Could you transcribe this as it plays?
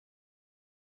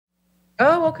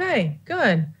Oh, okay,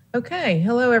 good. Okay,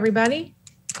 hello, everybody.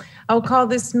 I'll call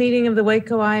this meeting of the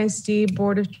Waco ISD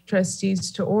Board of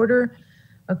Trustees to order.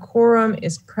 A quorum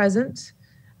is present.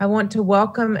 I want to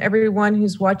welcome everyone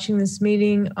who's watching this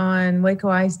meeting on Waco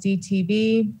ISD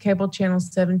TV, cable channel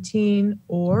 17,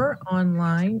 or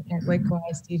online at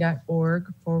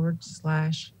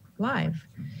wacoisd.org/live.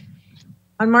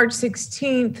 On March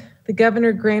 16th, the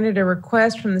governor granted a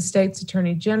request from the state's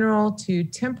attorney general to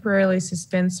temporarily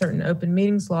suspend certain open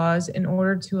meetings laws in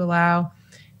order to allow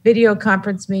video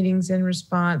conference meetings in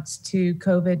response to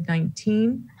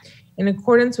COVID-19. In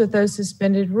accordance with those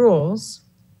suspended rules,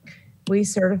 we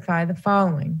certify the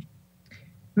following.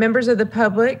 Members of the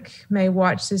public may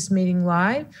watch this meeting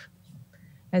live,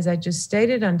 as I just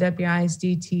stated, on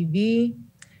WISD TV,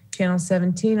 channel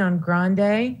 17 on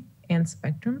Grande and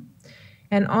Spectrum,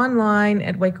 and online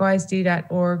at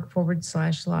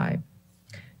wacoisd.org/live.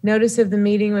 Notice of the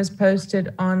meeting was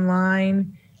posted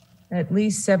online at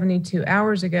least 72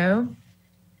 hours ago.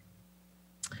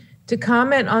 To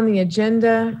comment on the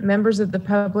agenda, members of the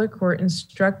public were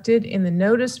instructed in the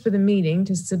notice for the meeting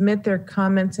to submit their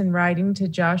comments in writing to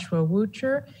Joshua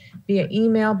Wucher via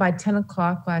email by 10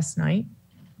 o'clock last night.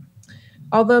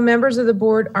 Although members of the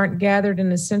board aren't gathered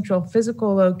in a central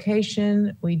physical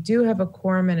location, we do have a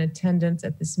quorum in attendance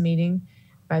at this meeting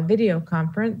by video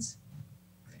conference.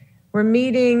 We're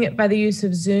meeting by the use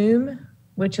of Zoom,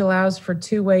 which allows for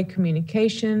two-way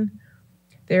communication.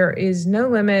 There is no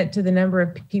limit to the number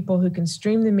of people who can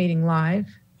stream the meeting live.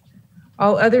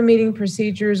 All other meeting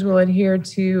procedures will adhere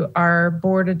to our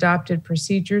board-adopted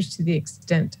procedures to the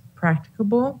extent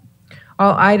practicable.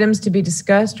 All items to be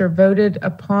discussed or voted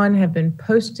upon have been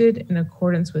posted in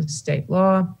accordance with state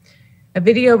law. A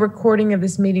video recording of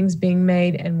this meeting is being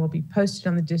made and will be posted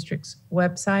on the district's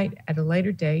website at a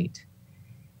later date.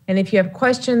 And if you have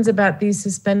questions about these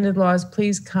suspended laws,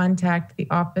 please contact the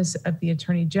Office of the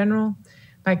Attorney General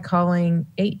by calling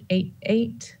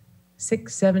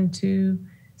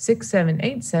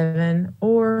 888-672-6787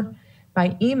 or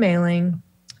by emailing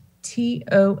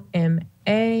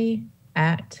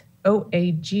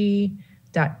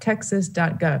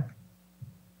toma@oag.texas.gov.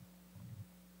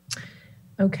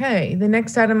 Okay, the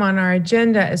next item on our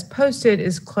agenda as posted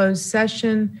is closed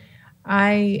session.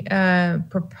 I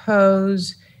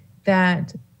propose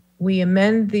that we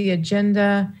amend the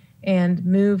agenda and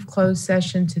move closed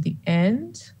session to the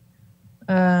end.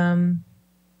 Does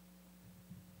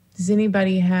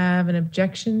anybody have an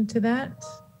objection to that?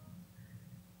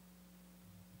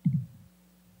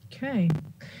 Okay.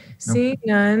 Seeing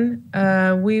none,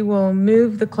 we will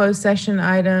move the closed session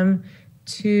item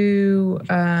to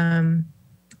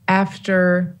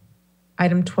after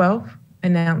item 12,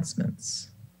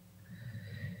 announcements.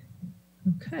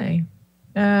 Okay.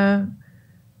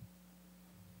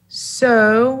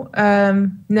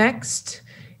 Next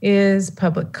is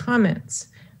public comments.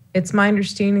 It's my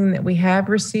understanding that we have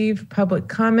received public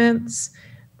comments,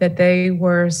 that they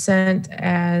were sent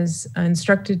as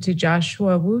instructed to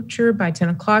Joshua Wucher by 10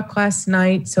 o'clock last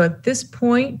night. So at this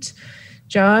point,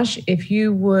 Josh, if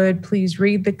you would please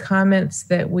read the comments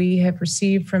that we have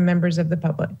received from members of the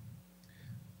public.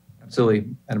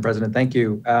 Absolutely, Madam President, thank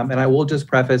you. And I will just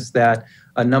preface that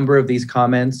a number of these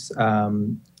comments,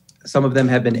 some of them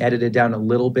have been edited down a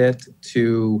little bit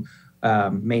to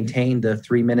maintain the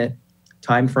 3-minute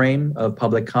time frame of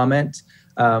public comment.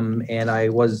 And I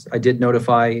did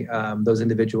notify those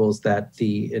individuals that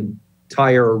the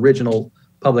entire original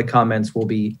public comments will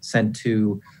be sent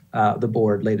to the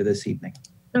board later this evening.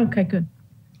 Okay, good.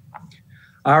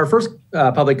 Our first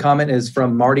public comment is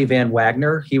from Marty Van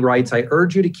Wagner. He writes, I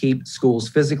urge you to keep schools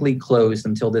physically closed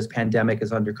until this pandemic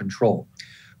is under control.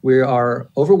 We are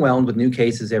overwhelmed with new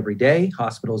cases every day.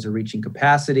 Hospitals are reaching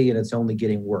capacity and it's only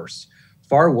getting worse.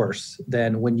 Far worse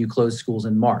than when you closed schools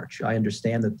in March. I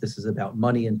understand that this is about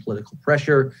money and political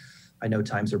pressure. I know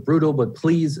times are brutal, but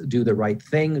please do the right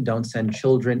thing. Don't send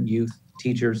children, youth,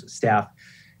 teachers, staff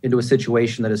into a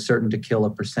situation that is certain to kill a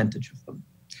percentage of them.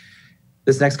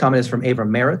 This next comment is from Ava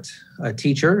Merritt, a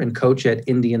teacher and coach at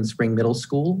Indian Spring Middle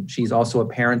School. She's also a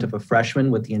parent of a freshman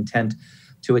with the intent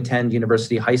to attend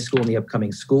University High School in the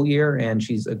upcoming school year, and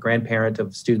she's a grandparent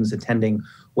of students attending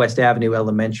West Avenue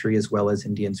Elementary as well as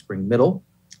Indian Spring Middle.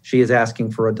 She is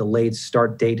asking for a delayed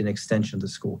start date and extension of the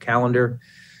school calendar.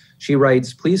 She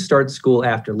writes, please start school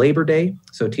after Labor Day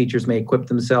so teachers may equip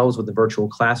themselves with a virtual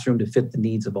classroom to fit the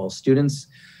needs of all students.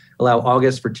 Allow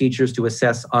August for teachers to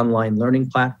assess online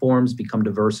learning platforms, become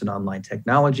diverse in online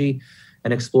technology,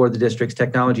 and explore the district's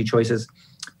technology choices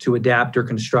to adapt or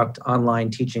construct online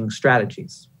teaching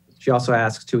strategies. She also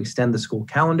asks to extend the school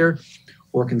calendar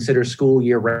or consider school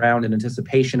year-round in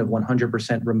anticipation of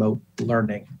 100% remote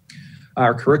learning.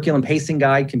 Our curriculum pacing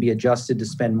guide can be adjusted to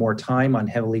spend more time on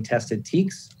heavily tested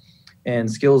TEKS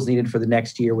and skills needed for the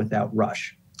next year without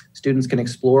rush. Students can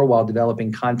explore while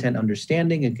developing content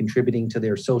understanding and contributing to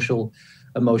their social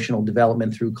emotional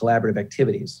development through collaborative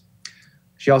activities.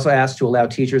 She also asked to allow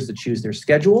teachers to choose their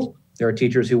schedule. There are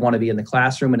teachers who want to be in the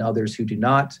classroom and others who do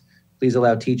not. Please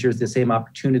allow teachers the same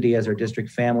opportunity as our district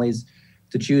families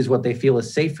to choose what they feel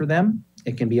is safe for them.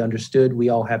 It can be understood we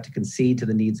all have to concede to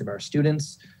the needs of our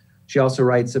students. She also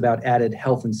writes about added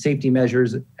health and safety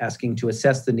measures, asking to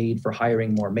assess the need for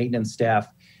hiring more maintenance staff,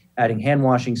 adding hand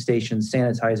washing stations,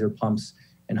 sanitizer pumps,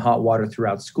 and hot water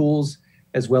throughout schools,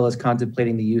 as well as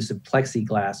contemplating the use of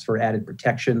plexiglass for added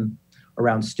protection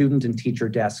around student and teacher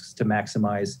desks to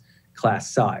maximize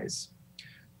class size.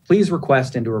 Please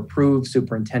request and to approve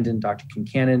Superintendent Dr.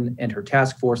 Kincannon and her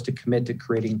task force to commit to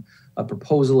creating a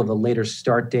proposal of a later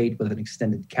start date with an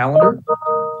extended calendar,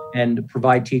 and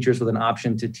provide teachers with an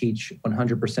option to teach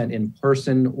 100% in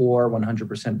person or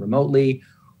 100% remotely,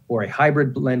 or a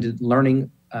hybrid blended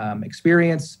learning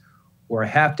experience, or a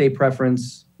half-day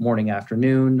preference, morning,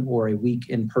 afternoon, or a week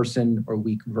in person or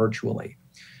week virtually.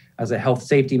 As a health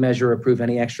safety measure, approve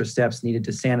any extra steps needed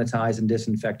to sanitize and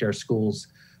disinfect our schools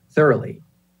thoroughly.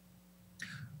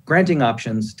 Granting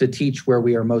options to teach where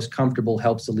we are most comfortable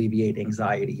helps alleviate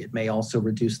anxiety. It may also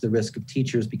reduce the risk of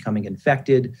teachers becoming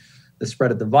infected, the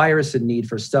spread of the virus, and need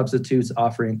for substitutes,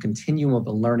 offering a continuum of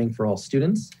learning for all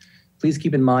students. Please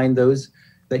keep in mind those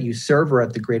that you serve are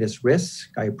at the greatest risk.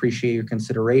 I appreciate your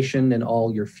consideration and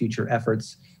all your future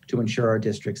efforts to ensure our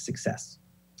district's success.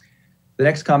 The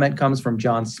next comment comes from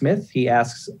John Smith. He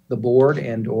asks the board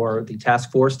and or the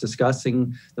task force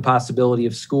discussing the possibility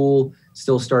of school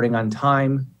still starting on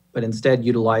time, but instead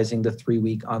utilizing the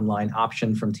 3-week online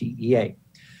option from TEA.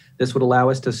 This would allow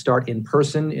us to start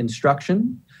in-person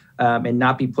instruction and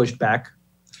not be pushed back.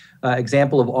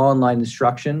 Example of online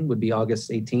instruction would be August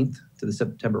 18th to the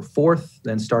September 4th,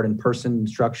 then start in-person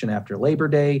instruction after Labor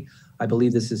Day. I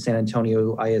believe this is San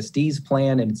Antonio ISD's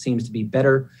plan, and it seems to be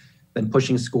better than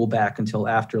pushing school back until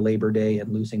after Labor Day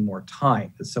and losing more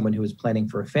time. As someone who is planning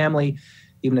for a family,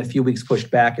 even a few weeks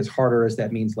pushed back is harder, as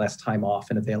that means less time off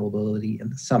and availability in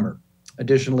the summer.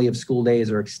 Additionally, if school days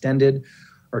are extended,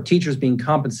 are teachers being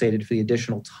compensated for the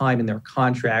additional time in their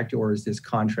contract, or is this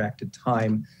contracted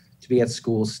time to be at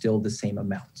school still the same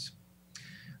amount?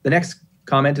 The next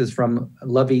comment is from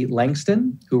Lovey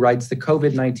Langston, who writes, the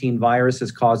COVID-19 virus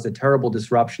has caused a terrible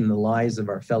disruption in the lives of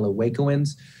our fellow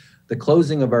Wacoans. The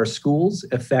closing of our schools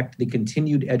affect the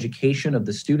continued education of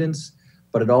the students,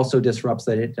 but it also disrupts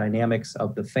the dynamics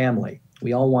of the family.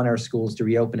 We all want our schools to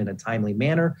reopen in a timely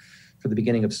manner for the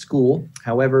beginning of school.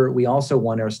 However, we also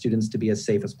want our students to be as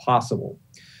safe as possible.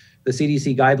 The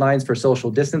CDC guidelines for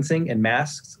social distancing and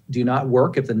masks do not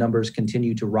work if the numbers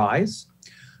continue to rise.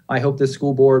 I hope the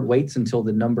school board waits until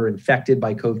the number infected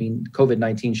by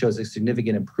COVID-19 shows a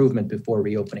significant improvement before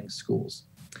reopening schools.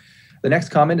 The next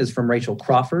comment is from Rachel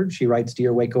Crawford. She writes,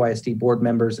 Dear Waco ISD board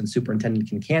members and Superintendent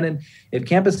Kincannon, if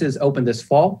campuses open this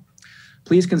fall,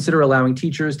 please consider allowing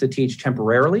teachers to teach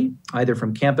temporarily, either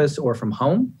from campus or from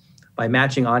home, by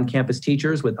matching on-campus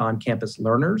teachers with on-campus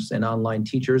learners and online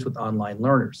teachers with online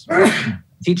learners.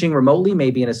 Teaching remotely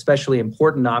may be an especially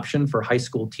important option for high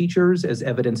school teachers, as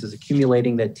evidence is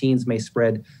accumulating that teens may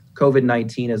spread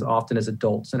COVID-19 as often as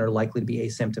adults and are likely to be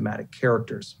asymptomatic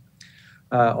characters.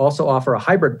 Also offer a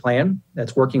hybrid plan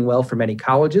that's working well for many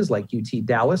colleges like UT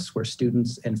Dallas, where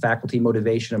students and faculty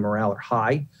motivation and morale are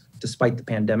high despite the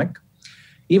pandemic.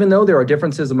 Even though there are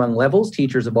differences among levels,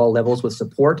 teachers of all levels with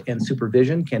support and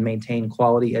supervision can maintain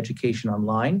quality education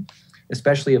online,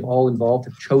 especially if all involved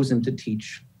have chosen to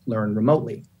learn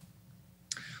remotely.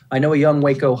 I know a young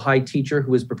Waco High teacher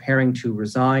who is preparing to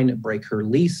resign, break her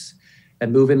lease,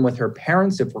 and move in with her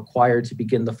parents if required to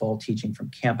begin the fall teaching from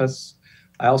campus.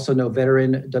 I also know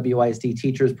veteran WISD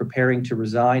teachers preparing to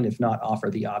resign, if not offer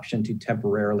the option to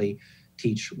temporarily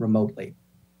teach remotely.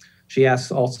 She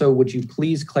asks also, would you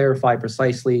please clarify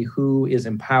precisely who is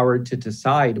empowered to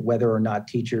decide whether or not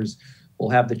teachers will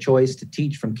have the choice to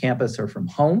teach from campus or from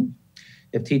home?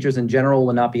 If teachers in general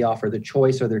will not be offered the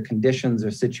choice, are there conditions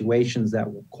or situations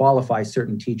that will qualify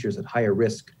certain teachers at higher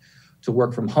risk to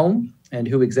work from home? And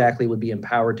who exactly would be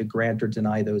empowered to grant or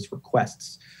deny those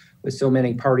requests? With so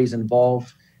many parties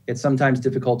involved, it's sometimes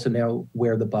difficult to know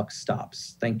where the buck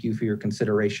stops. Thank you for your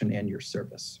consideration and your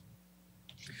service.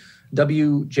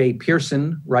 W.J.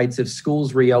 Pearson writes, if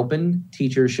schools reopen,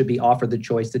 teachers should be offered the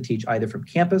choice to teach either from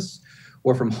campus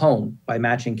or from home by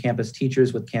matching campus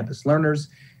teachers with campus learners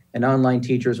and online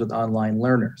teachers with online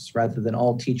learners, rather than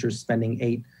all teachers spending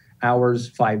 8 hours,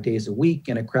 5 days a week,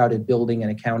 in a crowded building in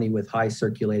a county with high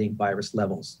circulating virus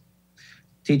levels.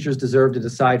 Teachers deserve to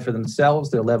decide for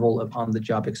themselves their level of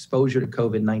on-the-job exposure to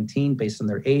COVID-19 based on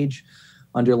their age,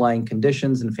 underlying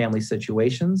conditions, and family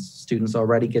situations. Students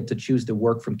already get to choose to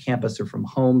work from campus or from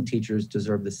home. Teachers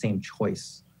deserve the same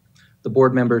choice. The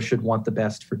board members should want the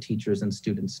best for teachers and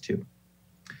students too.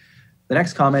 The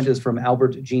next comment is from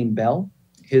Albert Jean Bell.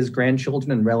 His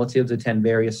grandchildren and relatives attend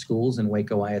various schools in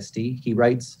Waco ISD. He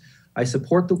writes, I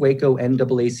support the Waco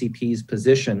NAACP's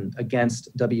position against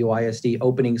WISD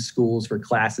opening schools for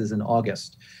classes in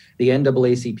August. The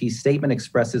NAACP statement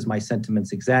expresses my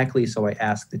sentiments exactly, so I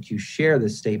ask that you share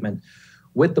this statement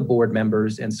with the board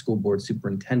members and school board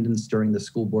superintendents during the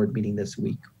school board meeting this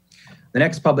week. The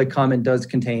next public comment does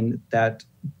contain that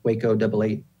Waco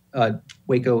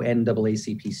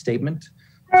NAACP statement.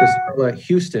 Priscilla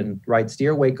Houston writes,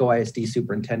 Dear Waco ISD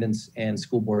superintendents and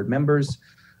school board members,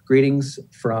 greetings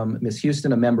from Ms.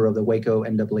 Houston, a member of the Waco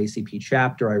NAACP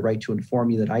chapter. I write to inform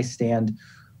you that I stand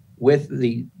with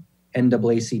the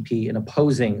NAACP in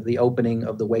opposing the opening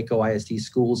of the Waco ISD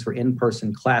schools for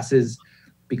in-person classes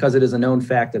because it is a known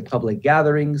fact that public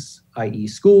gatherings, i.e.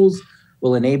 schools,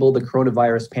 will enable the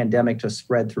coronavirus pandemic to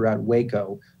spread throughout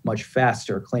Waco much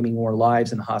faster, claiming more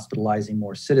lives and hospitalizing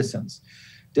more citizens.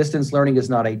 Distance learning is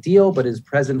not ideal, but is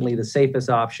presently the safest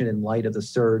option in light of the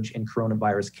surge in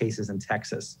coronavirus cases in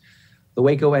Texas. The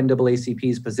Waco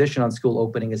NAACP's position on school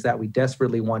opening is that we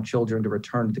desperately want children to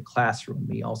return to the classroom.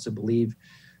 We also believe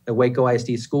that Waco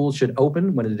ISD schools should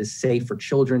open when it is safe for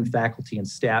children, faculty, and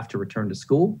staff to return to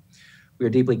school. We are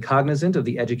deeply cognizant of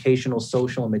the educational,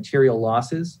 social, and material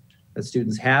losses that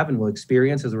students have and will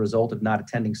experience as a result of not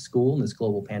attending school in this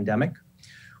global pandemic.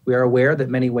 We are aware that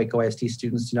many Waco ISD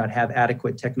students do not have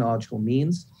adequate technological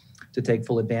means to take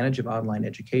full advantage of online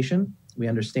education. We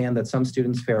understand that some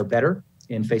students fare better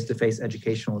in face-to-face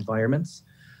educational environments.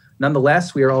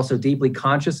 Nonetheless, we are also deeply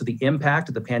conscious of the impact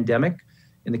of the pandemic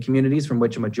in the communities from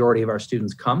which a majority of our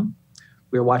students come.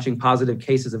 We are watching positive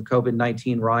cases of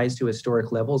COVID-19 rise to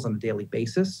historic levels on a daily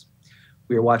basis.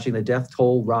 We are watching the death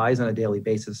toll rise on a daily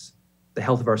basis. The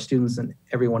health of our students and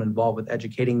everyone involved with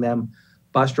educating them,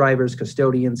 bus drivers,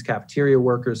 custodians, cafeteria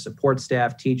workers, support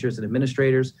staff, teachers, and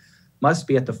administrators must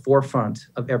be at the forefront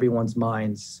of everyone's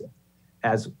minds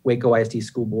as Waco ISD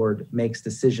School Board makes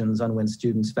decisions on when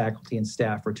students, faculty, and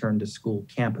staff return to school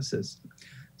campuses.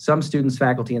 Some students,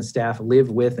 faculty, and staff live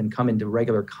with and come into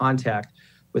regular contact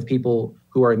with people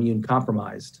who are immune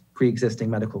compromised, pre-existing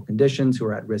medical conditions, who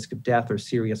are at risk of death or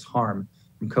serious harm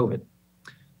from COVID.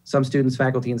 Some students,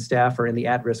 faculty, and staff are in the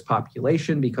at-risk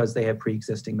population because they have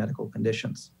pre-existing medical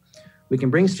conditions. We can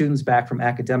bring students back from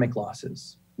academic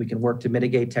losses. We can work to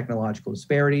mitigate technological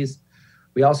disparities.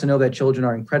 We also know that children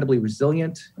are incredibly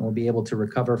resilient and will be able to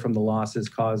recover from the losses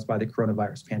caused by the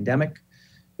coronavirus pandemic.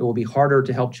 It will be harder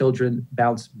to help children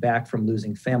bounce back from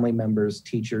losing family members,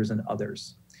 teachers, and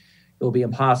others. It will be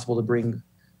impossible to bring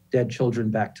dead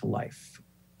children back to life.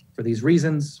 For these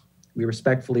reasons, we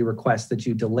respectfully request that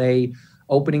you delay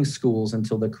opening schools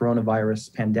until the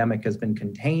coronavirus pandemic has been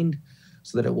contained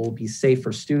so that it will be safe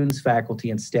for students,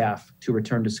 faculty, and staff to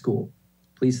return to school.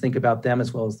 Please think about them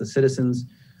as well as the citizens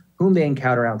whom they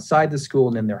encounter outside the school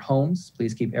and in their homes.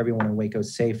 Please keep everyone in Waco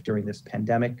safe during this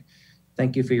pandemic.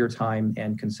 Thank you for your time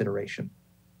and consideration.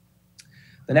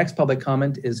 The next public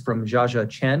comment is from Jaja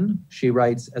Chen. She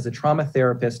writes, as a trauma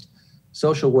therapist,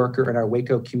 social worker in our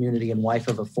Waco community and wife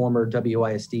of a former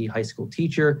WISD high school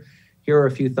teacher, here are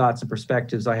a few thoughts and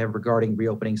perspectives I have regarding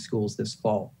reopening schools this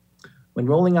fall. When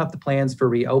rolling out the plans for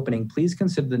reopening, please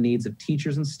consider the needs of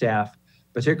teachers and staff,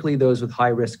 particularly those with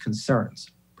high-risk concerns,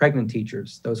 pregnant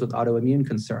teachers, those with autoimmune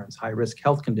concerns, high-risk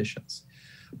health conditions.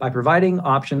 By providing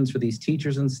options for these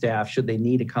teachers and staff should they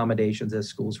need accommodations as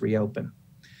schools reopen.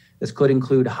 This could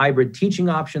include hybrid teaching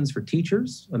options for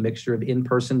teachers, a mixture of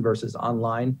in-person versus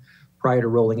online, prior to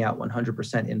rolling out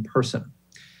 100% in person.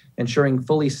 Ensuring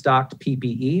fully stocked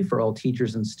PPE for all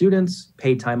teachers and students,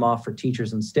 paid time off for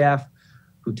teachers and staff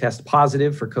who test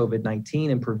positive for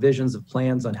COVID-19, and provisions of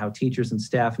plans on how teachers and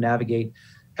staff navigate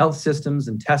health systems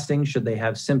and testing should they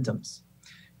have symptoms.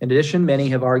 In addition, many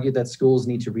have argued that schools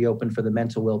need to reopen for the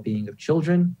mental well-being of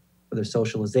children, for their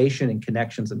socialization and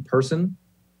connections in person.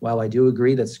 While I do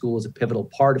agree that school is a pivotal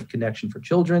part of connection for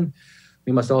children,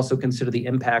 we must also consider the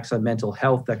impacts on mental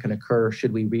health that can occur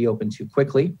should we reopen too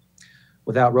quickly,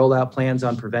 without rollout plans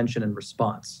on prevention and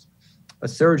response. A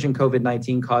surge in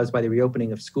COVID-19 caused by the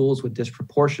reopening of schools would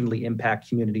disproportionately impact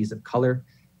communities of color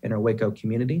in our Waco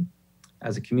community.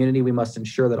 As a community, we must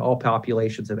ensure that all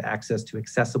populations have access to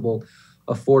accessible,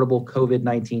 affordable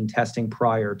COVID-19 testing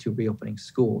prior to reopening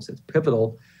schools. It's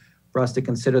pivotal for us to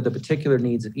consider the particular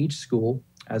needs of each school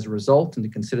as a result and to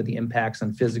consider the impacts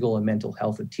on physical and mental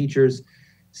health of teachers,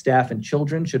 staff, and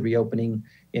children should reopening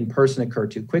in person occur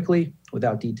too quickly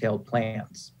without detailed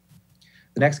plans.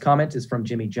 The next comment is from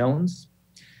Jimmy Jones.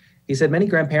 He said, many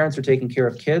grandparents are taking care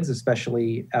of kids,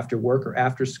 especially after work or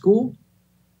after school.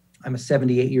 I'm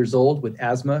 78 years old with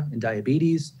asthma and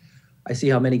diabetes. I see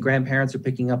how many grandparents are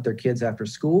picking up their kids after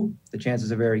school. The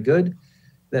chances are very good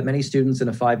that many students in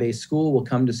a 5A school will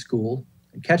come to school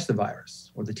and catch the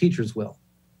virus, or the teachers will.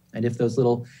 And if those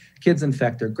little kids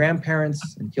infect their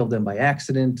grandparents and kill them by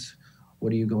accident,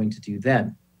 what are you going to do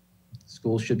then?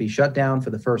 Schools should be shut down for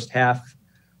the first half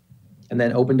and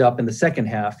then opened up in the second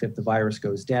half if the virus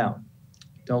goes down.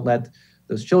 Don't let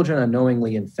those children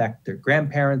unknowingly infect their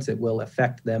grandparents. It will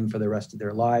affect them for the rest of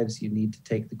their lives. You need to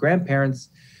take the grandparents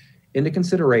into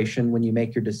consideration when you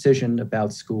make your decision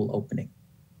about school opening.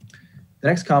 The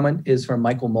next comment is from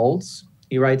Michael Molds.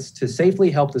 He writes, to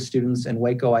safely help the students and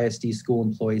Waco ISD school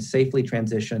employees safely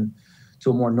transition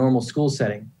to a more normal school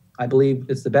setting, I believe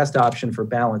it's the best option for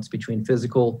balance between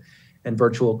physical and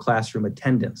virtual classroom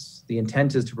attendance. The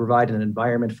intent is to provide an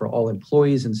environment for all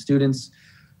employees and students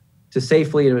to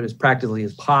safely and as practically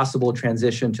as possible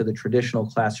transition to the traditional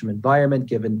classroom environment,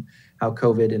 given how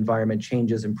COVID environment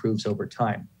changes, improves over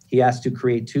time. He asked to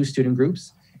create 2 student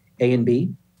groups, A and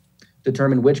B,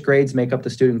 determine which grades make up the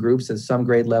student groups, as some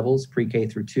grade levels, pre-K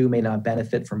through 2, may not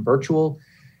benefit from virtual.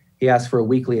 He asked for a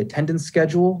weekly attendance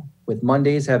schedule, with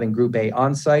Mondays having Group A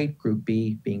on-site, Group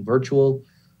B being virtual,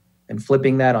 and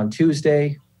flipping that on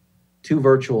Tuesday, 2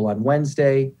 virtual on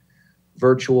Wednesday,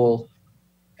 virtual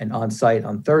and on-site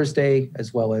on Thursday,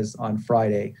 as well as on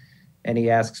Friday. And he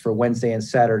asks for Wednesday and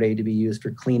Saturday to be used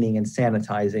for cleaning and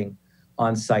sanitizing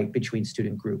on-site between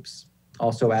student groups.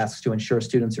 Also asks to ensure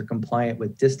students are compliant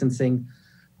with distancing,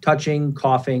 touching,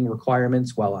 coughing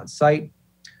requirements while on site.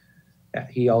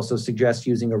 He also suggests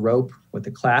using a rope with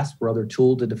a clasp or other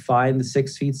tool to define the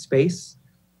 6 feet space,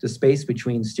 to space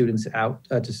between students out,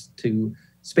 to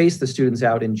space the students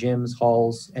out in gyms,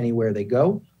 halls, anywhere they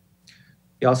go.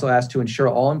 He also asked to ensure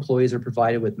all employees are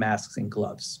provided with masks and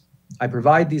gloves. I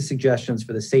provide these suggestions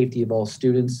for the safety of all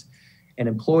students and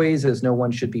employees, as no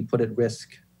one should be put at risk,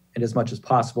 and as much as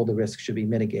possible, the risk should be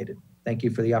mitigated. Thank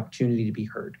you for the opportunity to be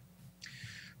heard.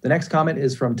 The next comment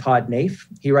is from Todd Naif.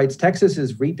 He writes, Texas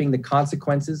is reaping the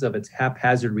consequences of its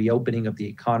haphazard reopening of the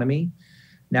economy.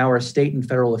 Now our state and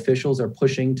federal officials are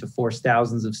pushing to force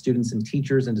thousands of students and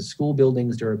teachers into school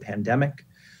buildings during a pandemic.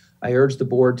 I urge the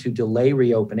board to delay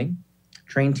reopening,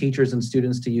 train teachers and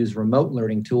students to use remote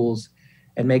learning tools,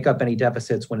 and make up any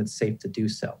deficits when it's safe to do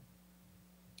so.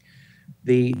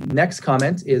 The next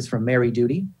comment is from Mary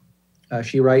Duty.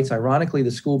 She writes, ironically,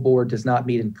 the school board does not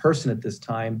meet in person at this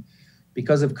time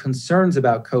because of concerns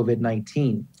about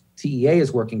COVID-19. TEA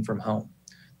is working from home.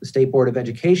 The State Board of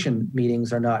Education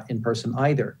meetings are not in person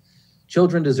either.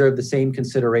 Children deserve the same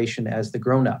consideration as the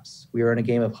grown-ups. We are in a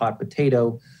game of hot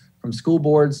potato, from school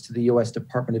boards to the U.S.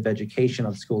 Department of Education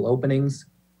on school openings.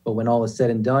 But when all is said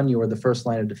and done, you are the first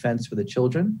line of defense for the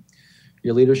children.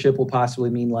 Your leadership will possibly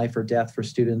mean life or death for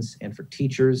students and for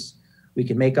teachers. We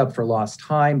can make up for lost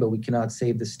time, but we cannot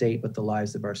save the state with the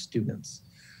lives of our students.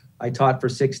 I taught for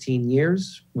 16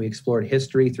 years. We explored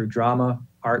history through drama,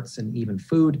 arts, and even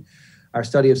food. Our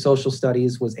study of social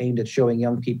studies was aimed at showing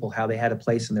young people how they had a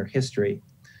place in their history.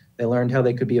 They learned how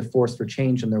they could be a force for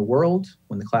change in their world.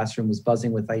 When the classroom was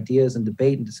buzzing with ideas and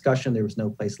debate and discussion, there was no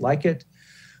place like it.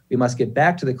 We must get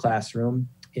back to the classroom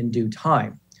in due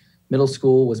time. Middle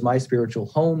school was my spiritual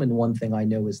home, and one thing I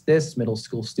know is this: middle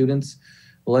school students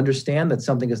will understand that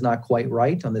something is not quite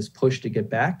right on this push to get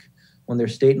back when their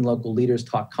state and local leaders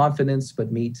talk confidence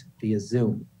but meet via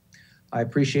Zoom. I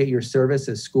appreciate your service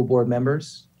as school board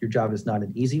members. Your job is not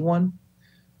an easy one,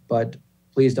 but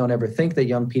please don't ever think that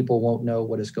young people won't know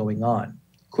what is going on.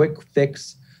 Quick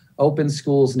fix, open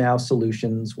schools now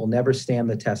solutions will never stand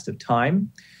the test of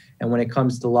time. And when it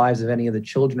comes to the lives of any of the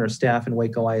children or staff in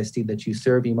Waco ISD that you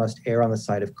serve, you must err on the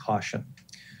side of caution.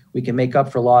 We can make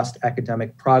up for lost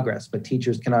academic progress, but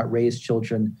teachers cannot raise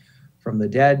children from the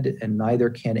dead, and neither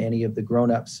can any of the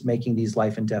grown-ups making these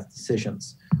life and death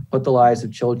decisions. Put the lives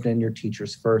of children and your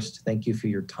teachers first. Thank you for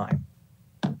your time.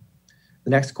 The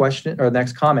next question, or the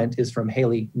next comment, is from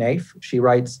Haley Naif. She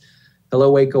writes,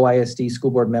 hello, Waco ISD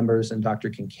school board members and Dr.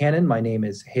 Kincannon. My name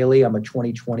is Haley. I'm a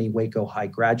 2020 Waco High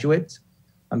graduate.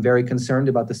 I'm very concerned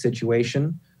about the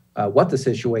situation, what the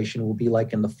situation will be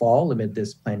like in the fall amid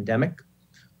this pandemic.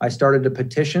 I started a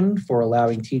petition for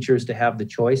allowing teachers to have the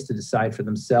choice to decide for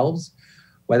themselves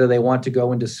whether they want to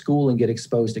go into school and get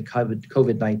exposed to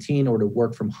COVID-19 or to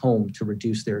work from home to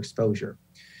reduce their exposure.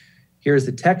 Here's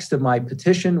the text of my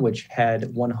petition, which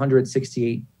had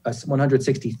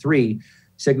 163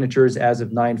 signatures as of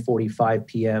 9:45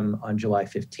 p.m. on July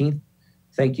 15th.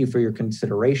 Thank you for your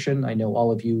consideration. I know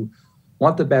all of you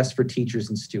want the best for teachers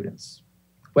and students.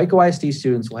 Waco ISD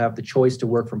students will have the choice to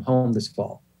work from home this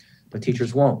fall, but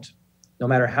teachers won't, no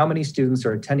matter how many students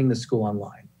are attending the school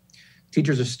online.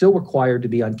 Teachers are still required to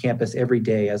be on campus every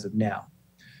day as of now.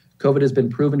 COVID has been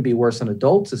proven to be worse on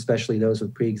adults, especially those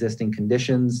with pre-existing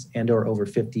conditions and or over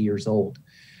 50 years old.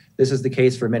 This is the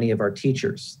case for many of our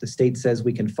teachers. The state says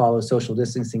we can follow social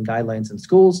distancing guidelines in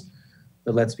schools,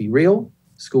 but let's be real,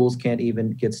 schools can't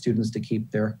even get students to keep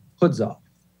their hoods off.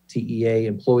 TEA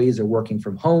employees are working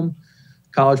from home.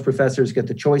 College professors get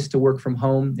the choice to work from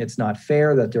home. It's not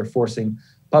fair that they're forcing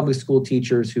public school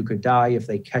teachers who could die if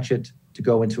they catch it to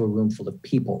go into a room full of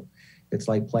people. It's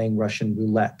like playing Russian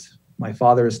roulette. My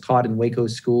father has taught in Waco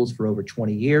schools for over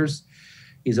 20 years.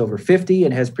 He's over 50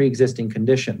 and has pre-existing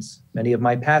conditions. Many of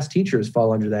my past teachers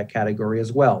fall under that category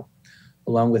as well,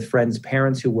 along with friends'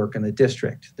 parents who work in the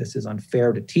district. This is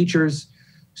unfair to teachers.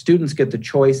 Students get the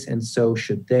choice, and so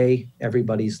should they.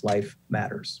 Everybody's life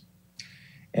matters.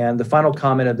 And the final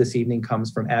comment of this evening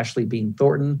comes from Ashley Bean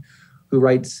Thornton, who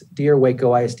writes, Dear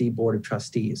Waco ISD Board of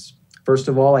Trustees, first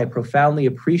of all, I profoundly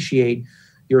appreciate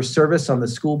your service on the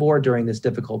school board during this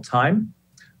difficult time.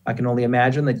 I can only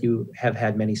imagine that you have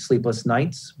had many sleepless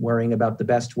nights worrying about the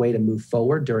best way to move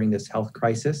forward during this health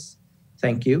crisis.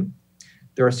 Thank you.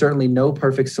 There are certainly no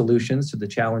perfect solutions to the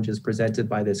challenges presented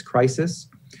by this crisis.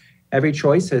 Every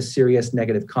choice has serious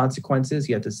negative consequences,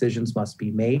 yet decisions must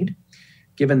be made.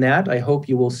 Given that, I hope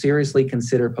you will seriously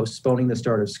consider postponing the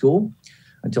start of school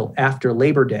until after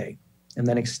Labor Day, and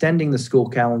then extending the school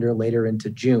calendar later into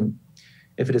June.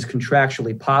 If it is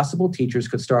contractually possible, teachers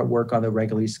could start work on the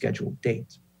regularly scheduled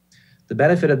date. The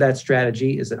benefit of that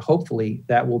strategy is that hopefully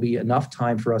that will be enough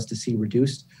time for us to see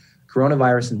reduced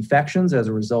coronavirus infections as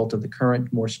a result of the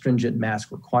current more stringent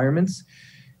mask requirements.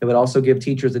 It would also give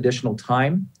teachers additional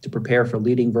time to prepare for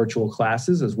leading virtual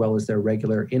classes as well as their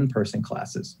regular in-person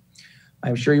classes.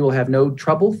 I'm sure you will have no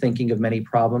trouble thinking of many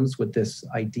problems with this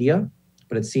idea,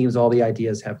 but it seems all the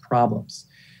ideas have problems.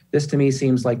 This to me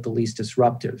seems like the least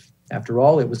disruptive. After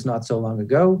all, it was not so long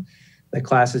ago that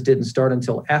classes didn't start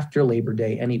until after Labor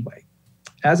Day anyway.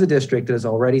 As a district that has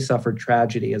already suffered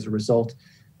tragedy as a result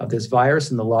of this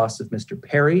virus and the loss of Mr.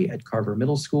 Perry at Carver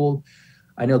Middle School,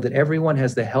 I know that everyone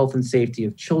has the health and safety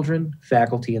of children,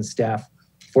 faculty, and staff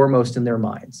foremost in their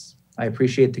minds. I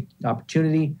appreciate the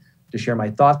opportunity to share my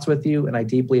thoughts with you, and I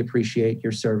deeply appreciate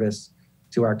your service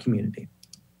to our community.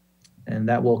 And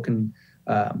that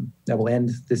will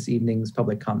end this evening's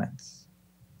public comments.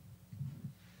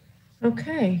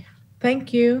 Okay,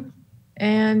 thank you.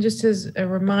 And just as a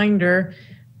reminder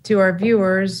to our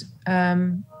viewers,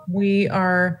 we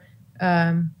are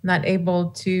not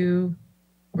able to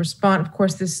respond. Of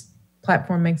course, this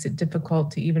platform makes it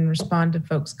difficult to even respond to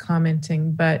folks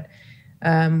commenting, but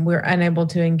we're unable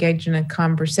to engage in a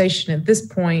conversation at this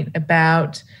point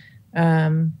about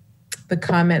the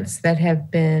comments that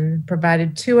have been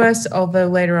provided to us, although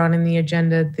later on in the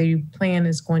agenda, the plan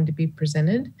is going to be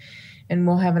presented and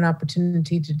we'll have an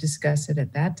opportunity to discuss it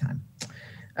at that time.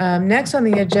 Next on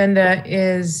the agenda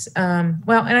is, and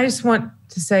I just want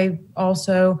to say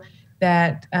also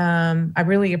that I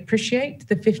really appreciate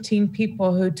the 15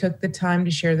 people who took the time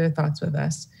to share their thoughts with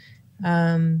us.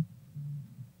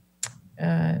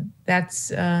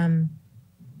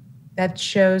 That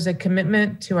shows a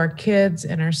commitment to our kids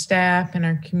and our staff and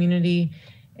our community,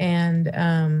 and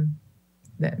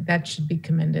that should be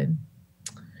commended.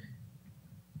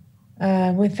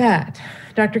 With that,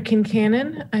 Dr.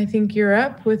 Kincannon, I think you're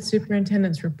up with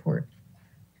Superintendent's report.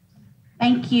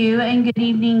 Thank you, and good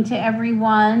evening to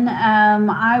everyone.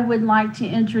 I would like to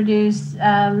introduce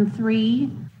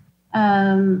three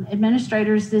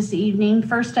administrators this evening.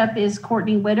 First up is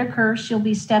Courtney Whitaker. She'll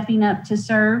be stepping up to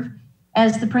serve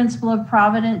as the principal of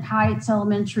Provident Heights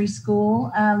Elementary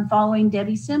School following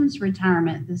Debbie Sims'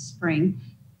 retirement this spring.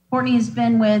 Courtney has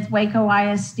been with Waco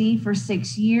ISD for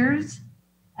 6 years.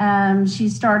 She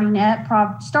started at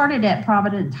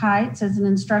Provident Heights as an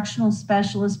instructional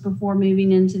specialist before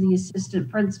moving into the assistant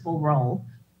principal role.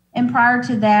 And prior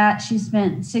to that, she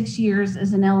spent 6 years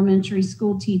as an elementary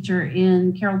school teacher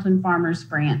in Carrollton Farmers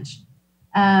Branch.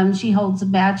 She holds a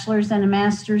bachelor's and a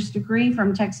master's degree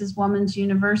from Texas Woman's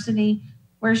University,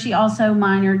 where she also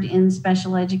minored in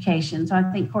special education. So I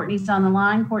think Courtney's on the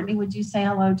line. Courtney, would you say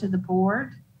hello to the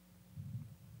board?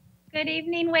 Good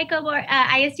evening, Waco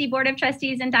ISD Board of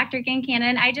Trustees and Dr.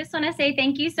 Kincannon. I just want to say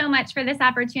thank you so much for this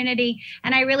opportunity,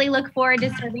 and I really look forward to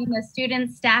serving the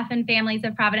students, staff, and families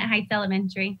of Provident Heights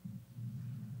Elementary.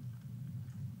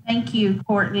 Thank you,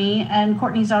 Courtney. And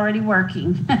Courtney's already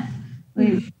working.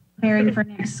 We're preparing for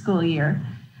next school year.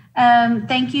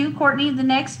 Thank you, Courtney. The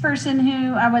next person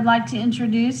who I would like to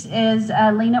introduce is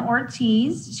Lena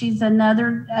Ortiz. She's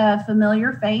another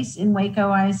familiar face in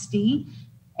Waco ISD,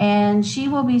 and she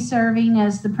will be serving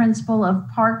as the principal of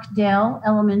Parkdale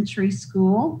Elementary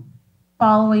School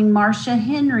following Marcia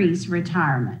Henry's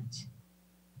retirement.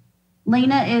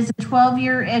 Lena is a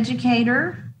 12-year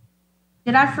educator.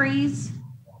 Did I freeze?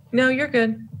 No, you're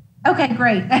good. Okay,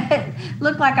 great.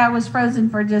 Looked like I was frozen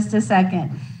for just a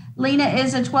second. Lena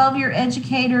is a 12-year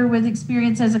educator with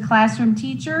experience as a classroom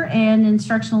teacher and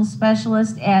instructional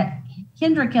specialist at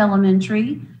Kendrick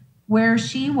Elementary, where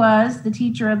she was the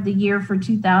Teacher of the Year for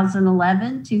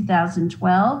 2011,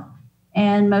 2012,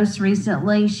 and most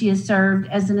recently, she has served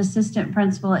as an assistant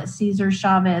principal at Cesar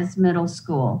Chavez Middle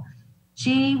School.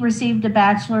 She received a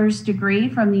bachelor's degree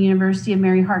from the University of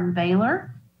Mary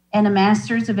Hardin-Baylor and a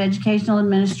master's of educational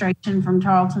administration from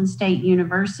Tarleton State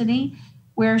University,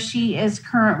 where she is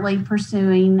currently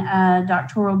pursuing a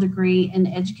doctoral degree in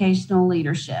educational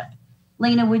leadership.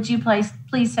 Lena, would you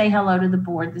please say hello to the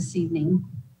board this evening?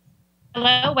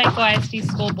 Hello, Waco ISD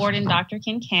School Board and Dr.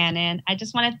 Kincannon. I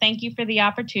just want to thank you for the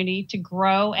opportunity to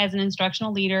grow as an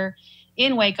instructional leader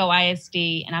in Waco ISD,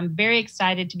 and I'm very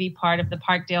excited to be part of the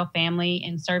Parkdale family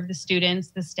and serve the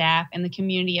students, the staff, and the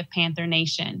community of Panther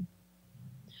Nation.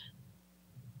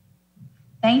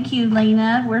 Thank you,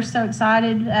 Lena. We're so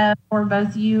excited for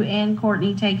both you and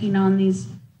Courtney taking on these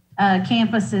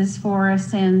campuses for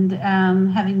us and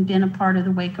having been a part of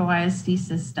the Waco ISD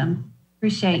system.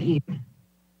 Appreciate you.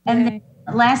 And then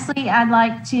lastly, I'd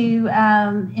like to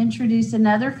introduce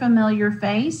another familiar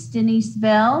face. Denise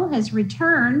Bell has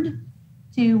returned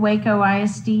to Waco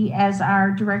ISD as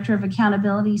our Director of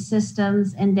Accountability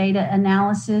Systems and Data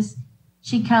Analysis.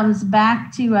 She comes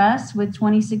back to us with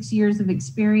 26 years of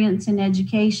experience in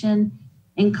education,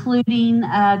 including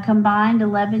combined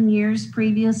 11 years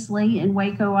previously in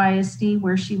Waco ISD,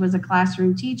 where she was a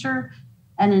classroom teacher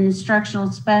and an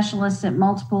instructional specialist at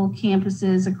multiple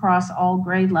campuses across all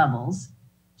grade levels.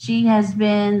 She has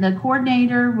been the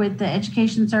coordinator with the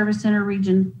Education Service Center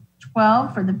Region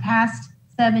 12 for the past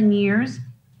 7 years,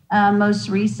 most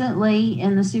recently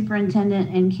in the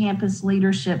Superintendent and Campus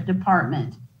Leadership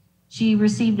Department. She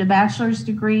received a bachelor's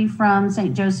degree from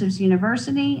St. Joseph's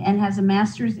University and has a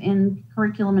master's in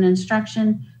curriculum and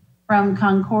instruction from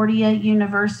Concordia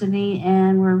University,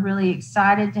 and we're really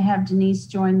excited to have Denise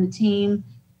join the team.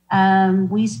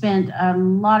 We spent a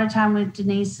lot of time with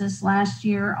Denise this last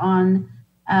year on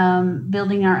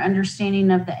building our understanding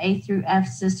of the A through F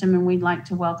system, and we'd like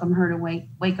to welcome her to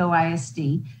Waco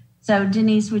ISD. So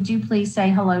Denise, would you please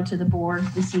say hello to the board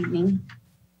this evening?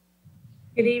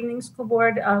 Good evening, School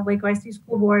Board, Waco ISD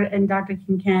School Board, and Dr.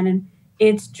 Kincannon.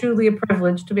 It's truly a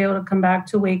privilege to be able to come back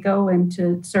to Waco and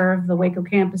to serve the Waco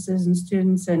campuses and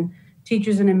students and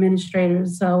teachers and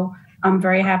administrators. So I'm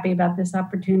very happy about this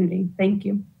opportunity. Thank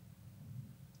you.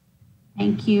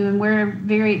 Thank you. And we're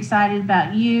very excited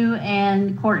about you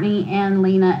and Courtney and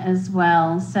Lena as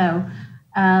well. So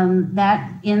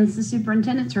that ends the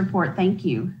superintendent's report. Thank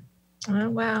you. Oh,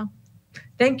 wow.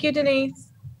 Thank you, Denise.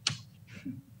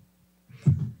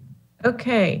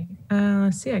 Okay,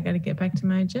 let's see, I got to get back to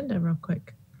my agenda real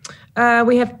quick.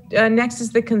 We have, next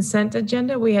is the consent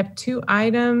agenda. We have 2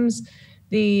 items,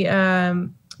 the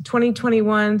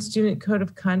 2021 Student Code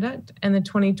of Conduct and the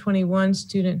 2021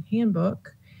 Student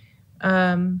Handbook.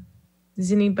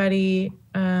 Does anybody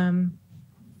want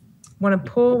to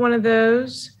pull one of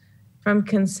those from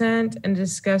consent and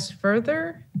discuss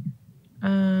further?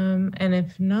 And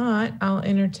if not, I'll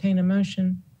entertain a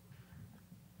motion.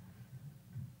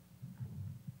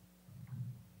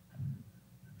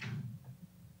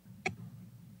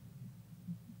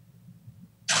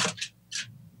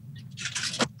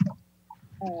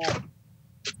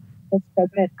 Mr.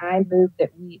 President, I move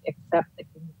that we accept the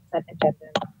consent agenda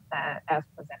as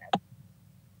presented.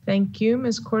 Thank you,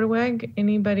 Ms. Cordaweg.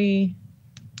 Anybody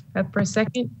up for a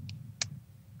second?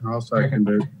 I'll second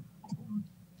it.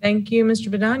 Thank you, Mr.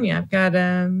 Vidania. I've got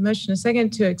a motion, a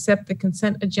second, to accept the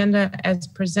consent agenda as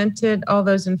presented. All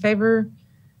those in favor,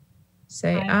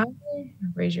 say aye.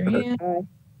 Raise your hand. Aye.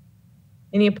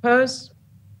 Any opposed?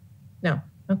 No.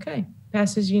 Okay.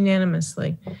 Passes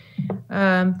unanimously.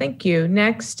 Thank you.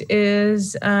 Next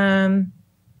is the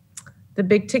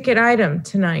big ticket item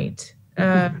tonight.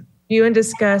 View and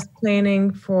discuss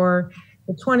planning for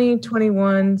the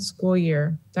 2021 school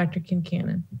year. Dr.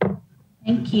 Kincannon.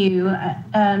 Thank you.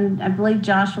 I believe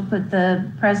Josh will put the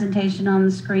presentation on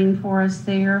the screen for us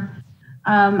there.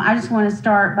 I just want to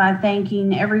start by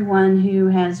thanking everyone who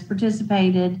has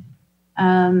participated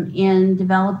in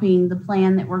developing the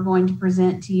plan that we're going to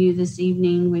present to you this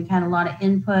evening. We've had a lot of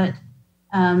input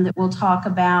that we'll talk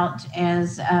about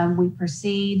as we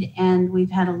proceed, and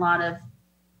we've had a lot of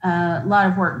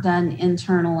work done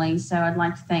internally. So I'd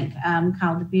like to thank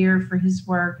Kyle DeBeer for his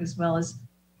work, as well as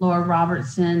Laura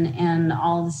Robertson and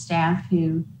all the staff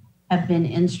who have been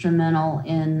instrumental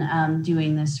in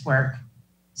doing this work.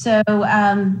 So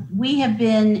we have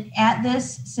been at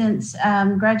this since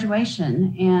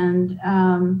graduation,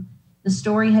 and the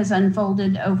story has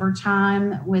unfolded over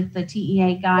time with the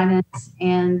TEA guidance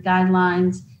and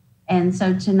guidelines. And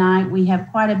so tonight we have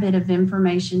quite a bit of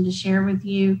information to share with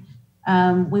you.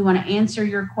 We want to answer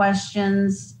your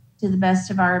questions to the best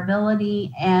of our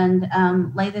ability and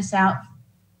lay this out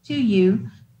to you,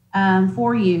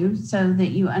 for you, so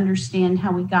that you understand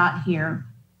how we got here.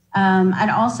 I'd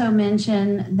also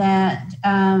mention that,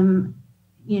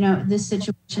 this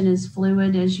situation is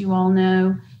fluid, as you all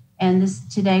know. And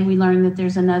today we learned that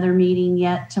there's another meeting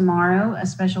yet tomorrow, a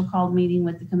special called meeting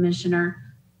with the commissioner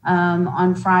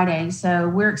on Friday. So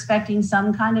we're expecting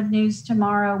some kind of news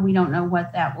tomorrow. We don't know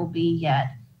what that will be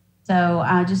yet. So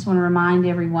I just want to remind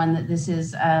everyone that this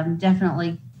is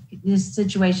this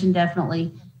situation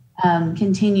definitely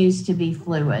continues to be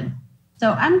fluid.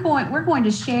 So we're going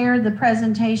to share the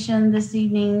presentation this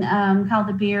evening. Kyle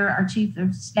DeBeer, our Chief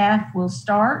of Staff, will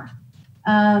start,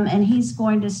 and he's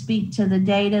going to speak to the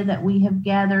data that we have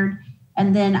gathered,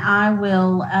 and then I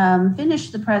will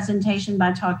finish the presentation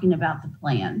by talking about the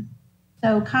plan.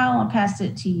 So Kyle, I'll pass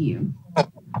it to you.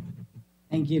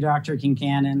 Thank you, Dr.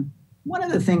 Kincannon. One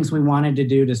of the things we wanted to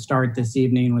do to start this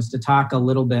evening was to talk a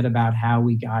little bit about how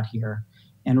we got here.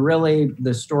 And really,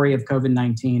 the story of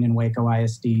COVID-19 in Waco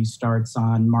ISD starts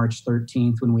on March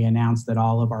 13th, when we announced that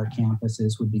all of our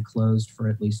campuses would be closed for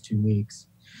at least 2 weeks.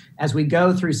 As we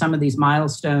go through some of these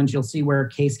milestones, you'll see where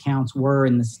case counts were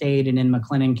in the state and in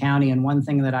McLennan County. And one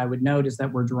thing that I would note is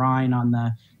that we're drawing on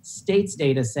the state's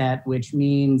data set, which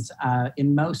means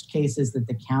in most cases that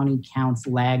the county counts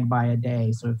lag by a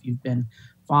day. So if you've been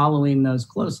following those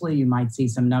closely, you might see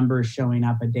some numbers showing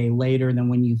up a day later than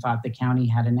when you thought the county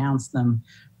had announced them,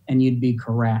 and you'd be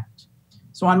correct.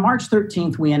 So on March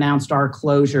 13th, we announced our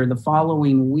closure. The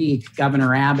following week,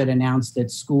 Governor Abbott announced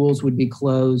that schools would be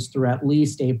closed through at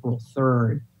least April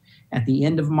 3rd. At the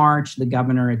end of March, the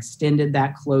governor extended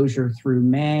that closure through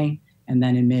May, and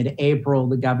then in mid-April,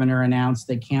 the governor announced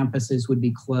that campuses would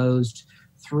be closed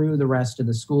through the rest of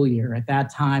the school year. At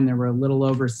that time, there were a little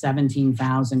over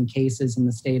 17,000 cases in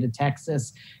the state of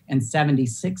Texas and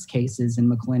 76 cases in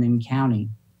McLennan County.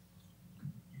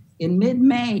 In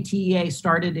mid-May, TEA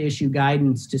started to issue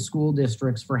guidance to school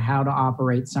districts for how to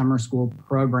operate summer school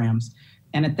programs.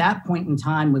 And at that point in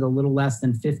time, with a little less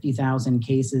than 50,000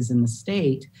 cases in the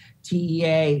state,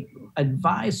 TEA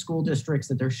advised school districts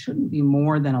that there shouldn't be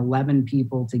more than 11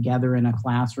 people together in a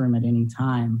classroom at any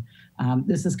time.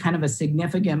 This is kind of a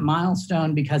significant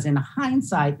milestone because in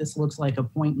hindsight, this looks like a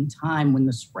point in time when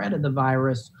the spread of the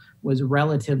virus was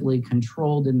relatively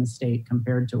controlled in the state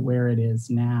compared to where it is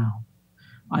now.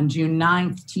 On June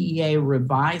 9th, TEA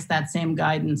revised that same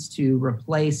guidance to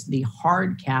replace the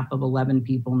hard cap of 11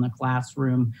 people in the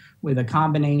classroom with a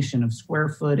combination of square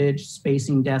footage,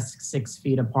 spacing desks 6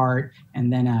 feet apart,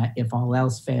 and then a, if all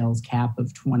else fails, cap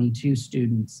of 22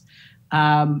 students.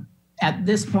 At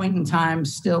this point in time,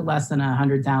 still less than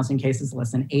 100,000 cases,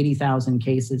 less than 80,000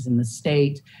 cases in the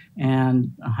state,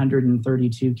 and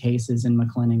 132 cases in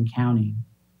McLennan County.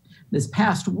 This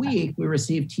past week, we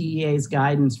received TEA's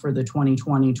guidance for the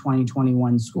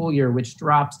 2020-2021 school year, which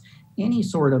drops any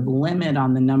sort of limit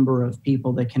on the number of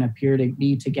people that can appear to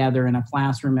be together in a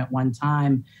classroom at one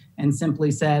time, and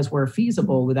simply says, where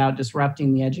feasible, without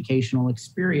disrupting the educational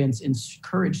experience,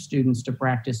 encourage students to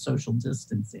practice social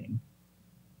distancing.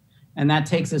 And that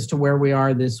takes us to where we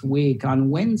are this week. On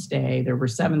Wednesday, there were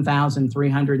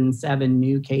 7,307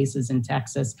 new cases in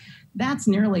Texas. That's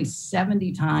nearly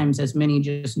 70 times as many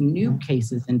just new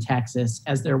cases in Texas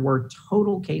as there were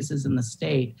total cases in the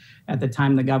state at the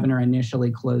time the governor initially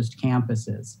closed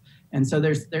campuses. And so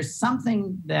there's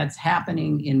something that's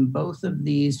happening in both of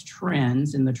these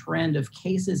trends, in the trend of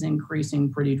cases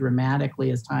increasing pretty dramatically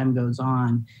as time goes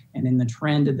on, and in the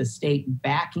trend of the state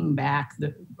backing back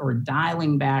or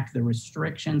dialing back the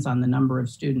restrictions on the number of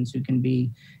students who can be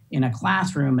in a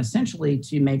classroom, essentially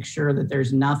to make sure that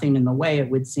there's nothing in the way, it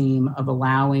would seem, of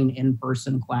allowing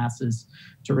in-person classes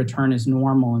to return as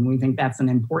normal. And we think that's an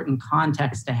important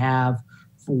context to have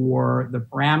for the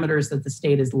parameters that the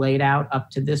state has laid out up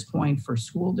to this point for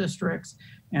school districts,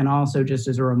 and also just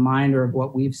as a reminder of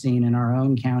what we've seen in our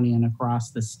own county and across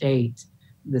the state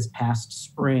this past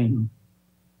spring.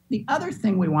 The other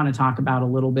thing we want to talk about a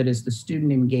little bit is the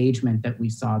student engagement that we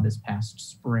saw this past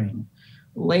spring.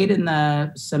 Late in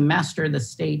the semester, the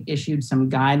state issued some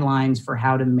guidelines for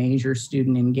how to measure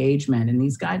student engagement. And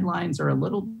these guidelines are a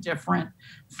little different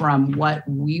from what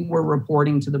we were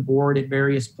reporting to the board at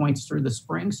various points through the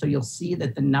spring. So you'll see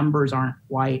that the numbers aren't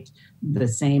quite the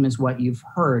same as what you've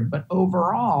heard. But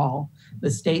overall,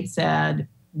 the state said,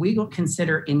 we will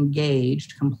consider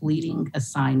engaged completing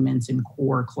assignments in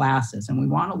core classes. And we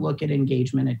want to look at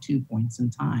engagement at 2 points in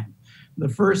time. The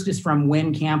first is from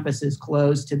when campus is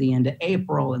closed to the end of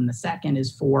April, and the second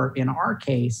is for, in our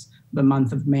case, the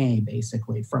month of May,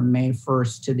 basically, from May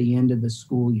 1st to the end of the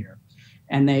school year.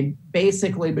 And they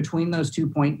basically, between those 2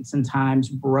 points in times,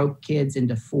 broke kids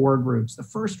into 4 groups. The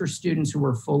first are students who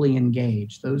were fully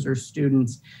engaged. Those are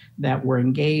students that were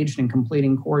engaged in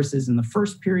completing courses in the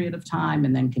first period of time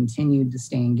and then continued to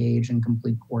stay engaged and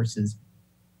complete courses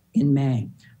in May.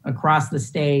 Across the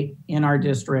state, in our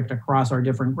district, across our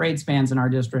different grade spans in our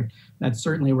district, that's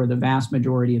certainly where the vast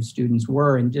majority of students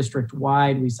were. And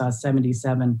district-wide, we saw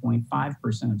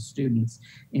 77.5% of students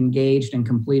engaged in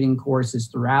completing courses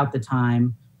throughout the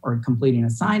time, or completing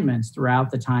assignments throughout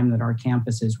the time that our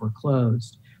campuses were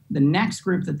closed. The next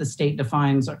group that the state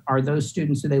defines are those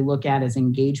students who they look at as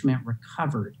engagement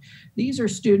recovered. These are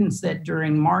students that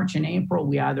during March and April,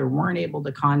 we either weren't able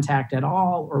to contact at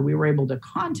all, or we were able to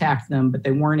contact them, but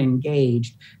they weren't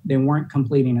engaged, they weren't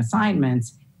completing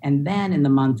assignments. And then in the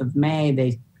month of May,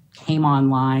 they came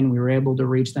online, we were able to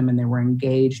reach them, and they were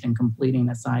engaged in completing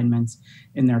assignments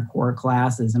in their core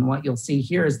classes. And what you'll see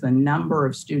here is the number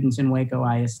of students in Waco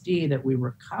ISD that we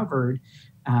recovered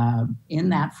in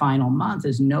that final month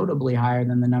is notably higher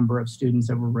than the number of students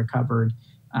that were recovered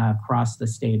across the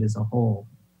state as a whole.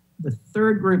 The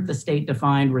third group the state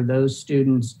defined were those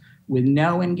students with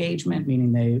no engagement,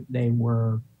 meaning we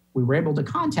were able to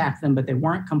contact them, but they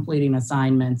weren't completing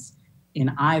assignments in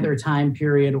either time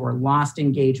period or lost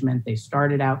engagement. They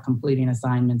started out completing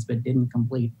assignments, but didn't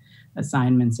complete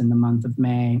assignments in the month of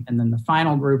May. And then the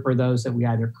final group are those that we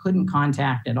either couldn't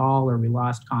contact at all or we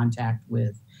lost contact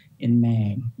with in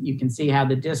May. You can see how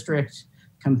the district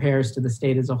compares to the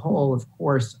state as a whole. Of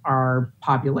course, our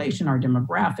population, our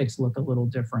demographics look a little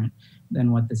different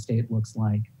than what the state looks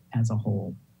like as a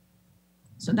whole.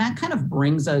 So that kind of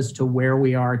brings us to where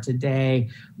we are today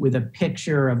with a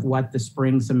picture of what the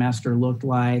spring semester looked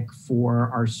like for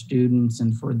our students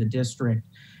and for the district.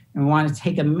 And we want to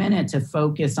take a minute to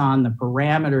focus on the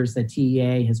parameters that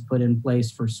TEA has put in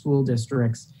place for school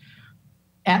districts,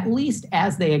 at least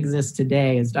as they exist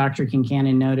today. As Dr.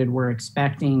 Kincannon noted, we're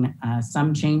expecting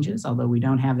some changes, although we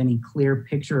don't have any clear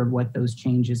picture of what those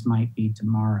changes might be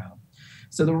tomorrow.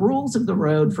 So the rules of the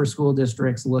road for school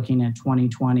districts looking at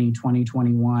 2020,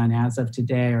 2021 as of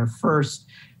today are first,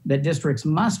 that districts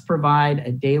must provide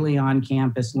a daily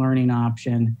on-campus learning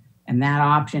option, and that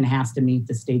option has to meet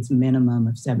the state's minimum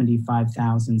of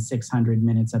 75,600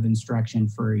 minutes of instruction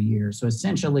for a year. So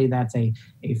essentially that's a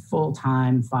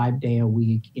full-time,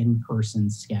 5-day-a-week in-person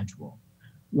schedule.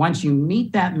 Once you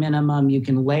meet that minimum, you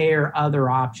can layer other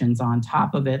options on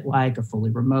top of it, like a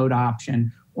fully remote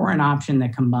option or an option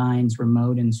that combines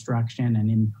remote instruction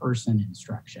and in-person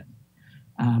instruction.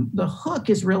 The hook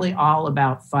is really all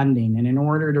about funding, and in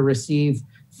order to receive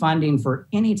funding for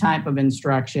any type of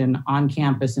instruction,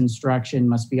 on-campus instruction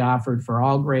must be offered for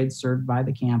all grades served by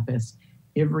the campus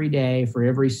every day for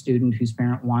every student whose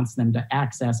parent wants them to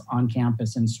access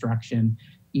on-campus instruction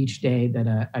each day that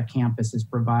a campus is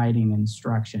providing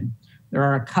instruction. There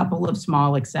are a couple of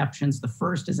small exceptions. The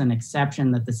first is an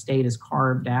exception that the state has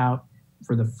carved out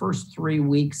for the first 3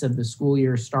 weeks of the school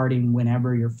year, starting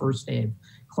whenever your first day of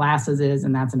classes is,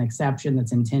 and that's an exception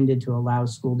that's intended to allow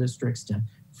school districts to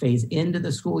phase into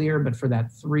the school year, but for that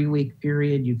 3-week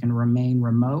period, you can remain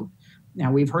remote.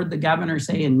 Now, we've heard the governor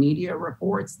say in media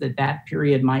reports that that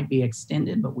period might be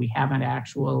extended, but we haven't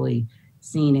actually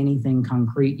seen anything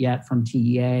concrete yet from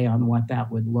TEA on what that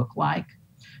would look like.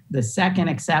 The second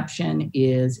exception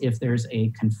is if there's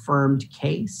a confirmed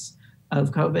case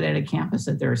of COVID at a campus,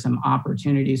 that there are some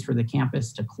opportunities for the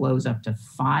campus to close up to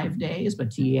 5 days,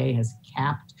 but TEA has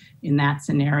capped in that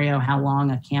scenario how long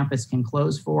a campus can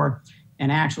close for. And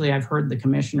actually, I've heard the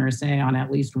commissioner say on at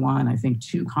least one, I think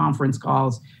 2 conference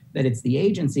calls, that it's the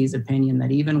agency's opinion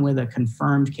that even with a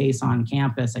confirmed case on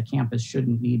campus, a campus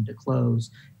shouldn't need to close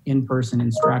in-person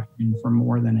instruction for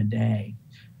more than a day.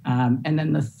 And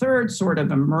then the third sort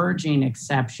of emerging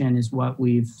exception is what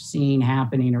we've seen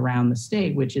happening around the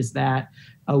state, which is that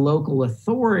a local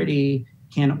authority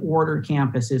can order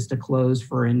campuses to close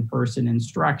for in-person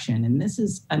instruction. And this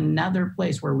is another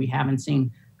place where we haven't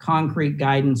seen concrete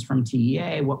guidance from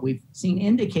TEA. What we've seen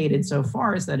indicated so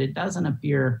far is that it doesn't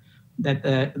appear that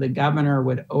the governor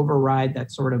would override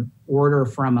that sort of order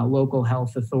from a local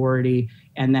health authority,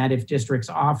 and that if districts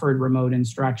offered remote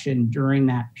instruction during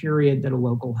that period that a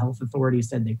local health authority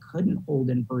said they couldn't hold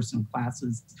in-person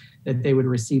classes, that they would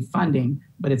receive funding.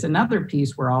 But it's another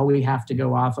piece where all we have to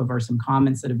go off of are some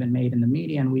comments that have been made in the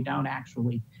media, and we don't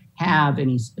actually have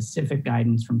any specific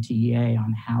guidance from TEA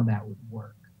on how that would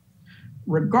work.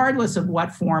 Regardless of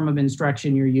what form of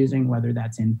instruction you're using, whether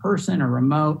that's in person or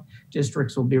remote,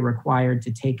 districts will be required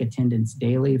to take attendance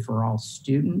daily for all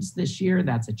students this year.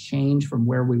 That's a change from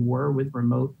where we were with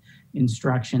remote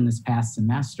instruction this past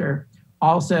semester.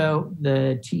 Also,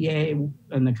 the TA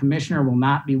and the commissioner will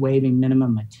not be waiving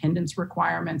minimum attendance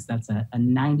requirements. That's a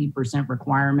 90%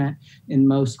 requirement in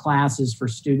most classes for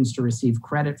students to receive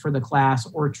credit for the class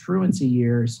or truancy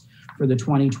years for the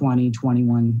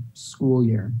 2020-21 school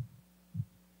year.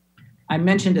 I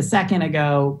mentioned a second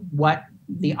ago what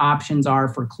the options are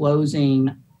for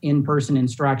closing in-person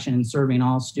instruction and serving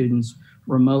all students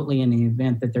remotely in the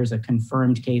event that there's a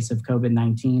confirmed case of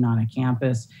COVID-19 on a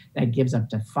campus. That gives up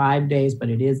to 5 days, but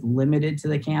it is limited to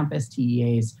the campus.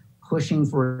 TEA is pushing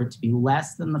for it to be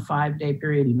less than the 5-day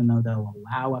period, even though they'll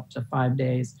allow up to 5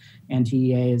 days. And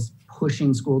TEA is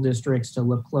pushing school districts to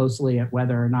look closely at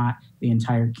whether or not the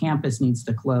entire campus needs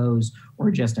to close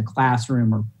or just a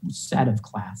classroom or set of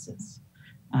classes.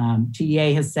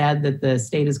 TEA has said that the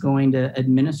state is going to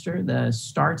administer the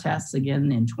STAR tests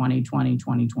again in 2020,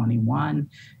 2021,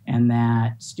 and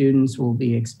that students will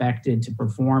be expected to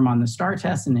perform on the STAR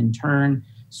tests, and in turn,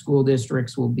 school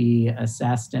districts will be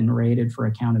assessed and rated for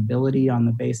accountability on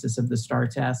the basis of the STAR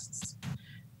tests.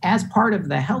 As part of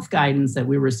the health guidance that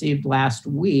we received last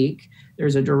week,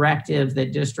 there's a directive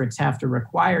that districts have to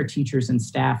require teachers and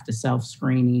staff to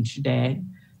self-screen each day.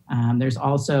 There's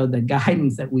also the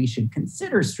guidance that we should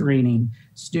consider screening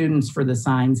students for the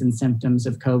signs and symptoms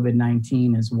of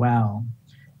COVID-19 as well.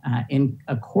 In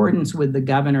accordance with the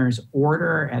governor's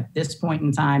order, at this point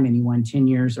in time, anyone 10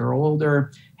 years or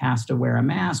older has to wear a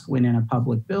mask when in a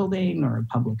public building or a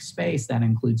public space. That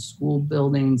includes school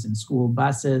buildings and school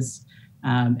buses.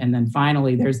 And then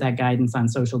finally, there's that guidance on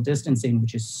social distancing,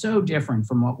 which is so different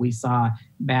from what we saw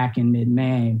back in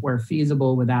mid-May, where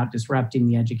feasible without disrupting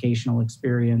the educational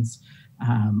experience,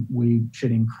 we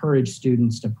should encourage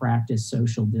students to practice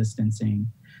social distancing.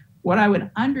 What I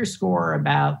would underscore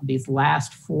about these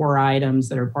last 4 items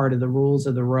that are part of the rules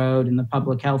of the road and the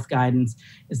public health guidance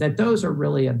is that those are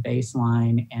really a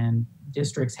baseline, and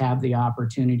districts have the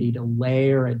opportunity to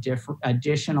layer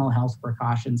additional health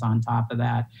precautions on top of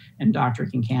that. And Dr.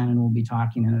 Kincannon will be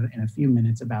talking in a few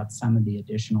minutes about some of the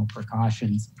additional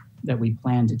precautions that we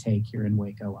plan to take here in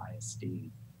Waco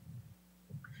ISD.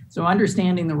 So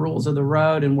understanding the rules of the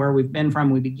road and where we've been from,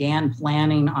 we began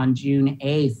planning on June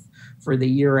 8th for the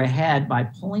year ahead by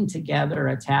pulling together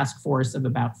a task force of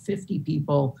about 50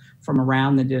 people from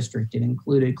around the district. It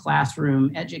included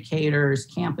classroom educators,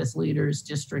 campus leaders,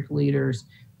 district leaders,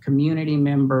 community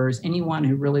members. Anyone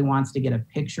who really wants to get a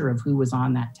picture of who was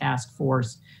on that task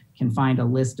force can find a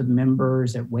list of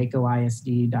members at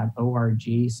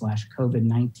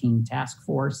wacoisd.org/COVID-19 task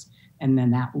force. And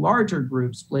then that larger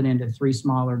group split into 3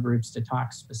 smaller groups to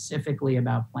talk specifically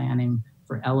about planning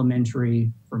for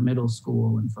elementary, for middle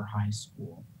school, and for high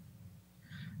school.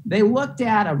 They looked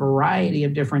at a variety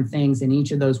of different things in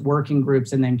each of those working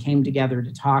groups and then came together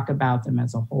to talk about them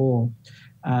as a whole.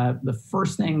 The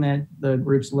first thing that the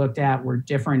groups looked at were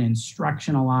different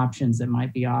instructional options that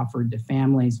might be offered to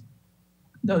families.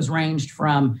 Those ranged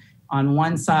from, on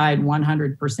one side,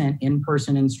 100%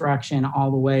 in-person instruction all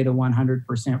the way to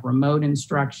 100% remote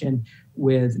instruction,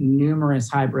 with numerous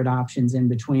hybrid options in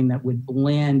between that would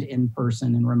blend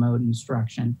in-person and remote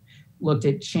instruction. Looked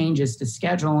at changes to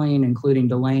scheduling, including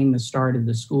delaying the start of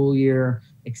the school year,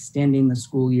 extending the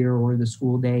school year or the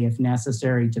school day if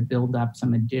necessary to build up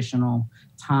some additional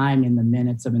time in the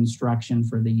minutes of instruction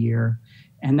for the year.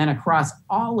 And then across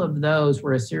all of those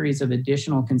were a series of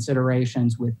additional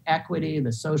considerations with equity,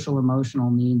 the social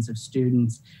emotional needs of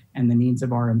students, and the needs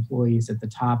of our employees at the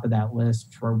top of that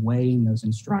list for weighing those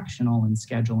instructional and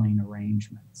scheduling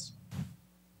arrangements.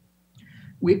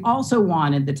 We also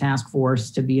wanted the task force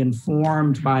to be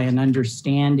informed by an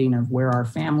understanding of where our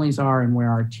families are and where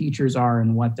our teachers are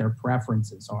and what their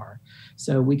preferences are.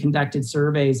 So we conducted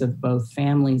surveys of both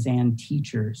families and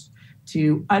teachers.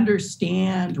 To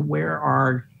understand where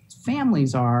our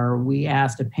families are, we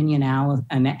asked opinion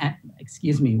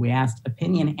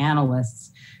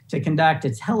analysts to conduct a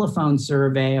telephone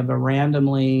survey of a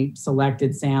randomly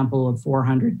selected sample of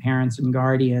 400 parents and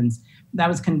guardians that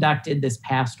was conducted this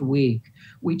past week.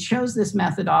 We chose this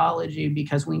methodology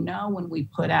because we know when we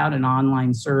put out an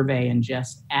online survey and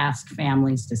just ask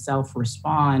families to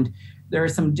self-respond, there are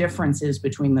some differences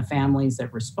between the families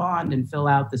that respond and fill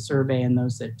out the survey and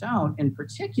those that don't. In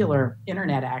particular,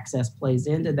 internet access plays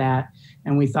into that.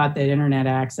 And we thought that internet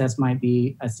access might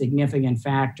be a significant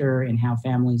factor in how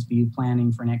families view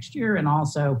planning for next year and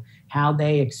also how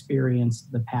they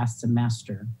experienced the past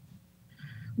semester.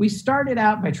 We started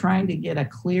out by trying to get a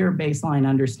clear baseline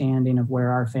understanding of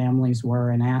where our families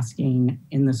were and asking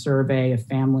in the survey if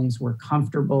families were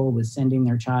comfortable with sending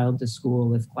their child to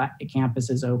school if campus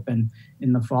is open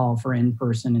in the fall for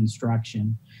in-person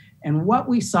instruction. And what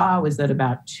we saw was that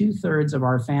about 2/3 of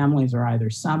our families are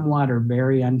either somewhat or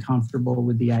very uncomfortable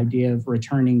with the idea of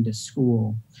returning to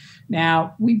school.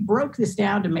 Now, we broke this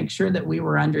down to make sure that we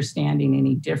were understanding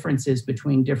any differences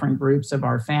between different groups of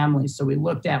our families. So we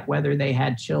looked at whether they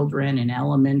had children in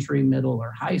elementary, middle,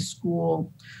 or high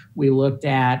school. We looked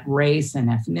at race and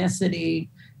ethnicity.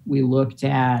 We looked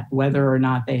at whether or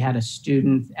not they had a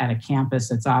student at a campus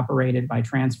that's operated by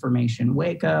Transformation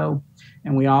Waco.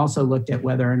 And we also looked at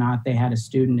whether or not they had a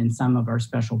student in some of our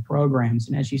special programs.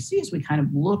 And as you see, as we kind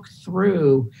of look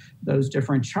through those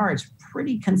different charts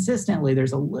pretty consistently,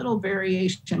 there's a little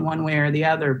variation one way or the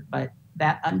other, but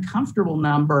that uncomfortable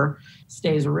number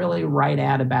stays really right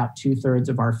at about 2/3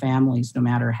 of our families, no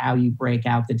matter how you break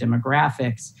out the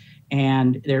demographics.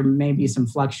 And there may be some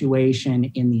fluctuation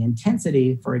in the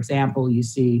intensity. For example, you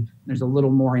see there's a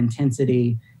little more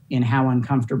intensity in how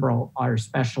uncomfortable our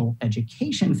special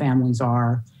education families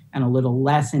are, and a little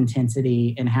less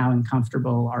intensity in how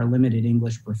uncomfortable our limited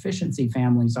English proficiency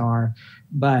families are.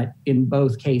 But in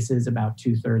both cases, about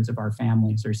 2/3 of our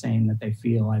families are saying that they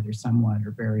feel either somewhat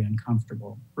or very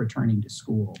uncomfortable returning to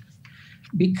school.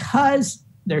 Because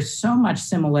there's so much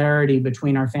similarity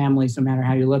between our families, no matter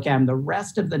how you look at them, the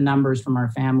rest of the numbers from our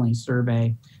family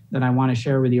survey that I want to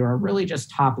share with you are really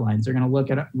just top lines. They're going to look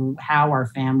at how our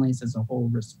families as a whole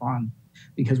respond,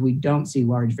 because we don't see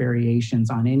large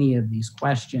variations on any of these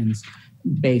questions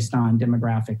based on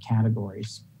demographic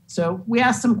categories. So we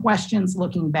asked some questions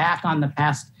looking back on the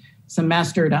past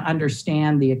semester to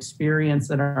understand the experience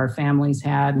that our families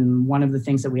had. And one of the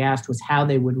things that we asked was how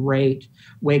they would rate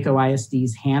Waco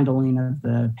ISD's handling of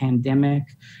the pandemic.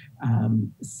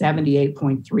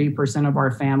 78.3% of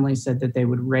our families said that they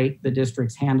would rate the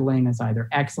district's handling as either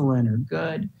excellent or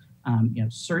good.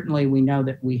 Certainly we know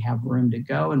that we have room to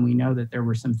go, and we know that there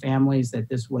were some families that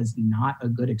this was not a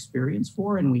good experience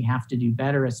for, and we have to do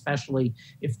better, especially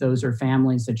if those are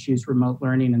families that choose remote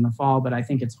learning in the fall. But I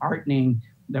think it's heartening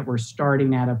that we're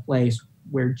starting at a place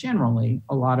where generally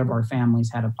a lot of our families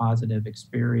had a positive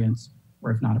experience,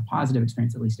 or if not a positive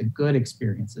experience, at least a good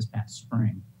experience this past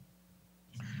spring.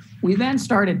 We then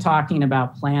started talking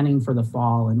about planning for the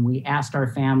fall, and we asked our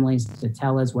families to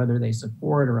tell us whether they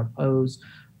support or oppose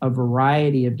a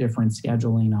variety of different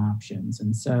scheduling options.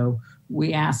 And so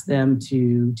we asked them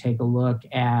to take a look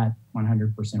at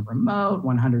 100% remote,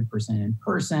 100% in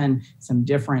person, some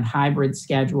different hybrid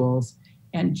schedules.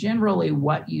 And generally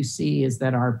what you see is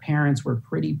that our parents were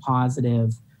pretty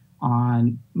positive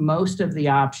on most of the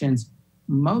options,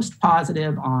 most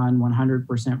positive on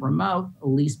 100% remote,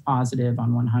 least positive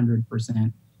on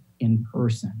 100% in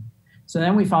person. So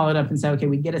then we followed up and said, okay,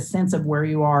 we get a sense of where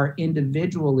you are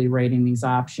individually rating these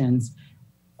options.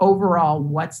 Overall,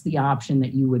 what's the option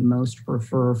that you would most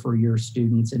prefer for your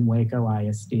students in Waco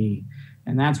ISD?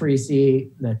 And that's where you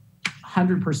see that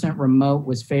 100% remote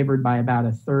was favored by about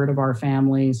 1/3 of our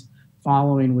families,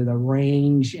 following with a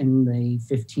range in the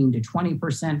 15 to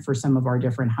 20% for some of our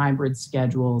different hybrid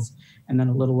schedules, and then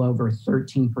a little over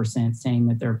 13% saying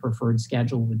that their preferred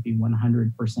schedule would be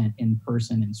 100%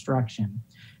 in-person instruction.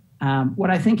 What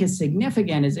I think is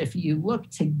significant is if you look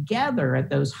together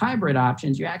at those hybrid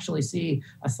options, you actually see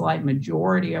a slight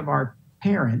majority of our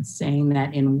parents saying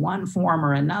that in one form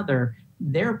or another,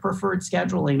 their preferred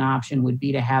scheduling option would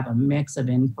be to have a mix of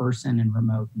in-person and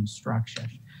remote instruction.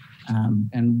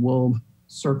 And we'll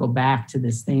circle back to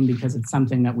this theme because it's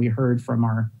something that we heard from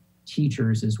our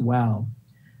teachers as well.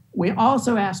 We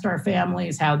also asked our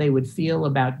families how they would feel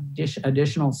about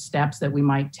additional steps that we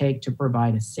might take to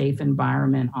provide a safe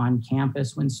environment on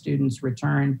campus when students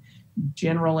return.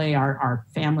 Generally, our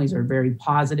families are very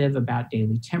positive about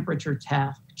daily temperature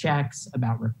checks,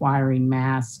 about requiring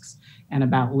masks, and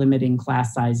about limiting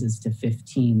class sizes to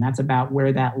 15. That's about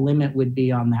where that limit would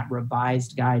be on that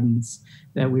revised guidance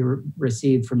that we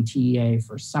received from TEA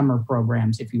for summer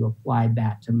programs if you applied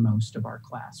that to most of our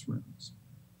classrooms.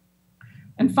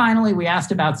 And finally, we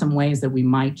asked about some ways that we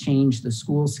might change the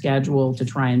school schedule to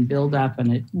try and build up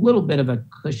a little bit of a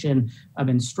cushion of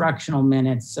instructional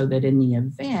minutes so that in the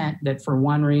event that for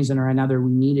one reason or another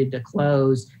we needed to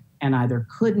close and either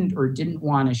couldn't or didn't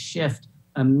want to shift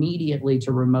immediately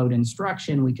to remote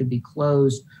instruction, we could be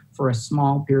closed for a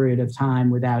small period of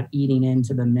time without eating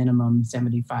into the minimum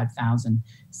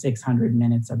 75,600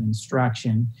 minutes of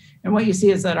instruction. And what you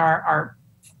see is that our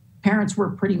parents were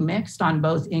pretty mixed on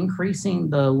both increasing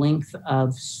the length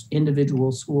of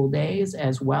individual school days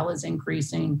as well as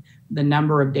increasing the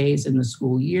number of days in the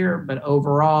school year, but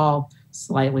overall,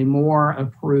 slightly more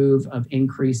approve of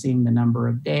increasing the number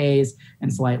of days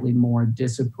and slightly more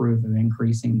disapprove of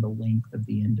increasing the length of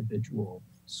the individual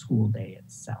school day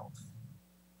itself.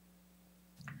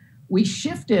 We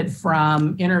shifted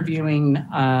from interviewing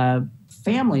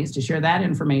families to share that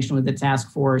information with the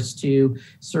task force to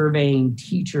surveying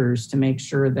teachers to make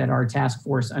sure that our task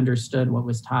force understood what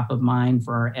was top of mind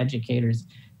for our educators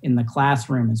in the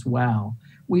classroom as well.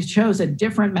 We chose a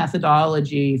different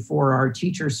methodology for our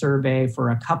teacher survey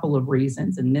for a couple of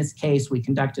reasons. In this case, we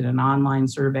conducted an online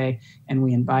survey and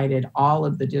we invited all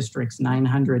of the district's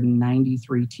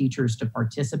 993 teachers to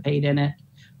participate in it.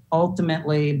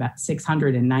 Ultimately, about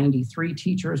 693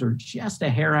 teachers, or just a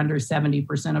hair under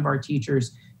 70% of our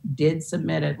teachers, did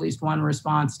submit at least one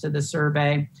response to the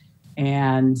survey.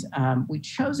 And we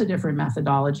chose a different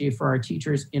methodology for our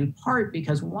teachers in part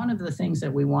because one of the things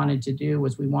that we wanted to do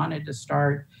was we wanted to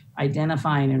start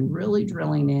identifying and really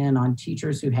drilling in on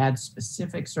teachers who had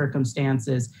specific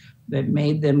circumstances that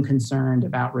made them concerned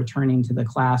about returning to the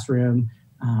classroom.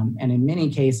 And in many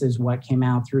cases, what came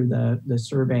out through the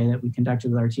survey that we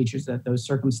conducted with our teachers, that those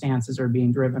circumstances are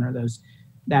being driven or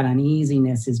that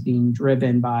uneasiness is being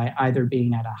driven by either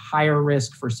being at a higher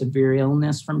risk for severe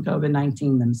illness from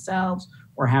COVID-19 themselves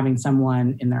or having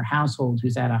someone in their household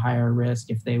who's at a higher risk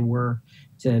if they were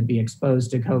to be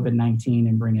exposed to COVID-19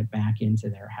 and bring it back into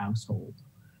their household.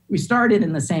 We started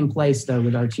in the same place, though,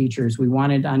 with our teachers. We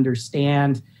wanted to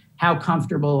understand how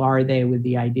comfortable are they with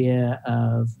the idea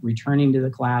of returning to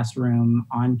the classroom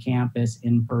on campus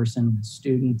in person with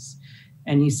students.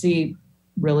 And you see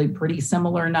really pretty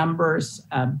similar numbers.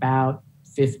 About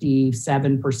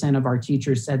 57% of our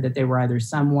teachers said that they were either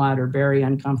somewhat or very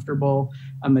uncomfortable.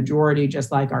 A majority,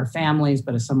 just like our families,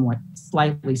 but a somewhat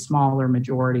slightly smaller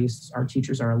majority, our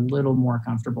teachers are a little more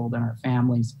comfortable than our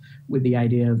families with the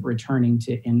idea of returning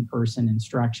to in-person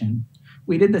instruction.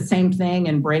 We did the same thing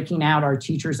in breaking out our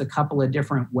teachers a couple of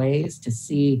different ways to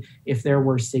see if there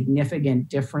were significant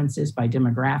differences by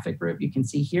demographic group. You can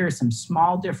see here some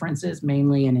small differences,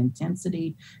 mainly in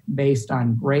intensity based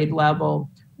on grade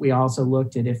level. We also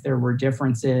looked at if there were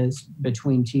differences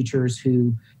between teachers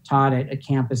who taught at a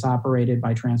campus operated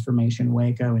by Transformation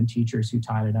Waco and teachers who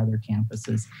taught at other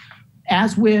campuses.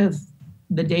 As with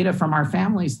the data from our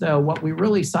families, though, what we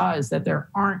really saw is that there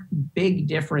aren't big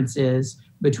differences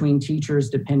between teachers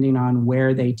depending on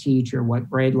where they teach or what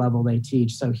grade level they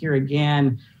teach. So here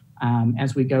again,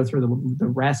 as we go through the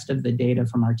rest of the data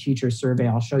from our teacher survey,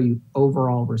 I'll show you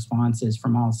overall responses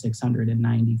from all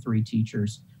 693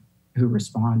 teachers who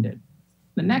responded.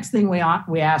 The next thing we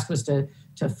asked was to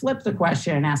flip the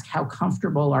question and ask how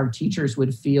comfortable our teachers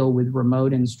would feel with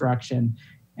remote instruction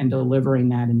and delivering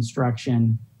that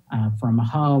instruction from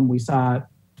home. We saw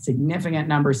significant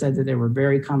number said that they were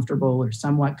very comfortable or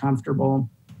somewhat comfortable.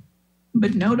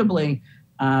 But notably,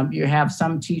 you have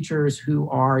some teachers who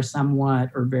are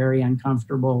somewhat or very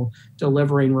uncomfortable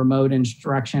delivering remote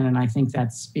instruction. And I think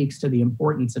that speaks to the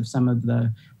importance of some of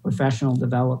the professional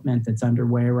development that's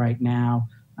underway right now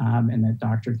and that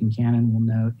Dr. Kincannon will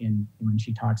note when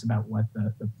she talks about what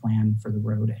the plan for the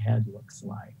road ahead looks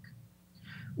like.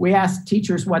 We asked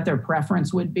teachers what their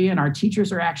preference would be, and our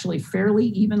teachers are actually fairly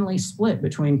evenly split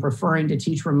between preferring to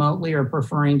teach remotely or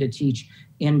preferring to teach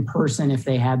in person if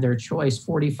they had their choice.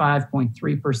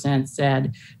 45.3%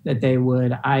 said that they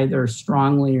would either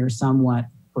strongly or somewhat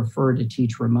prefer to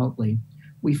teach remotely.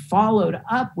 We followed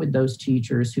up with those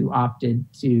teachers who opted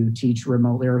to teach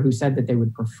remotely or who said that they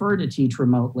would prefer to teach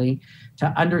remotely to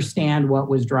understand what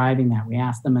was driving that. We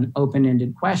asked them an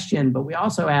open-ended question, but we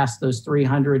also asked those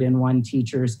 301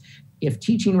 teachers, if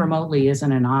teaching remotely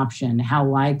isn't an option, how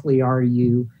likely are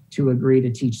you to agree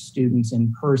to teach students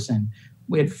in person?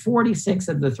 We had 46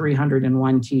 of the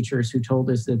 301 teachers who told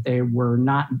us that they were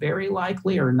not very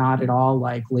likely or not at all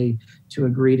likely to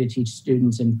agree to teach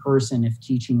students in person if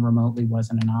teaching remotely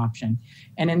wasn't an option.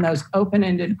 And in those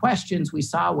open-ended questions, we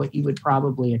saw what you would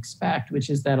probably expect, which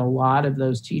is that a lot of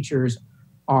those teachers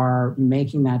are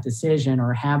making that decision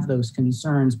or have those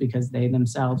concerns because they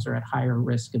themselves are at higher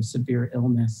risk of severe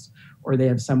illness or they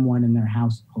have someone in their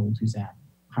household who's at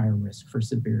higher risk for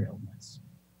severe illness.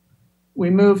 We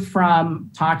moved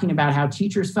from talking about how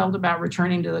teachers felt about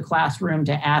returning to the classroom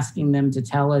to asking them to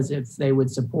tell us if they would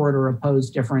support or oppose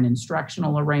different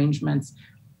instructional arrangements.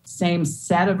 Same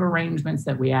set of arrangements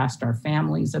that we asked our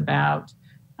families about.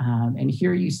 And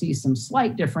here you see some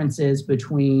slight differences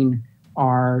between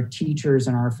our teachers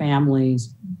and our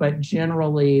families, but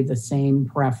generally the same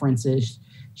preferences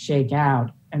shake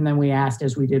out. And then we asked,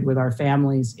 as we did with our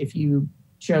families, if you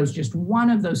chose just one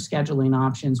of those scheduling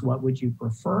options, what would you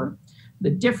prefer?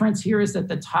 The difference here is that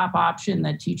the top option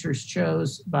that teachers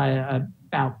chose by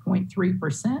about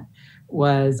 0.3%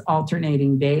 was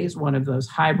alternating days, one of those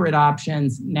hybrid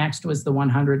options. Next was the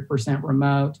 100%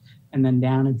 remote. And then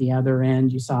down at the other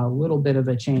end, you saw a little bit of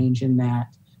a change in that.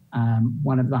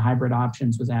 One of the hybrid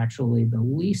options was actually the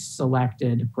least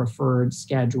selected preferred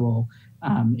schedule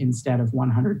instead of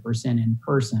 100% in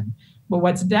person. But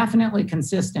what's definitely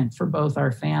consistent for both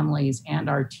our families and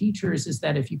our teachers is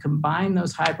that if you combine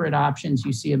those hybrid options,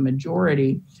 you see a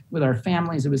majority. With our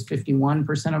families, it was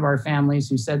 51% of our families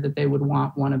who said that they would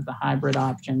want one of the hybrid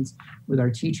options. With our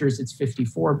teachers, it's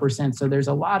 54%. So there's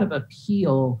a lot of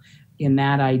appeal in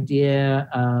that idea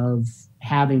of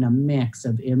having a mix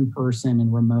of in-person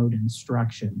and remote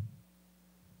instruction.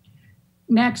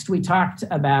 Next, we talked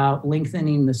about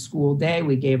lengthening the school day.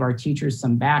 We gave our teachers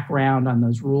some background on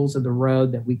those rules of the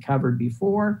road that we covered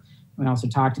before. We also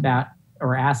talked about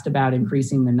or asked about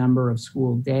increasing the number of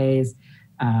school days.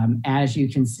 As you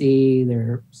can see,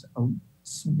 there's a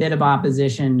bit of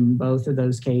opposition in both of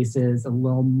those cases, a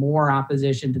little more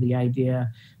opposition to the idea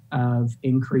of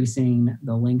increasing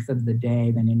the length of the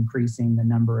day than increasing the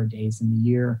number of days in the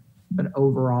year, but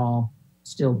overall,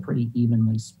 still pretty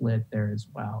evenly split there as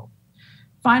well.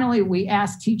 Finally, we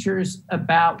asked teachers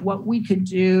about what we could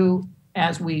do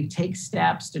as we take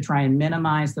steps to try and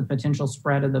minimize the potential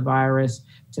spread of the virus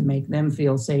to make them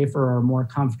feel safer or more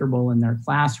comfortable in their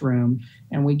classroom.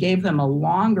 And we gave them a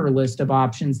longer list of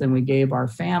options than we gave our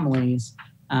families,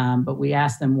 but we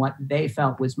asked them what they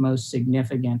felt was most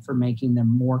significant for making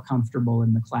them more comfortable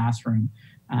in the classroom.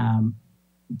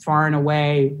 Far and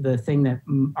away, the thing that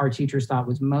our teachers thought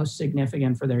was most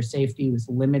significant for their safety was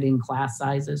limiting class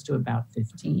sizes to about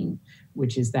 15,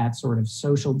 which is that sort of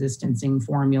social distancing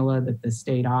formula that the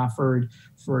state offered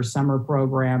for summer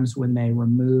programs when they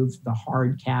removed the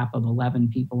hard cap of 11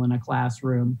 people in a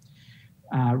classroom.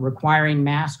 Requiring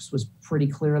masks was pretty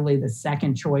clearly the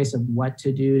second choice of what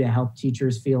to do to help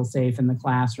teachers feel safe in the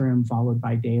classroom, followed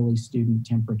by daily student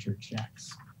temperature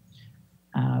checks.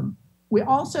 We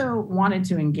also wanted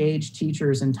to engage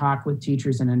teachers and talk with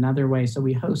teachers in another way. So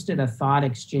we hosted a thought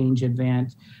exchange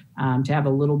event to have a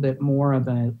little bit more of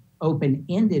an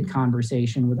open-ended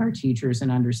conversation with our teachers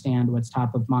and understand what's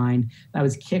top of mind. That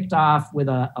was kicked off with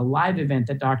a live event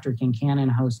that Dr.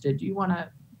 Kincannon hosted. Do you want to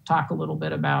talk a little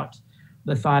bit about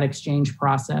the thought exchange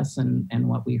process and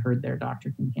what we heard there,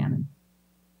 Dr. Kincannon?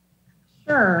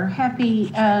 Sure,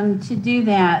 happy to do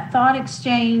that. Thought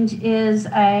Exchange is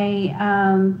a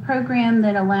program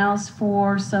that allows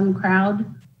for some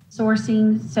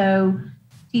crowdsourcing. So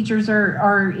teachers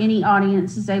or any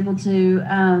audience is able to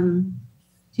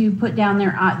put down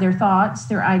their thoughts,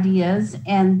 their ideas,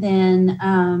 and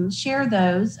then share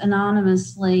those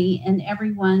anonymously. And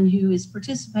everyone who is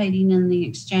participating in the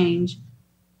exchange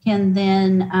can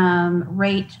then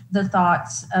rate the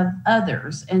thoughts of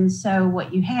others. And so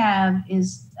what you have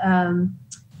is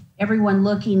everyone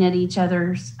looking at each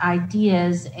other's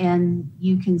ideas, and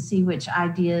you can see which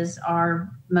ideas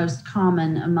are most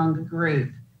common among a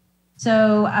group.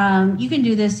 So you can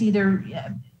do this either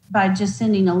by just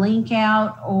sending a link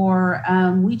out, or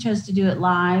we chose to do it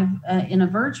live in a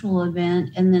virtual event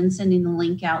and then sending the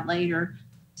link out later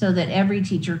so that every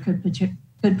teacher could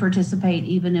participate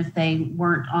even if they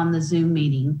weren't on the Zoom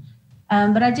meeting.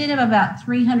 But I did have about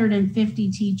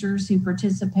 350 teachers who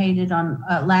participated on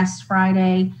last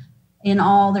Friday. In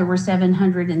all, there were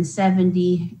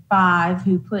 775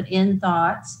 who put in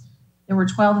thoughts. There were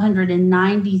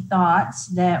 1,290 thoughts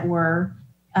that were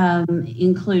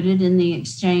included in the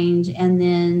exchange, and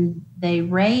then they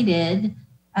rated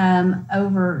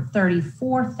over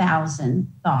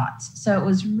 34,000 thoughts. So it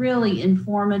was really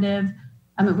informative.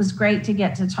 It was great to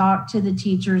get to talk to the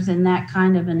teachers in that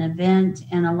kind of an event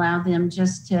and allow them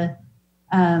just to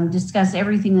discuss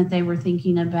everything that they were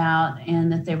thinking about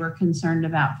and that they were concerned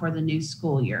about for the new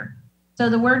school year. So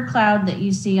the word cloud that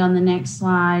you see on the next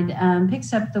slide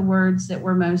picks up the words that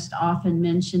were most often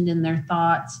mentioned in their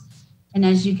thoughts. And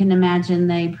as you can imagine,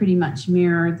 they pretty much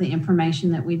mirror the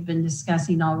information that we've been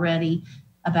discussing already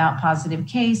about positive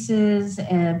cases,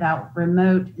 about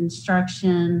remote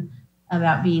instruction,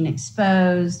 about being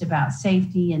exposed, about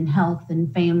safety and health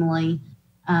and family.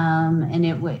 And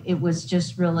it was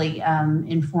just really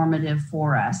informative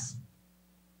for us.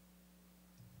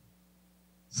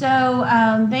 So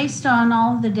based on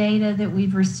all the data that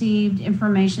we've received,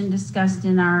 information discussed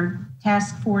in our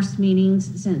task force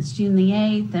meetings since June the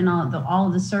 8th, and all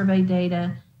of the survey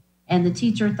data and the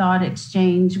teacher thought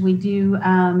exchange, we do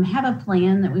have a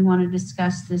plan that we want to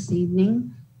discuss this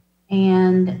evening.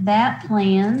 And that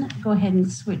plan, go ahead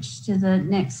and switch to the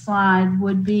next slide,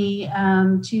 would be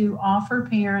to offer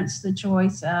parents the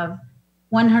choice of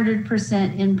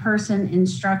 100% in-person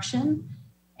instruction.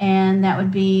 And that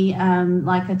would be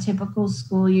like a typical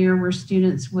school year where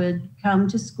students would come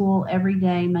to school every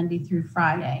day, Monday through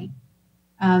Friday.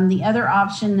 The other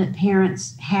option that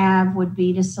parents have would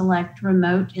be to select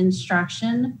remote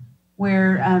instruction,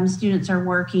 where students are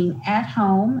working at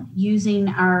home using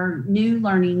our new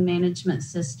learning management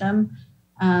system,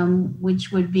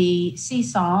 which would be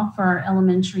Seesaw for our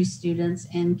elementary students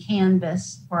and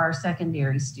Canvas for our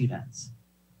secondary students.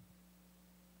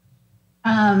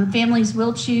 Families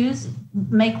will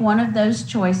make one of those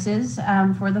choices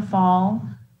for the fall.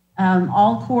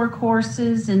 All core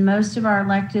courses and most of our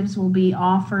electives will be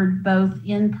offered both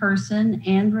in person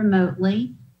and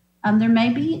remotely. There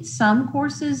may be some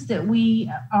courses that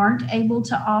we aren't able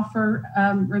to offer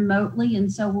remotely,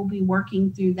 and so we'll be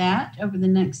working through that over the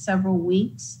next several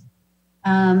weeks.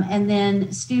 And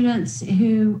then students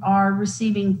who are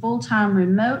receiving full-time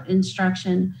remote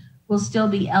instruction will still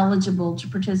be eligible to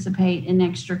participate in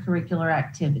extracurricular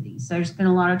activities. There's been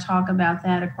a lot of talk about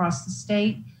that across the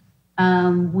state.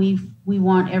 We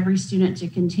want every student to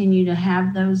continue to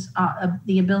have those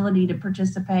the ability to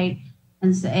participate,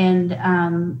 and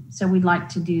so we'd like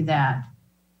to do that.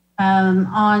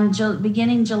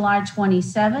 Beginning July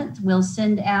 27th, we'll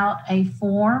send out a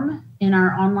form in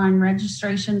our online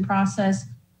registration process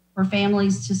for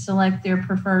families to select their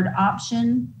preferred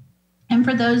option. And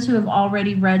for those who have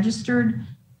already registered,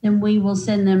 then we will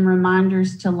send them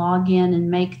reminders to log in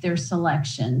and make their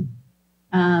selection.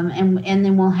 And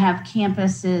then we'll have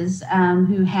campuses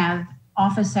who have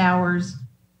office hours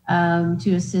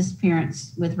to assist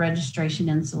parents with registration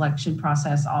and selection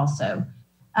process also.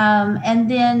 And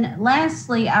then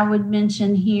lastly, I would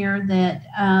mention here that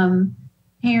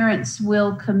parents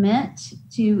will commit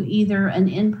to either an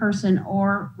in-person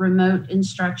or remote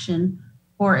instruction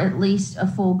for at least a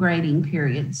full grading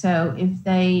period. So if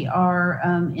they are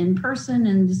in person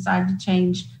and decide to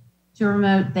change to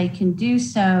remote, they can do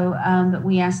so, but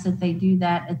we ask that they do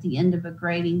that at the end of a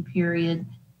grading period,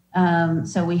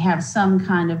 so we have some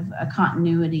kind of a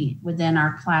continuity within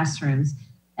our classrooms.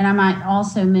 And I might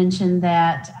also mention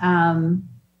that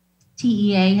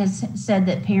TEA has said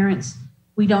that parents,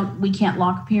 we can't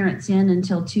lock parents in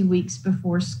until 2 weeks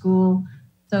before school,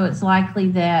 so it's likely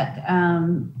that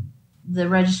the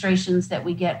registrations that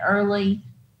we get early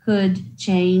could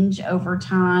change over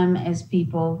time as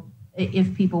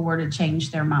if people were to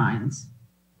change their minds.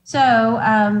 So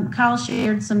Kyle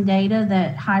shared some data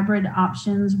that hybrid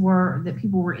options that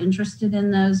people were interested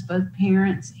in those, both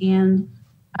parents and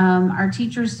our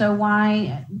teachers. So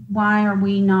why are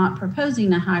we not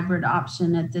proposing a hybrid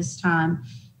option at this time?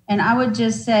 And I would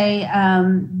just say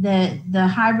that the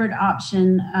hybrid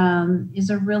option is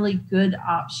a really good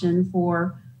option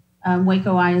for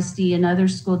Waco ISD and other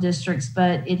school districts,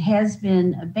 but it has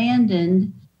been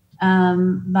abandoned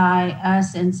by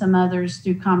us and some others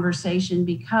through conversation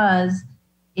because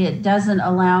it doesn't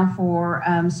allow for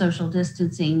social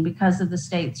distancing because of the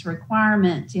state's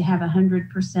requirement to have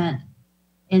 100%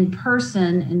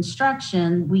 in-person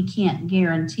instruction. We can't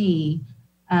guarantee,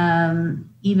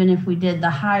 even if we did the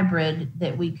hybrid,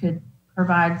 that we could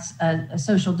provide a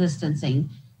social distancing.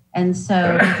 And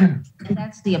so and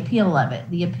that's the appeal of it.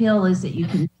 The appeal is that you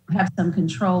can have some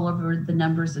control over the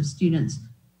numbers of students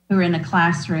who are in a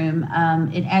classroom.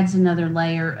 It adds another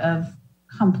layer of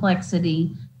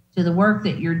complexity to the work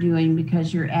that you're doing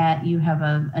because you have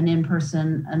an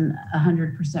in-person and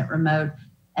 100% remote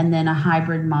and then a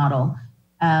hybrid model.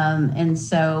 And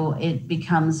so it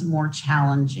becomes more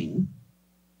challenging.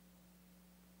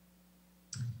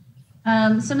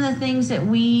 Some of the things that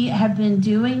we have been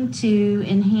doing to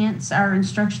enhance our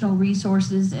instructional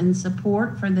resources and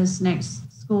support for this next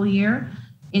school year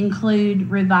include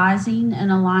revising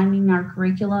and aligning our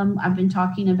curriculum. I've been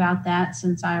talking about that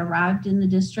since I arrived in the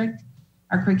district.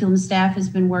 Our curriculum staff has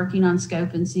been working on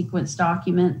scope and sequence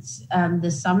documents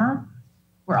this summer.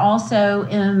 We're also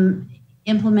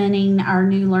implementing our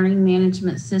new learning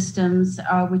management systems,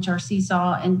 which are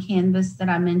Seesaw and Canvas that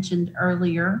I mentioned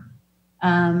earlier.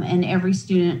 And every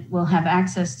student will have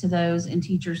access to those and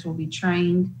teachers will be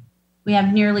trained. We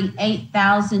have nearly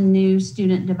 8,000 new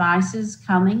student devices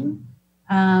coming.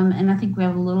 And I think we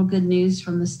have a little good news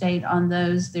from the state on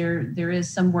those. There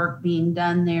is some work being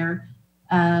done there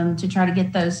to try to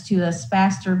get those to us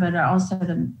faster, but also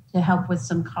to help with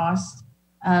some costs.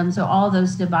 So all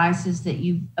those devices that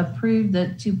you've approved,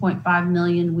 the 2.5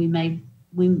 million, we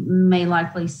may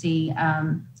likely see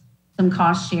some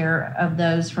cost share of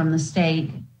those from the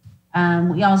state.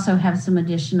 We also have some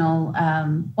additional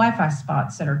Wi-Fi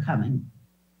spots that are coming.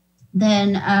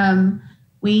 Then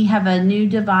we have a new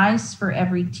device for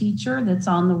every teacher that's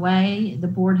on the way. The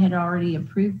board had already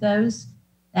approved those.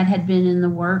 That had been in the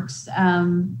works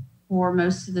for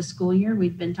most of the school year.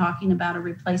 We've been talking about a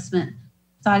replacement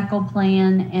cycle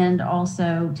plan and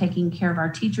also taking care of our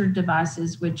teacher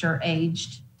devices, which are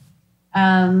aged.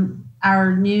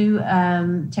 Our new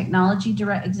technology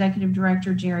executive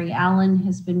director, Jerry Allen,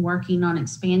 has been working on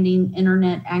expanding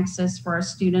internet access for our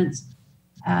students.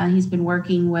 He's been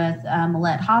working with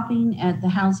Millette Hopping at the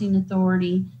Housing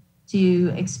Authority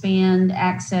to expand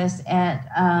access at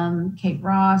Cape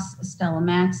Ross, Stella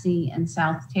Maxey, and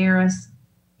South Terrace.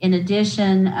 In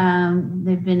addition,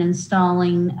 they've been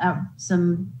installing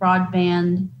some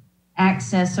broadband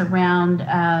access around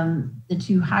the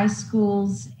two high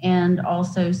schools and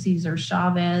also Cesar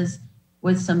Chavez,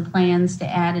 with some plans to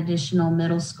add additional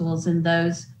middle schools, and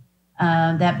those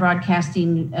that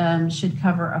broadcasting should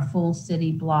cover a full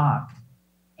city block.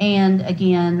 And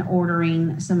again,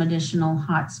 ordering some additional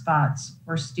hotspots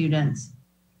for students.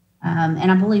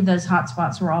 And I believe those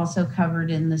hotspots were also covered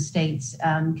in the state's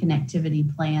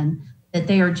connectivity plan that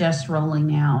they are just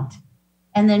rolling out.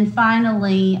 And then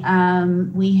finally,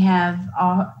 we have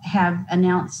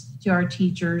announced to our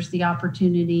teachers the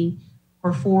opportunity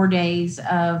for 4 days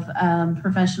of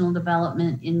professional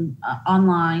development in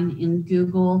online in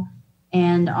Google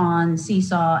and on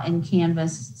Seesaw and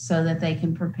Canvas so that they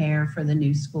can prepare for the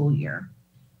new school year.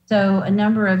 So a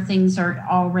number of things are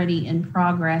already in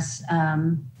progress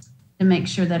to make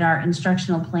sure that our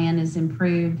instructional plan is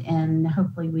improved, and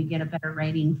hopefully we get a better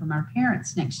rating from our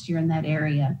parents next year in that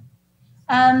area.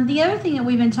 The other thing that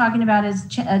we've been talking about is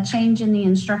a change in the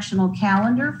instructional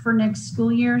calendar for next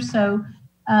school year. So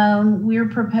we're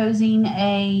proposing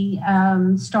a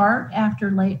start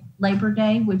after Labor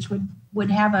Day, which would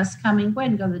have us coming, go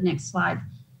ahead and go to the next slide,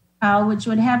 Kyle, which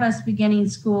would have us beginning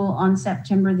school on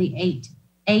September the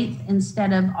 8th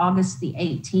instead of August the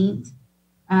 18th.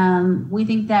 We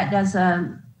think that does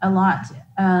a lot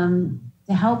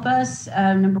to help us.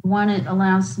 Number one, it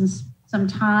allows some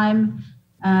time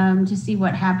to see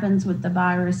what happens with the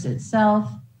virus itself,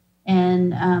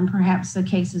 and perhaps the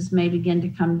cases may begin to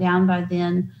come down by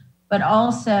then. But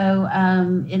also,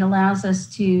 it allows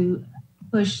us to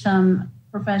push some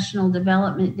professional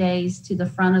development days to the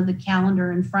front of the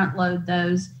calendar and front load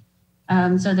those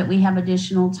so that we have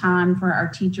additional time for our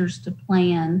teachers to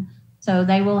plan. So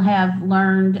they will have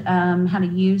learned how to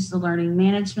use the learning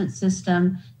management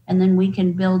system, and then we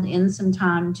can build in some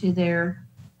time to their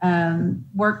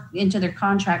work into their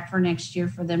contract for next year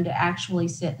for them to actually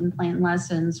sit and plan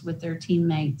lessons with their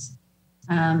teammates.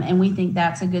 And we think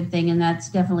that's a good thing, and that's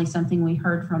definitely something we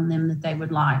heard from them that they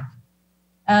would like.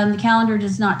 The calendar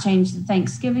does not change the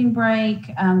Thanksgiving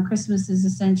break. Christmas is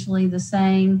essentially the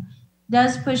same.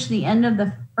 Does push the end of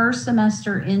the first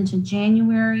semester into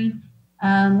January,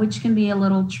 which can be a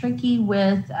little tricky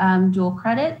with dual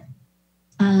credit.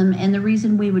 And the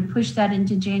reason we would push that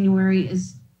into January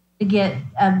is to get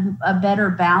a better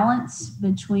balance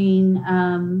between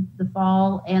the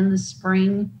fall and the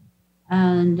spring.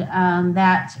 And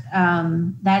that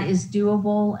is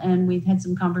doable. And we've had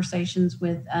some conversations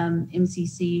with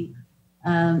MCC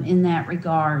in that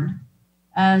regard.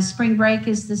 Spring break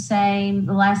is the same.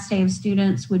 The last day of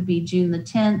students would be June the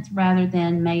 10th rather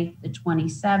than May the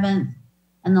 27th.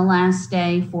 And the last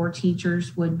day for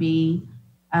teachers would be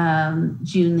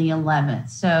June the 11th.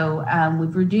 So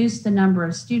we've reduced the number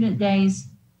of student days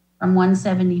from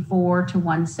 174 to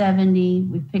 170.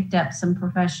 We've picked up some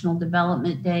professional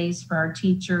development days for our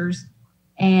teachers.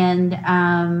 And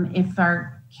if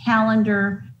our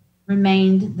calendar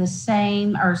remained the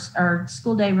same, our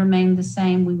school day remained the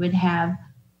same, we would have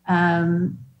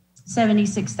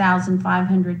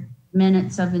 76,500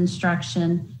 minutes of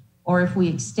instruction. Or if we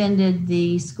extended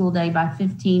the school day by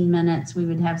 15 minutes, we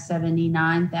would have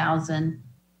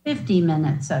 79,050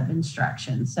 minutes of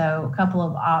instruction. So a couple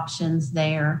of options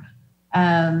there.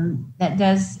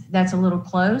 That's a little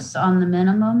close on the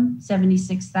minimum,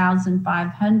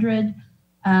 76,500.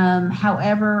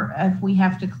 However, if we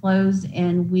have to close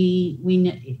and we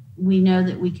know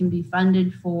that we can be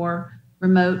funded for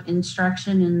remote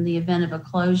instruction in the event of a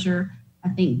closure, I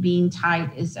think being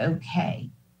tight is okay.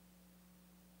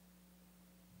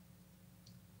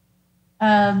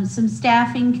 Some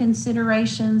staffing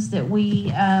considerations that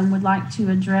we would like to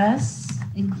address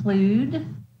include,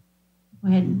 go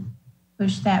ahead and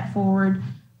push that forward.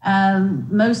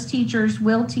 Most teachers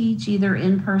will teach either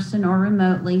in person or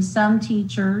remotely. Some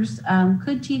teachers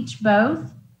could teach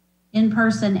both in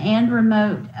person and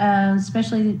remote,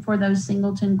 especially for those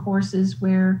singleton courses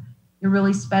where you're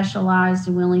really specialized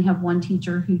and we only have one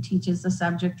teacher who teaches a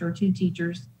subject or two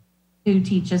teachers who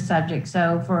teach a subject.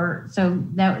 So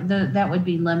that would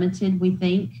be limited, we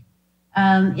think.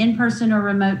 In-person or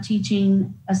remote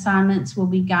teaching assignments will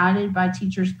be guided by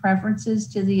teachers' preferences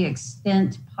to the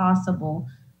extent possible.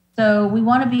 So we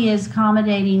want to be as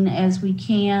accommodating as we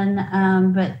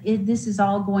can, but this is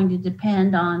all going to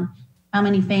depend on how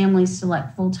many families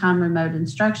select full-time remote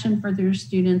instruction for their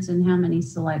students and how many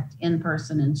select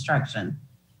in-person instruction.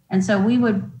 And so we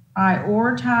would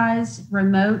prioritize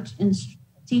remote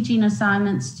teaching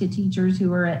assignments to teachers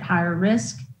who are at higher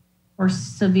risk or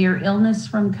severe illness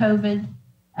from COVID.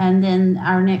 And then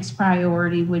our next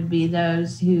priority would be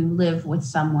those who live with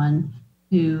someone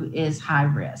who is high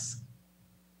risk.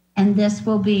 And this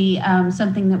will be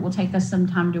something that will take us some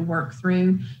time to work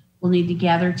through. We'll need to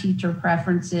gather teacher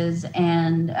preferences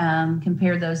and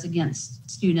compare those against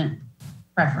student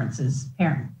preferences,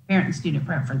 parent and student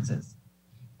preferences.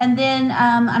 And then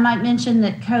I might mention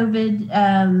that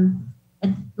COVID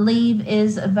leave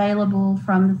is available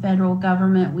from the federal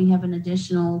government. We have an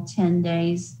additional 10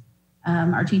 days.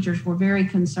 Our teachers were very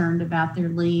concerned about their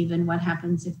leave and what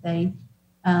happens if they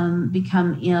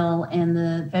become ill, and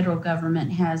the federal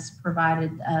government has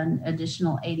provided an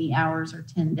additional 80 hours or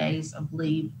 10 days of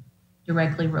leave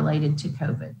directly related to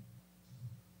COVID.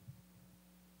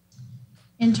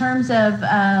 In terms of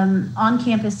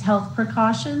on-campus health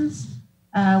precautions,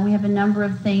 we have a number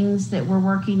of things that we're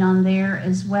working on there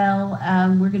as well.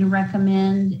 We're going to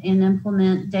recommend and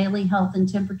implement daily health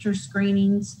and temperature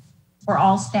screenings for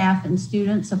all staff and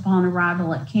students upon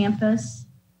arrival at campus.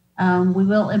 We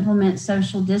will implement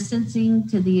social distancing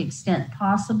to the extent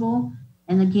possible.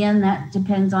 And again, that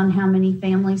depends on how many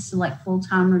families select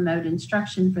full-time remote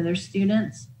instruction for their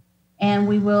students. And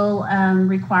we will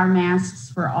require masks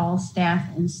for all staff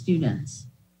and students.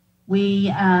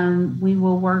 We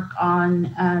will work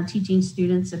on teaching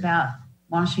students about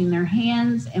washing their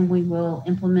hands, and we will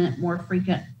implement more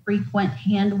frequent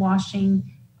hand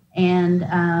washing, and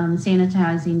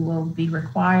sanitizing will be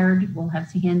required. We'll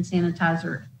have hand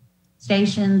sanitizer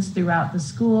stations throughout the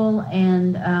school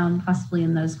and possibly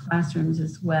in those classrooms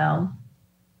as well.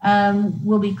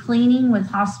 We'll be cleaning with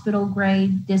hospital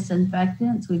grade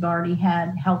disinfectants. We've already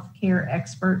had healthcare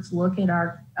experts look at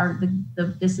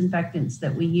the disinfectants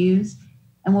that we use,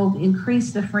 and we'll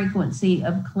increase the frequency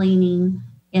of cleaning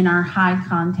in our high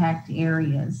contact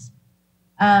areas.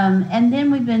 And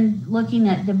then we've been looking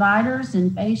at dividers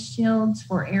and face shields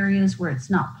for areas where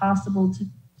it's not possible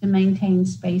to maintain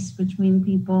space between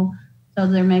people. So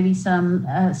there may be some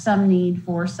need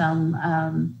for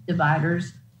some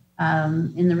dividers.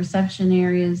 In the reception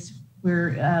areas,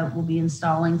 we'll be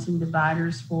installing some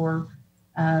dividers for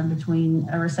between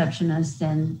a receptionist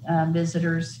and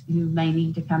visitors who may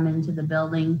need to come into the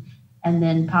building, and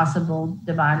then possible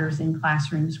dividers in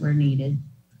classrooms where needed.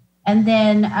 And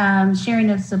then sharing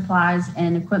of supplies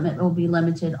and equipment will be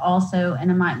limited also. And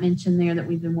I might mention there that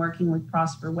we've been working with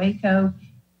Prosper Waco,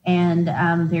 and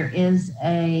there is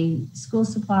a school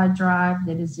supply drive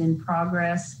that is in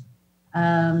progress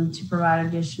to provide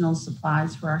additional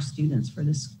supplies for our students for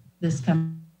this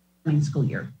coming school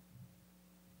year.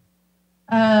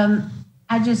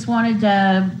 I just wanted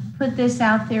to put this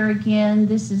out there again.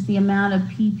 This is the amount of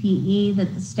PPE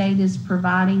that the state is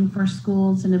providing for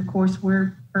schools. And of course,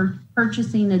 we're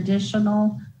purchasing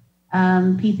additional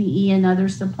PPE and other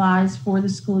supplies for the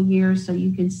school year. So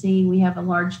you can see we have a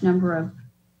large number of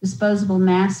disposable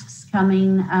masks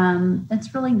coming.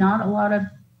 That's really not a lot of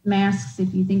masks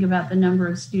if you think about the number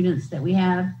of students that we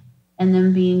have and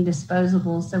them being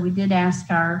disposable. So we did ask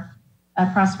our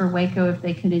Prosper Waco if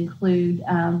they could include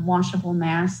washable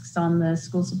masks on the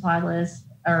school supply list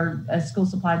or a school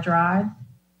supply drive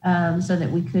so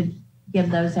that we could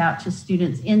give those out to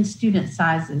students in student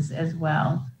sizes as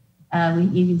well.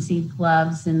 You can see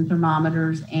gloves and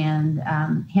thermometers and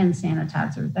hand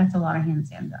sanitizer. That's a lot of hand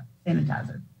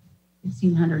sanitizer,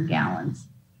 1,500 gallons.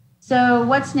 So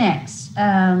what's next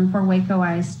for Waco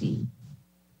ISD?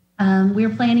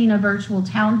 We're planning a virtual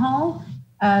town hall,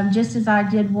 just as I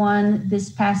did one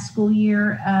this past school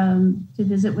year to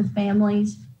visit with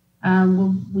families.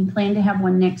 We plan to have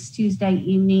one next Tuesday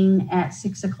evening at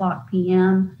 6:00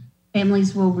 p.m.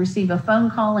 Families will receive a phone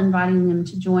call inviting them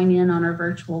to join in on our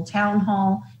virtual town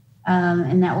hall.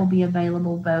 and that will be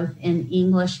available both in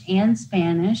English and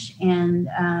Spanish. And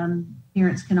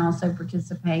parents can also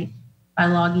participate by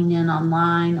logging in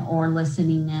online or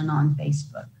listening in on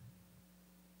Facebook.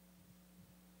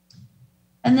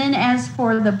 And then as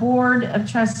for the Board of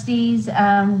Trustees,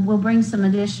 we'll bring some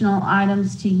additional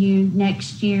items to you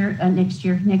next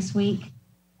week.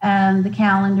 The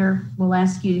calendar, we'll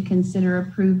ask you to consider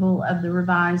approval of the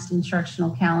revised instructional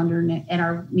calendar at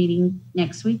our meeting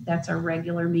next week. That's our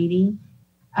regular meeting.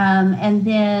 And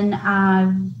then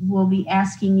I will be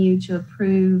asking you to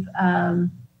approve,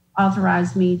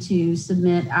 authorize me to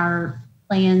submit our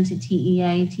plan to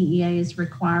TEA. TEA is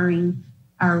requiring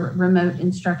our remote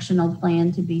instructional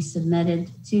plan to be submitted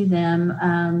to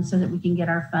them so that we can get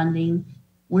our funding.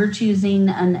 We're choosing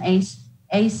an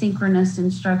asynchronous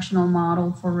instructional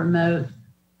model for remote,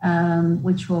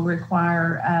 which will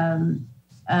require,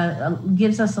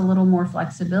 gives us a little more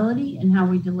flexibility in how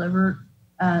we deliver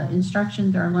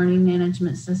instruction through our learning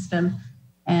management system,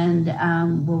 and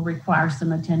will require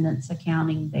some attendance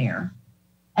accounting there.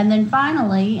 And then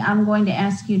finally, I'm going to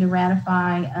ask you to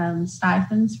ratify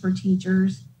stipends for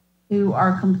teachers who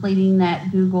are completing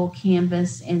that Google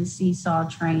Canvas and Seesaw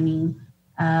training.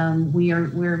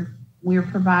 We're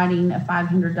providing a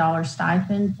 $500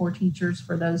 stipend for teachers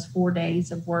for those 4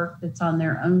 days of work that's on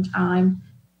their own time.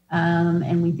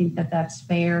 And we think that that's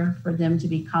fair for them to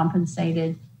be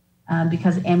compensated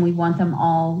and we want them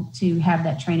all to have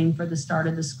that training for the start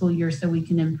of the school year so we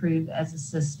can improve as a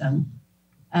system.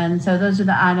 And so those are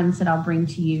the items that I'll bring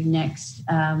to you next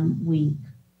week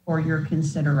for your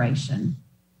consideration.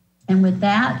 And with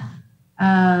that,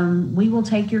 we will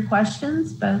take your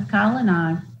questions, both Kyle and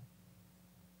I.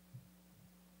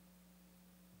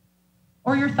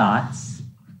 Or your thoughts,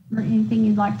 or anything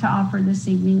you'd like to offer this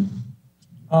evening.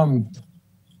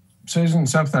 Susan,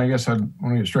 something I guess I want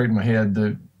to get straight in my head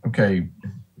that, okay,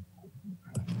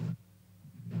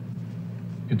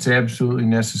 it's absolutely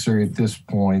necessary at this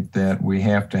point that we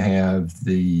have to have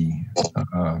the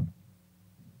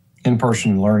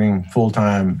in-person learning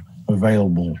full-time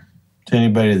available to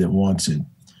anybody that wants it.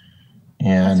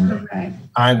 And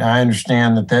I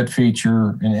understand that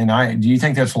feature, do you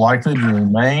think that's likely to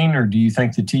remain, or do you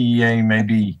think the TEA may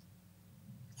be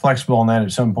flexible on that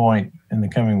at some point in the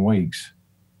coming weeks?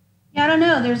 Yeah, I don't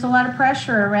know. There's a lot of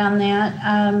pressure around that.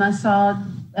 I saw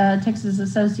Texas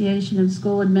Association of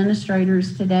School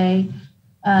Administrators today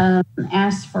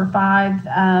asked for five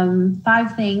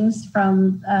things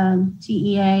from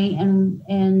TEA,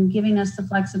 and giving us the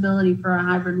flexibility for a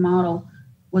hybrid model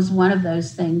was one of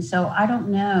those things. So I don't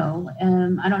know.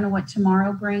 I don't know what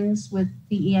tomorrow brings with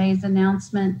TEA's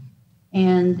announcement.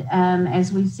 And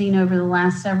as we've seen over the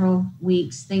last several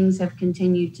weeks, things have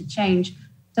continued to change.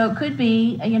 So it could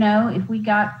be,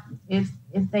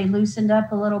 if they loosened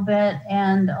up a little bit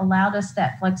and allowed us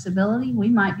that flexibility, we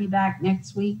might be back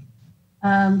next week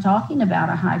talking about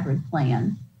a hybrid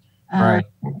plan. Right.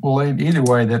 Well, either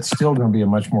way, that's still going to be a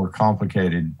much more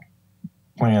complicated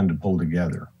plan to pull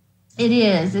together. It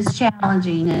is. It's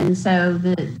challenging. And so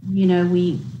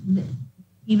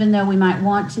even though we might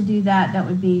want to do that, that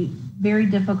would be very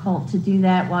difficult to do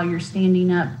that while you're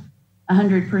standing up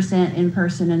 100%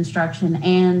 in-person instruction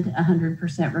and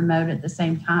 100% remote at the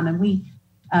same time. And we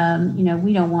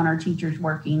don't want our teachers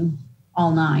working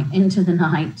all night into the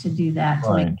night to do that.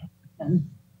 Right.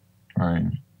 Right.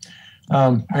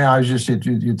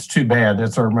 It's too bad.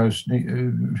 That's our most,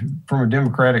 from a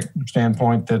Democratic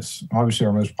standpoint, that's obviously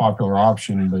our most popular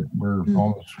option, but we're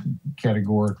almost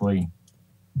categorically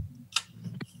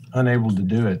unable to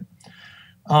do it.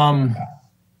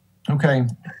 Okay.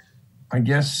 I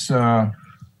guess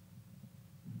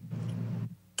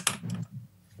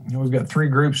we've got three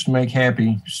groups to make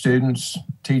happy: students,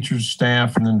 teachers,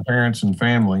 staff, and then parents and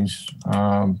families.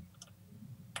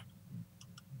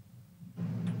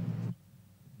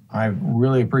 I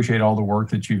really appreciate all the work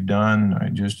that you've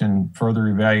done just in further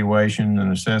evaluation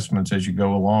and assessments as you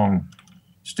go along.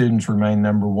 Students remain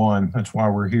number one. That's why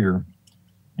we're here.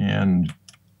 And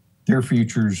their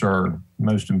futures are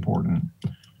most important.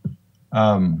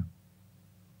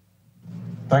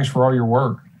 Thanks for all your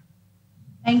work.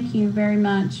 Thank you very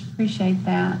much. Appreciate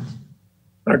that.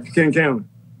 Dr. Kincannon.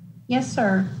 Yes,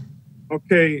 sir.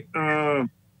 Okay.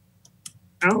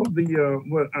 Out of the,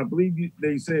 what I believe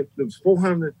they said there's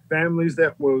 400 families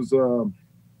that was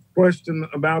questioned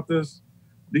about this.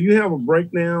 Do you have a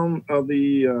breakdown of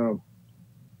the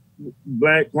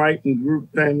Black, white, and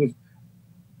group families?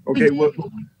 Okay.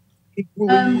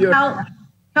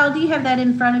 Kyle, do you have that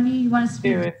in front of you? You want to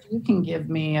speak? If you can give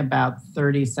me about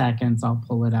 30 seconds, I'll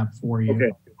pull it up for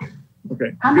you.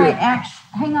 Okay. I might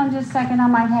hang on just a second. I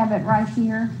might have it right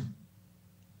here.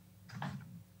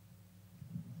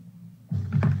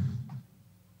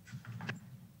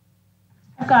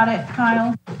 got it,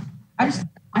 Kyle.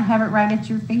 I have it right at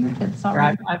your fingertips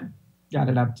already. I've got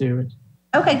it up too.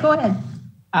 Okay, go ahead.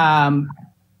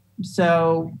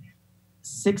 So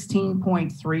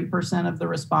 16.3% of the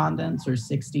respondents, or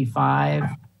 65,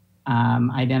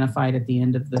 identified at the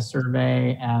end of the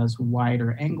survey as white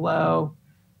or Anglo.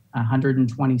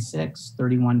 126,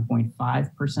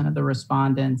 31.5% of the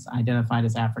respondents identified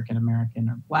as African American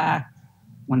or Black.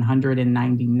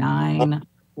 199,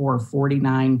 or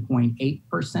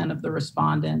 49.8% of the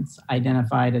respondents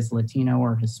identified as Latino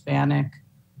or Hispanic.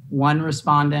 One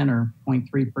respondent, or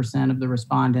 0.3% of the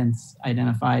respondents,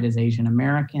 identified as Asian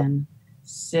American.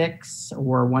 6,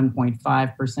 or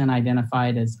 1.5%,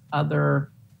 identified as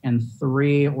other, and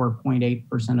 3, or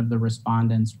 0.8% of the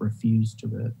respondents refused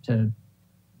to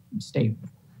state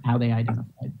how they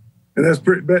identified. And that's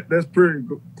pretty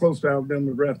close to our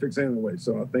demographics anyway,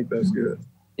 so I think that's good.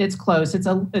 It's close. It's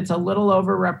a little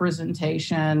over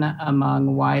representation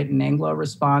among white and Anglo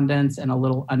respondents, and a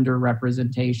little under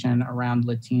representation around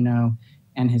Latino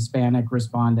and Hispanic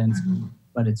respondents,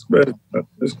 but it's close.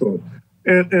 That's cool.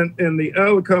 And the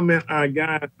other comment I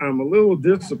got, I'm a little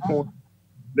disappointed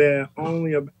that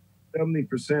only about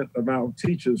 70% of our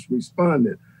teachers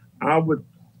responded. I would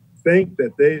think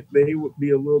that they would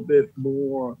be a little bit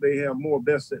more, they have more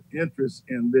vested interest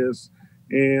in this.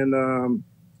 And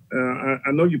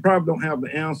I know you probably don't have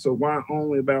the answer why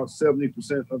only about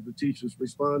 70% of the teachers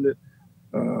responded.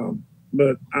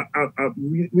 But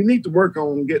we need to work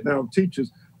on getting our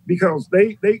teachers, because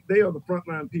they are the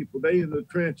frontline people. They in the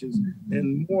trenches,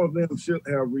 and more of them should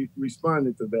have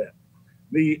responded to that.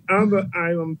 The other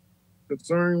item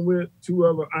concerned with, 2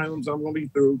 other items, I'm going to be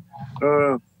through.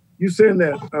 You saying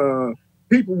that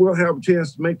people will have a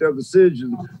chance to make their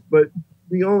decision, but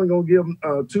we only going to give them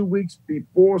 2 weeks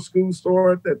before school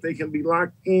start that they can be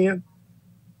locked in.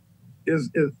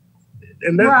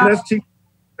 That's cheap,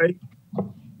 right?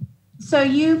 So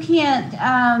you can't,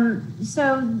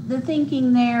 so the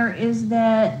thinking there is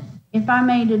that if I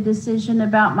made a decision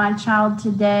about my child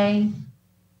today,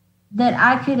 that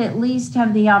I could at least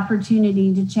have the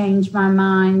opportunity to change my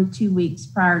mind 2 weeks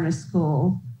prior to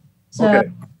school. So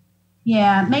okay.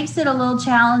 Yeah, it makes it a little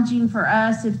challenging for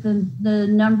us if the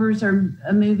numbers are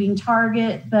a moving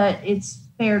target, but it's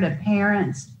fair to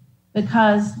parents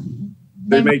because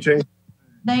they may change.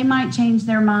 They might change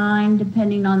their mind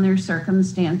depending on their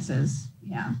circumstances.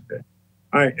 Yeah. Okay.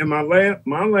 All right, and my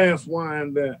last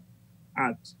one that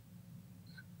I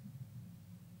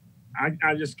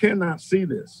just cannot see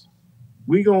this.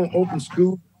 We gonna open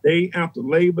school day after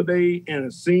Labor Day, and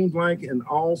it seems like in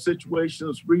all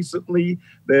situations recently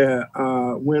that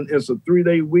when it's a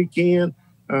 3-day weekend,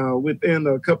 within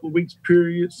a couple of weeks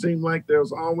period, seems like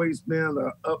there's always been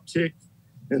an uptick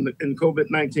in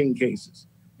COVID-19 cases.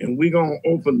 And we're gonna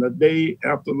open the day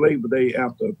after Labor Day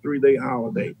after a 3-day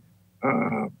holiday.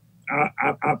 I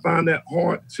find that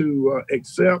hard to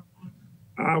accept.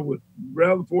 I would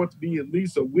rather for it to be at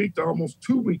least a week to almost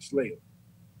 2 weeks later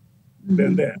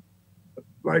than that.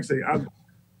 Like I say,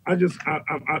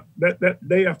 that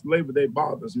day after Labor Day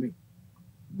bothers me.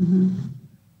 Mm-hmm.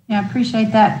 Yeah, I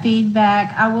appreciate that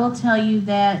feedback. I will tell you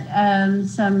that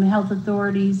some health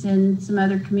authorities in some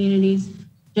other communities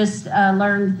just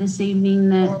learned this evening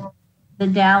that the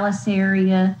Dallas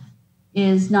area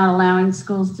is not allowing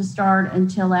schools to start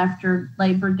until after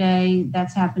Labor Day.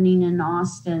 That's happening in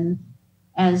Austin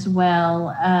as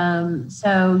well.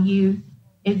 So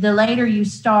if the later you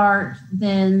start,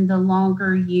 then the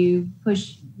longer you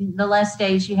push, the less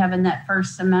days you have in that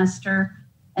first semester,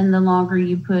 and the longer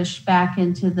you push back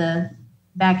into the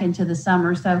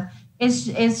summer. So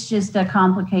it's just a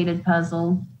complicated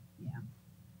puzzle. Yeah.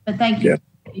 But thank you for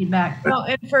the feedback. Well,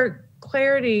 and for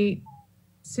clarity,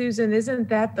 Susan, isn't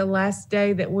that the last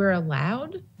day that we're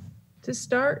allowed to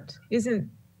start?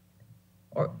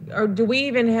 Or do we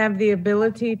even have the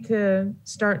ability to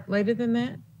start later than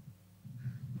that?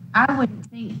 I would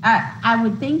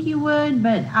think you would,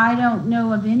 but I don't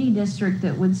know of any district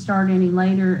that would start any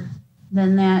later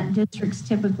than that. Districts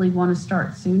typically want to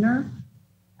start sooner.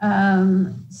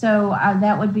 So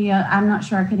that would be I'm not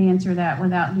sure I could answer that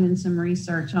without doing some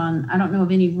research on, I don't know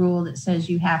of any rule that says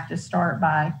you have to start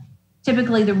by.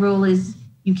 Typically the rule is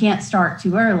you can't start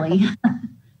too early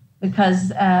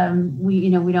because we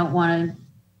don't want to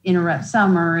interrupt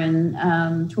summer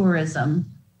and tourism.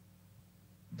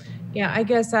 Yeah, I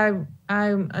guess I'm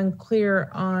unclear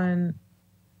on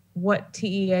what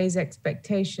TEA's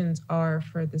expectations are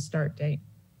for the start date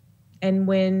and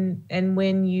when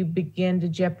you begin to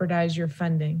jeopardize your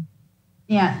funding.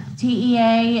 Yeah,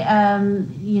 TEA,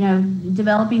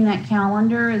 developing that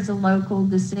calendar is a local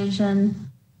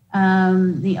decision.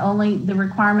 The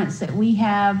requirements that we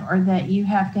have are that you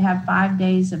have to have 5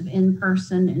 days of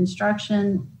in-person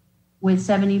instruction with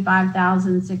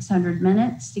 75,600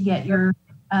 minutes to get your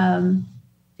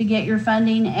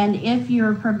funding. And if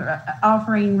you're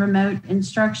offering remote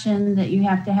instruction, that you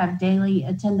have to have daily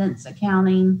attendance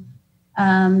accounting,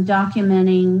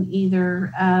 documenting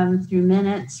either through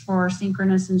minutes for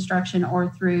synchronous instruction or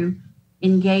through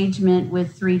engagement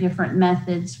with 3 different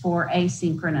methods for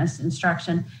asynchronous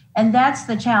instruction. And that's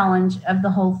the challenge of the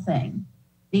whole thing.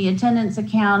 The attendance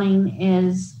accounting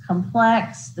is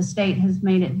complex. The state has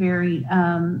made it very,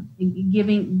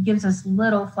 gives us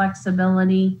little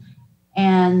flexibility,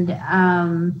 and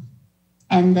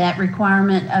that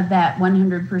requirement of that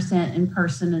 100%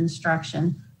 in-person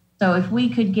instruction. So if we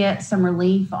could get some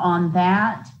relief on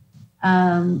that,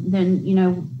 then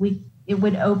it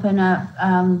would open up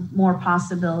more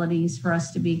possibilities for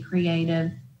us to be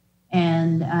creative,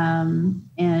 and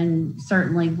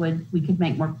certainly we could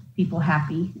make more people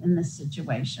happy in this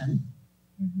situation.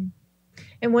 Mm-hmm.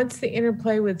 And what's the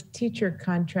interplay with teacher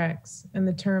contracts and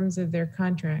the terms of their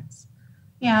contracts?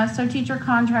 Yeah, so teacher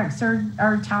contracts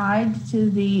are tied to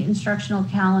the instructional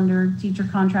calendar. Teacher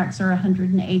contracts are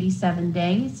 187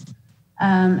 days.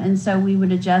 And so we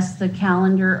would adjust the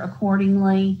calendar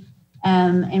accordingly,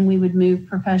 and we would move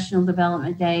professional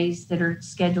development days that are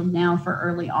scheduled now for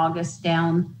early August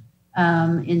down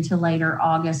into later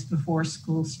August before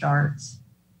school starts.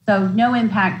 So no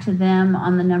impact to them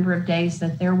on the number of days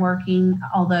that they're working,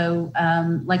 although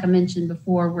like I mentioned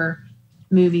before, we're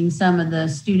moving some of the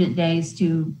student days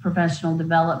to professional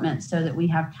development so that we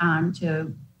have time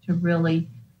to really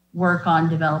work on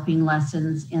developing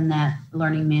lessons in that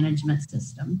learning management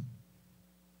system.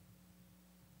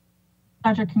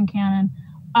 Dr. Kincannon,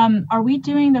 are we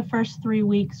doing the first 3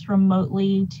 weeks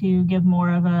remotely to give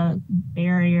more of a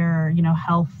barrier,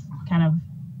 health kind of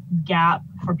gap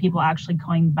for people actually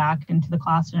going back into the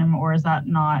classroom, or is that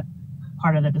not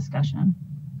part of the discussion?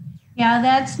 Yeah,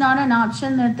 that's not an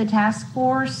option that the task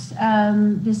force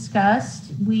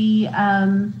discussed.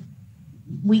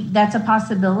 That's a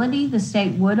possibility. The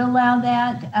state would allow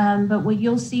that, but what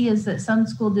you'll see is that some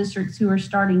school districts who are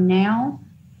starting now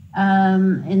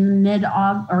in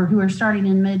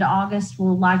mid-August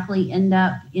will likely end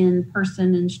up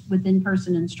with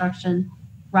in-person instruction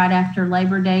right after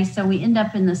Labor Day. So we end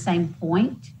up in the same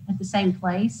point at the same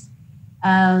place.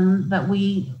 But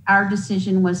our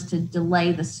decision was to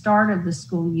delay the start of the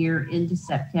school year into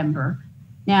September.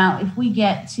 Now, if we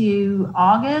get to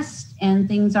August and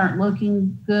things aren't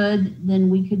looking good, then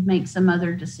we could make some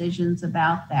other decisions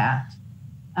about that.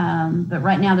 But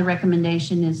right now, the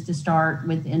recommendation is to start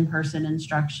with in-person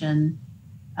instruction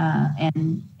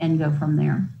and go from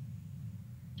there.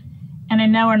 And I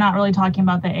know we're not really talking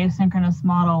about the asynchronous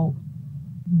model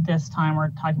this time.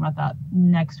 We're talking about that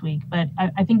next week. But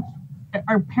I think,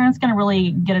 are parents going to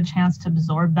really get a chance to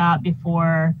absorb that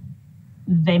before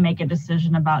they make a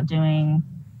decision about doing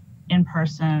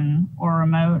in-person or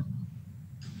remote?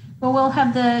 Well, we'll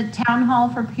have the town hall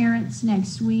for parents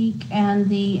next week, and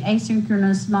the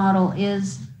asynchronous model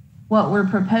is what we're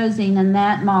proposing, and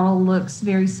that model looks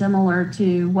very similar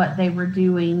to what they were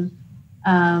doing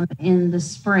in the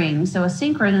spring. So a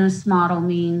synchronous model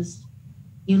means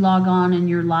you log on and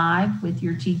you're live with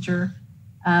your teacher,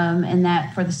 and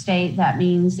that for the state, that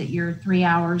means that you're 3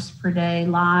 hours per day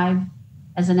live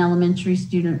as an elementary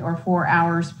student or 4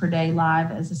 hours per day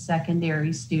live as a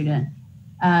secondary student.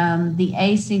 The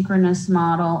asynchronous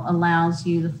model allows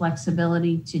you the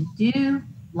flexibility to do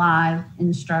live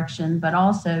instruction, but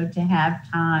also to have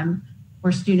time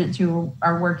for students who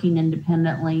are working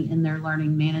independently in their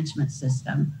learning management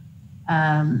system.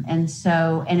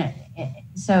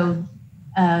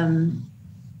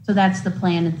 So that's the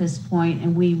plan at this point.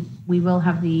 And we will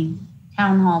have the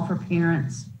town hall for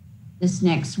parents this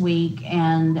next week,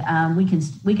 and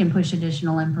we can push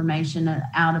additional information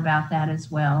out about that as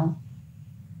well.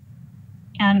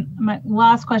 And my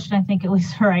last question, I think, at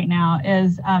least for right now,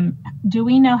 is do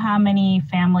we know how many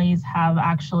families have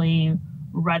actually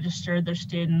registered their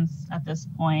students at this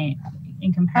point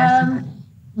in comparison?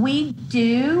 We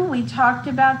do. We talked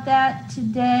about that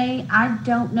today. I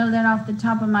don't know that off the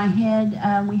top of my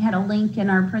head. We had a link in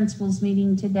our principals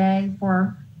meeting today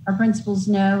for our principals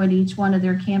know at each one of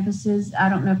their campuses. I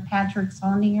don't know if Patrick's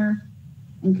on here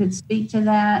and could speak to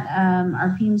that,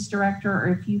 our PEMS director, or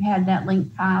if you had that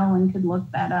link, Kyle, and could look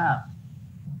that up.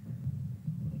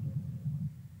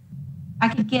 I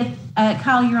could get,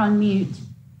 Kyle, you're on mute.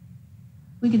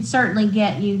 We could certainly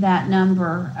get you that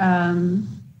number.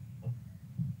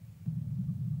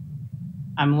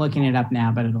 I'm looking it up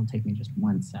now, but it'll take me just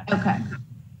 1 second. Okay,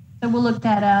 so we'll look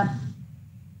that up.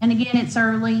 And again, it's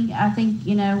early. I think,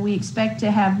 we expect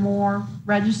to have more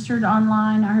registered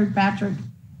online. I heard Patrick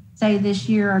say this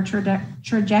year our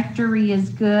trajectory is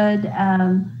good.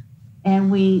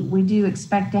 And we do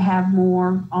expect to have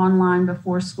more online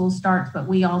before school starts, but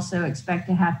we also expect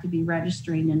to have to be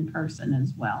registering in person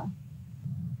as well.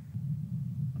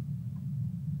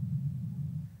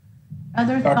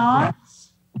 Other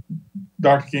thoughts?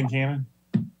 Dr. Kincannon?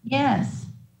 Yes.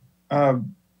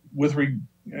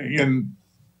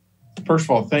 First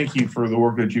of all, thank you for the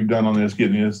work that you've done on this,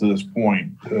 getting us to this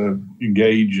point,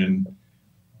 engage and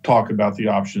talk about the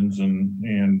options,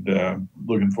 and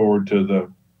looking forward to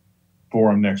the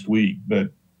forum next week. But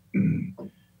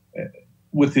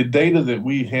with the data that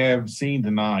we have seen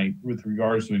tonight with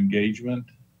regards to engagement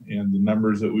and the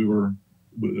numbers that we were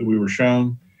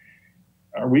shown,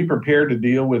 are we prepared to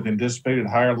deal with anticipated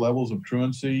higher levels of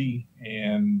truancy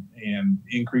and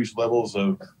increased levels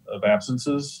of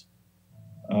absences,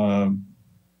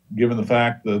 given the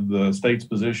fact that the state's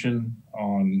position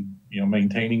on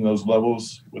maintaining those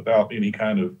levels without any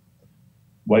kind of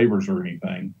waivers or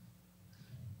anything?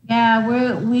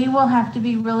 Yeah, we will have to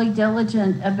be really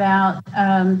diligent about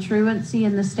truancy,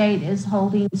 and the state is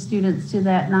holding students to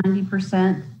that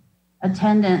 90%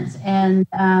 attendance. And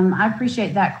I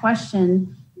appreciate that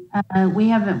question. We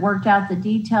haven't worked out the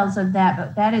details of that,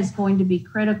 but that is going to be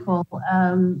critical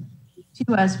to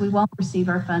us. We won't receive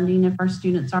our funding if our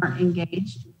students aren't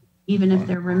engaged, even if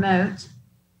they're remote.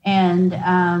 And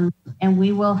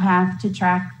we will have to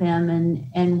track them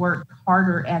and work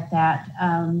harder at that,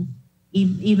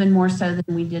 even more so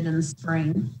than we did in the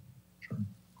spring. Sure.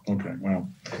 Okay, well,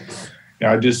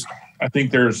 yeah, I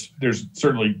think there's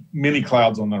certainly many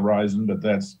clouds on the horizon, but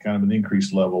that's kind of an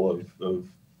increased level of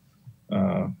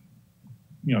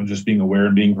just being aware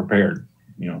and being prepared.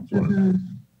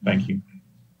 Thank you.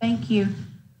 Thank you.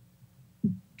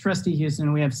 Trustee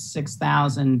Houston, we have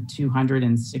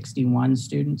 6,261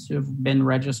 students who have been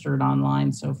registered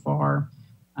online so far.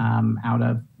 Out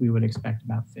of, we would expect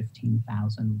about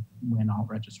 15,000 when all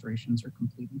registrations are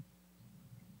completed.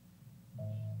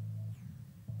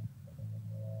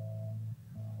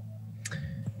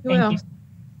 Thank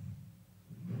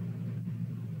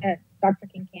you. Dr.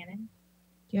 Kincannon?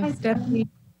 Yes, Stephanie.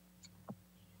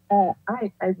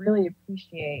 I really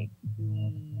appreciate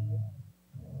the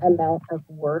amount of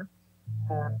work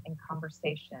and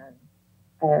conversation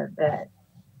that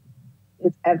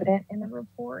is evident in the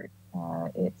report.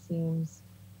 It seems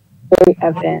very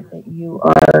evident that you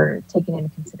are taking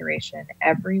into consideration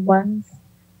everyone's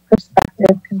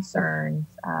perspective, concerns,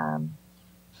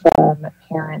 from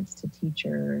parents to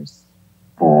teachers,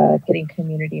 getting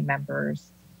community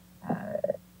members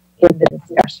in the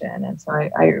discussion. And so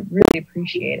I really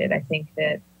appreciate it. I think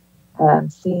that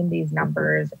seeing these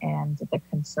numbers and the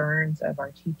concerns of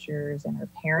our teachers and our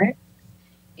parents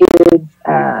is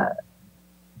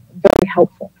very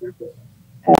helpful.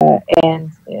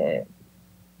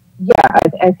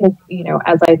 I think,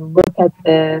 as I look at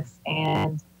this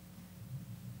and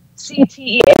see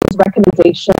TEA's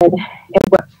recommendation and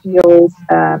what feels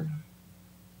kind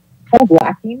of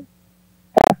lacking,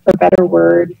 for better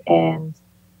words, and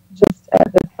just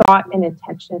the thought and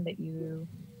intention that you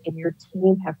and your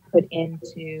team have put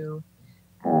into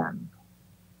not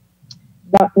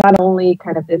only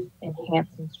kind of this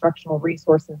enhanced instructional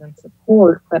resources and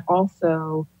support, but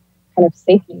also kind of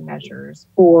safety measures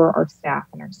for our staff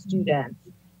and our students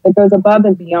that goes above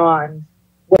and beyond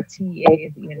what TEA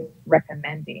is even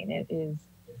recommending. It is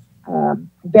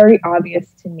very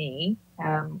obvious to me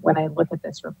when I look at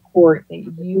this report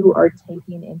that you are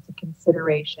taking into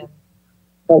consideration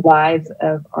the lives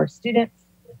of our students,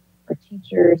 our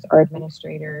teachers, our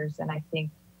administrators, and I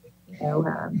think,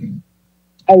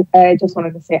 I just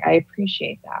wanted to say I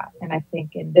appreciate that. And I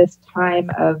think in this time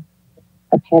of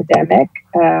a pandemic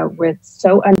where it's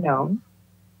so unknown,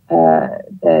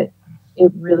 that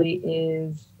it really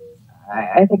is,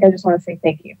 I think I just want to say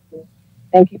thank you.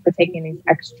 Thank you for taking these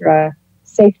extra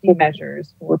safety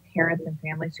measures for parents and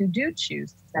families who do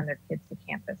choose to send their kids to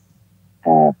campus,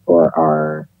 for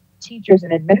our teachers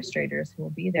and administrators who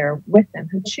will be there with them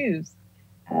who choose.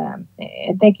 And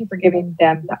thank you for giving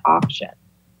them the option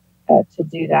to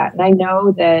do that. And I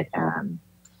know that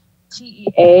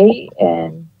TEA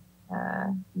and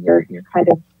you're kind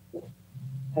of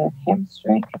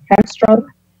hamstrung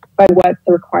by what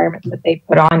the requirements that they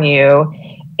put on you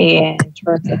in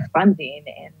terms of funding.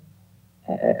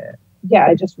 And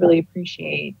I just really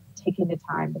appreciate taking the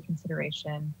time, the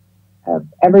consideration of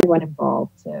everyone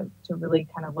involved to really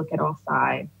kind of look at all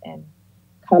sides and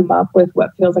come up with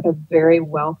what feels like a very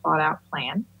well thought out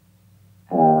plan.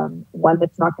 One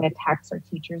that's not going to tax our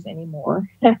teachers anymore,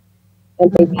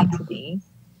 they need to be,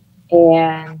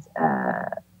 and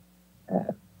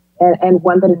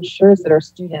one that ensures that our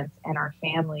students and our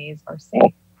families are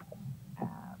safe,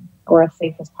 or as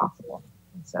safe as possible.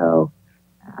 And so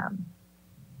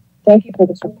thank you for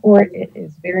this report. It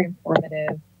is very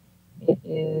informative. It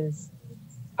is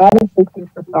obviously food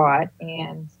for thought,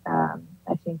 and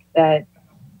I think that,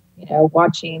 you know,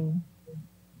 watching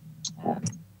kind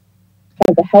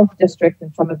of the health district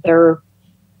and some of their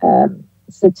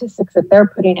statistics that they're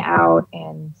putting out,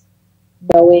 and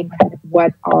knowing kind of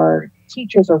what our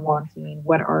teachers are wanting,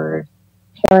 what our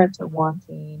parents are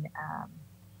wanting,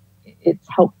 it's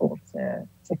helpful to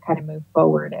kind of move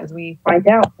forward as we find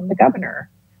out from the governor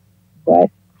what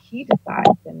he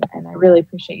decides. And I really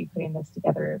appreciate you putting this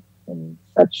together in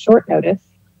such short notice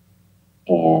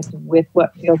and with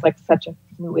what feels like such a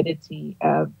fluidity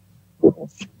of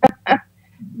rules.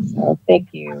 So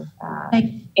thank you.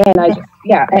 And I just,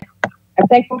 I'm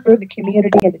thankful for the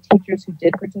community and the teachers who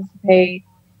did participate.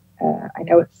 I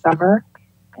know it's summer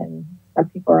and some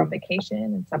people are on vacation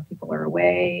and some people are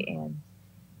away and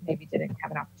maybe didn't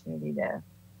have an opportunity to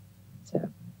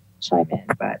chime in,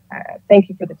 but thank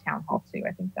you for the town hall too.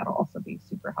 I think that'll also be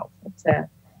super helpful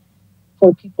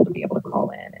for people to be able to call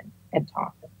in and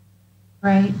talk.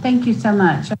 Right. Thank you so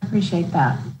much. I appreciate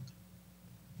that.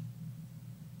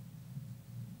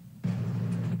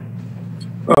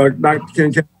 Dr.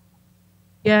 Kincaid.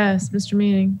 Yes, Mr.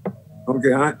 Meaning.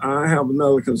 Okay, I have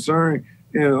another concern.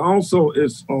 And also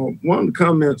it's one of the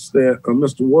comments that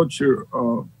Mr. Watcher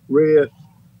read.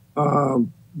 Are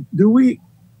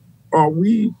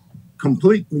we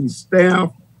completely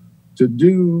staffed to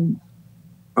do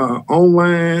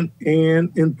online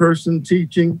and in-person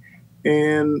teaching?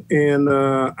 And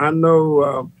I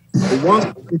know the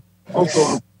one thing also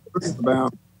I'm concerned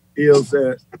about is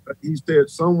that he said,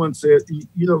 someone said,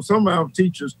 you know, some of our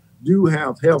teachers do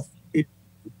have health issues,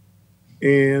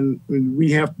 and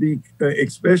we have to be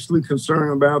especially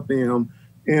concerned about them.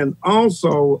 And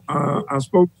also, I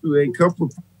spoke to a couple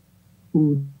of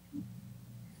who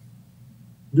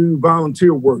do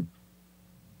volunteer work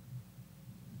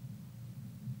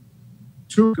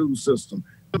to the system,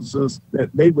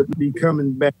 that they would be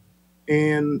coming back.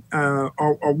 And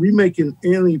are we making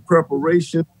any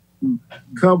preparation to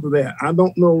cover that? I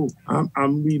don't know.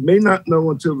 We may not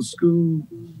know until school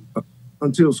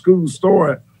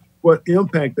start what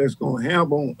impact that's going to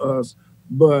have on us.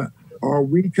 But are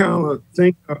we kind of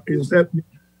is that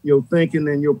your thinking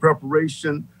and your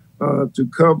preparation to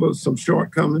cover some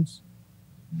shortcomings?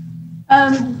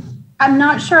 I'm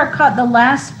not sure I caught the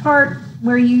last part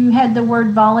where you had the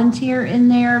word volunteer in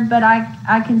there, but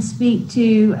I can speak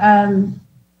to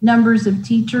numbers of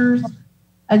teachers.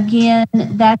 Again,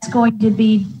 that's going to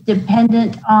be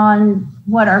dependent on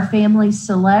what our families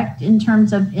select in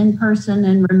terms of in-person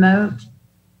and remote.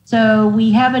 So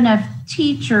we have enough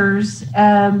teachers,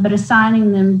 but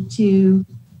assigning them to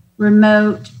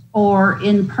remote or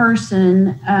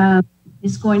in-person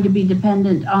is going to be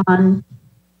dependent on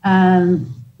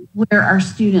where our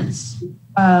students,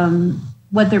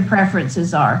 what their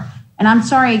preferences are. And I'm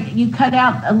sorry, you cut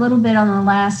out a little bit on the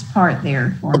last part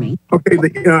there for me. Okay,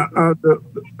 the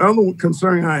other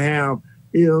concern I have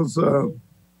is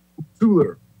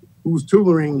tutor who's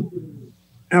tutoring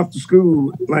after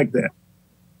school like that.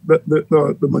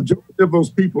 The majority of those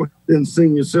people have been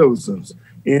senior citizens,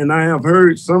 and I have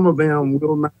heard some of them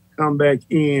will not come back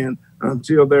in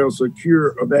until there's a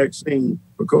cure or vaccine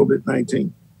for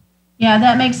COVID-19. Yeah,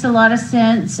 that makes a lot of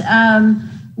sense.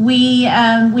 We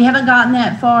haven't gotten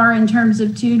that far in terms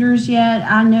of tutors yet.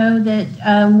 I know that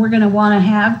we're going to want to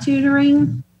have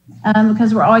tutoring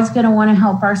because we're always going to want to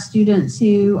help our students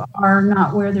who are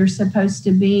not where they're supposed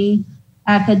to be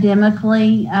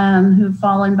academically, who've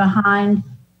fallen behind.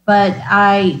 But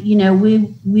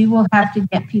we will have to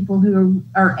get people who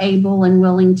are able and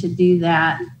willing to do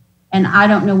that. And I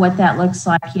don't know what that looks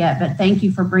like yet, but thank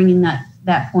you for bringing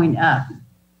that point up.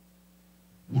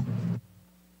 Yeah.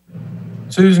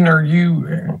 Susan,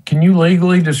 can you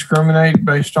legally discriminate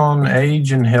based on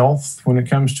age and health when it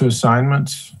comes to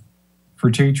assignments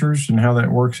for teachers and how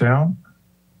that works out?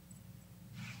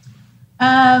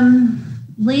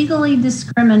 Legally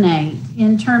discriminate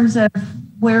in terms of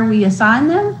where we assign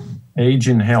them? Age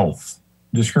and health.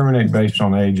 Discriminate based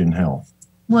on age and health.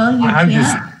 Well, you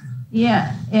can't.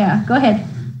 Yeah. Go ahead.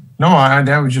 No,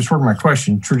 that was just sort of my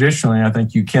question. Traditionally, I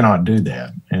think you cannot do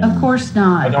that. And of course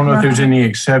not. I don't know if there's any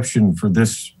exception for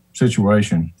this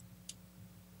situation.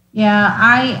 Yeah,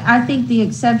 I think the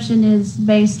exception is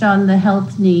based on the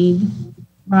health need,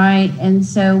 right? And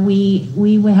so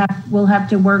we'll have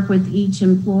to work with each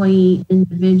employee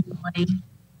individually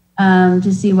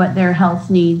to see what their health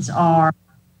needs are.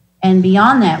 And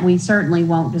beyond that, we certainly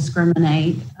won't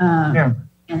discriminate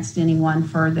against anyone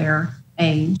for their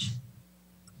age.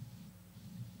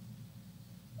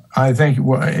 I think,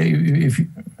 well,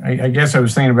 I guess I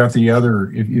was thinking about the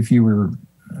other, if you were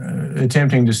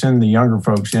attempting to send the younger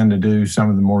folks in to do some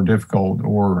of the more difficult,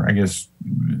 or I guess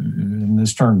in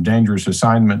this term, dangerous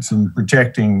assignments, and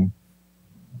protecting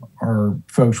our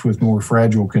folks with more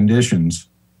fragile conditions.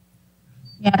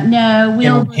 Yeah,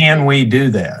 no, can we do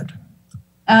that?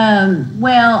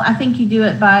 Well, I think you do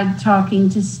it by talking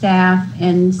to staff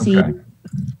and seeing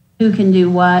who can do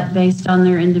what based on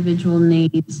their individual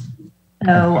needs.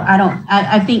 So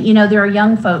I think, you know, there are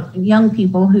young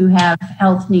people who have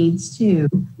health needs too.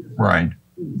 Right.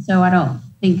 So I don't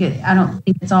think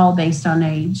it's all based on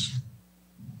age.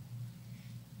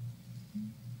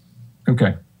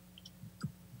 Okay.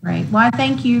 Right. Well, I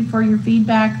thank you for your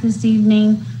feedback this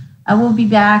evening. I will be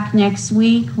back next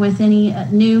week with any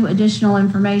new additional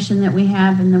information that we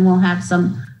have, and then we'll have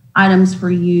some items for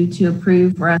you to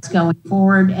approve for us going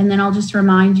forward. And then I'll just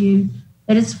remind you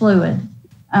that it's fluid,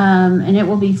 and it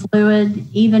will be fluid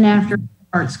even after we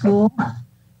start school.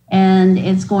 And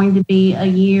it's going to be a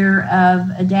year of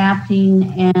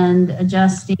adapting and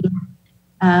adjusting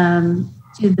to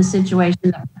the situation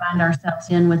that we find ourselves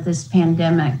in with this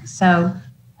pandemic. So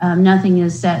nothing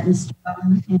is set in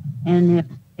stone, and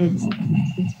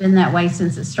it's been that way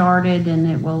since it started, and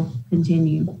it will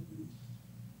continue.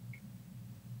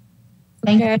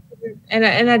 Thank you.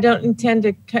 And I don't intend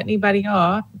to cut anybody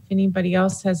off. If anybody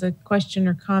else has a question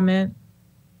or comment.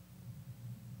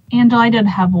 Angela, I did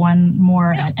have one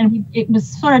more, and it was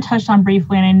sort of touched on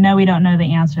briefly, and I know we don't know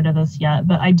the answer to this yet,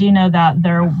 but I do know that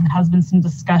there has been some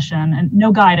discussion, and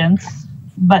no guidance,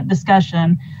 but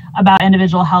discussion about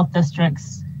individual health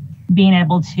districts being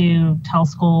able to tell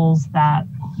schools that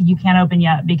you can't open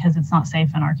yet because it's not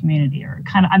safe in our community, or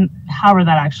kind of however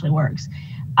that actually works.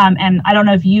 And I don't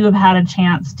know if you have had a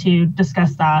chance to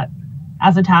discuss that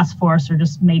as a task force or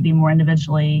just maybe more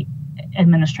individually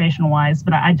administration wise,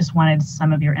 but I just wanted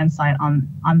some of your insight on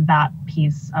that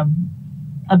piece of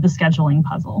the scheduling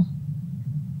puzzle.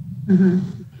 Mm-hmm.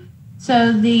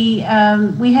 So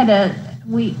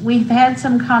we've had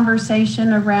some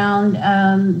conversation around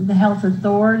the health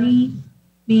authority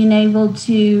being able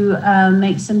to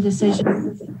make some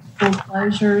decisions for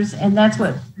closures, and that's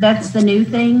the new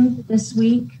thing this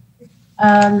week.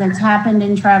 That's happened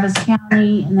in Travis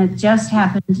County, and that just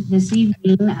happened this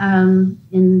evening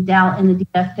in the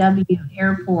DFW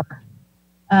airport.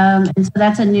 And so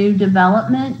that's a new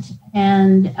development,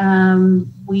 and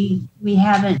we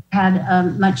haven't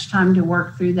had much time to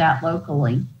work through that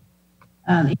locally.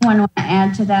 Anyone want to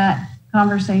add to that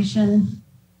conversation?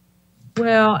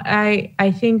 Well,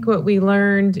 I think what we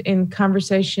learned in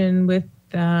conversation with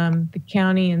the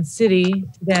county and city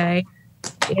today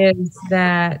is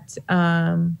that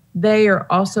they are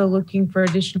also looking for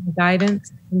additional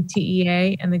guidance from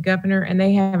TEA and the governor, and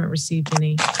they haven't received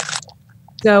any.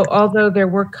 So although there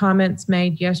were comments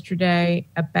made yesterday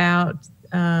about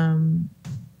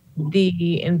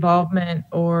the involvement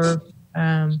or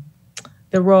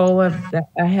the role of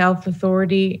a health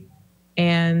authority,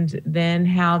 and then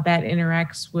how that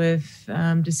interacts with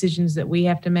decisions that we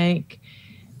have to make,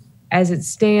 as it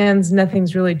stands,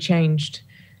 nothing's really changed.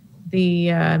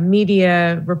 The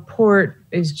media report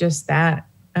is just that.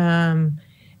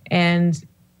 And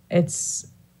it's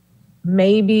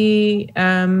maybe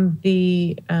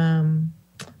the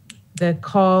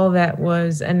call that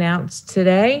was announced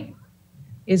today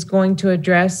is going to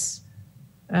address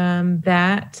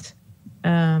that.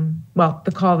 Well,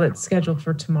 the call that's scheduled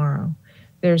for tomorrow.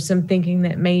 There's some thinking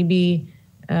that maybe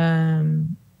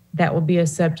that will be a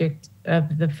subject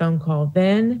of the phone call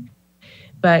then.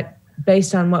 But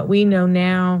based on what we know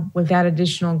now, without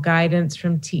additional guidance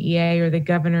from TEA or the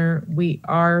governor, we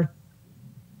are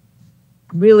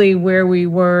really where we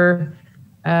were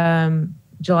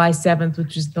July 7th,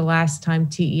 which is the last time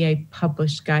TEA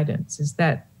published guidance. Is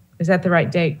that the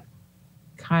right date,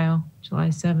 Kyle? July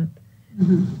 7th?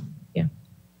 Mm-hmm. Yeah.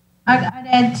 I'd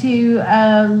add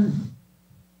to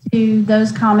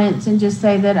those comments and just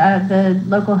say that the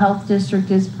local health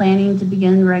district is planning to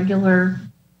begin regular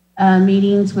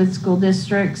meetings with school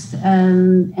districts,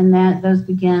 and that those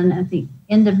begin at the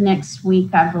end of next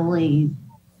week, I believe.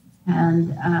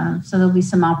 And so there'll be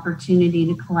some opportunity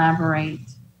to collaborate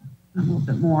a little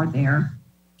bit more there.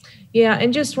 Yeah,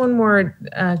 and just one more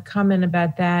comment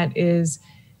about that is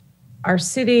our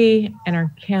city and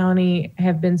our county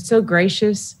have been so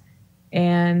gracious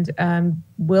and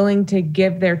willing to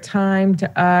give their time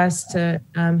to us, to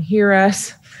hear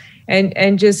us,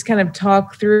 and just kind of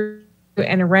talk through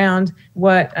and around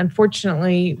what,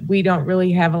 unfortunately, we don't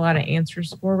really have a lot of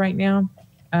answers for right now.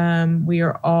 We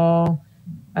are all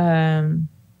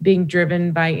being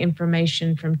driven by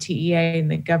information from TEA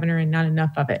and the governor, and not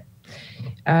enough of it.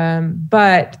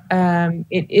 But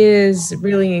it is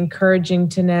really encouraging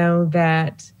to know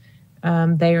that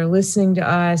they are listening to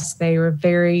us. They are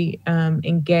very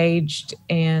engaged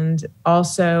and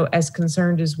also as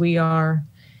concerned as we are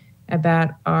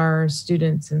about our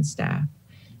students and staff.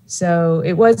 So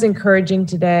it was encouraging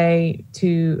today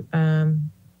to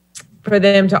for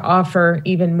them to offer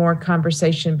even more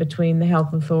conversation between the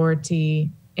health authority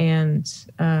and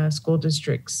school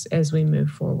districts as we move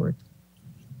forward.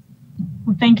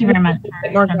 Well, thank you very much.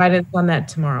 More guidance on that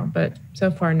tomorrow, but so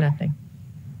far nothing.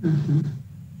 Mm-hmm.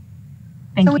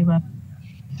 Thank you, Bob.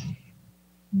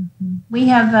 We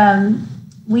have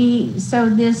so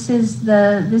this is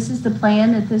the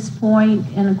plan at this point,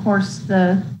 and of course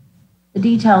the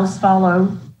details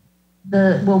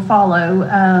will follow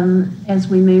as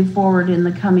we move forward in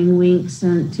the coming weeks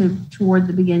and toward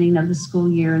the beginning of the school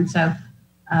year. And so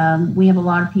we have a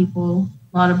lot of people,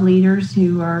 a lot of leaders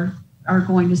who are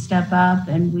going to step up,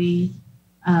 and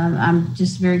I'm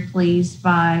just very pleased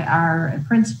by our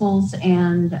principals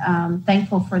and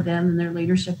thankful for them and their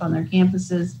leadership on their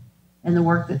campuses and the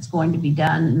work that's going to be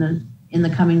done in the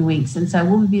coming weeks. And so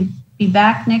we'll be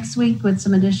back next week with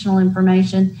some additional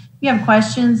information. If you have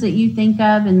questions that you think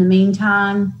of in the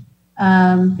meantime,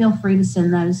 feel free to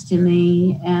send those to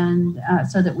me, and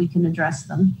so that we can address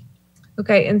them.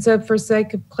 Okay, and so for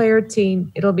sake of clarity,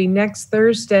 it'll be next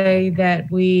Thursday that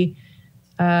we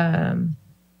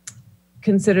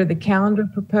consider the calendar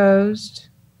proposed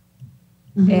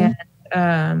and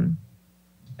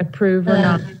approve or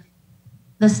not.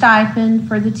 The stipend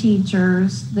for the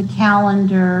teachers, the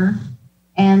calendar,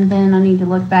 and then I need to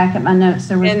look back at my notes.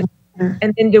 There was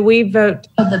and then do we vote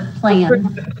the plan?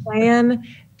 The plan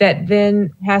that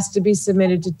then has to be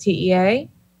submitted to TEA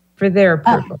for their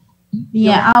approval.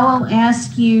 Yeah, I will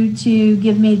ask you to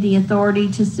give me the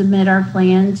authority to submit our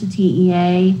plan to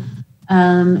TEA,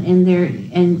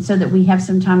 and so that we have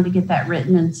some time to get that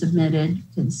written and submitted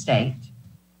to the state.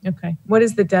 Okay. What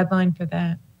is the deadline for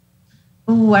that?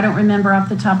 Oh, I don't remember off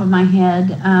the top of my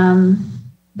head.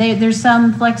 There's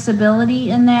some flexibility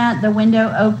in that. The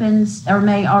window opens or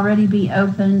may already be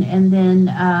open, and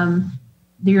then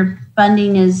your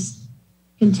funding is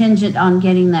contingent on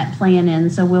getting that plan in.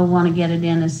 So we'll want to get it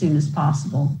in as soon as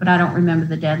possible. But I don't remember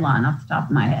the deadline off the top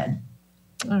of my head.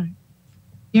 All right. Do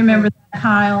you remember that,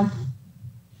 Kyle?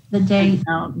 The date?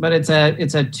 No, but it's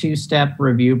a two-step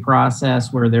review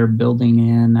process where they're building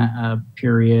in a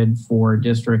period for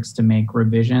districts to make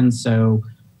revisions. So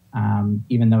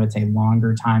even though it's a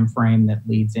longer time frame that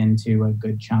leads into a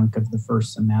good chunk of the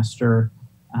first semester,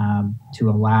 to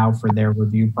allow for their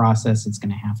review process, it's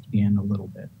going to have to be in a little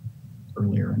bit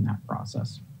earlier in that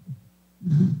process.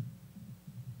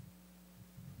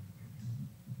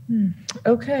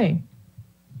 Okay.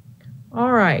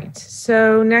 All right.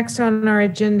 So next on our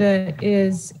agenda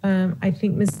is, I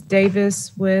think, Ms.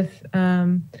 Davis with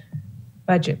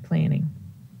budget planning.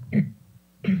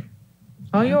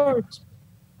 All yours.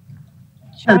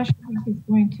 Josh, I think is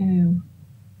going to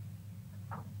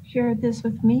share this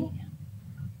with me.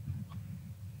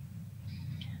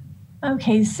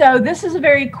 Okay, so this is a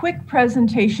very quick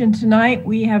presentation tonight.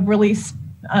 We have really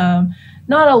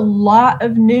not a lot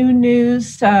of new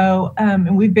news, so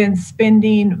and we've been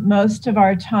spending most of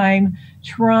our time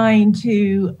trying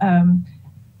to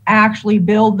actually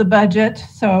build the budget.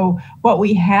 So what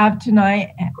we have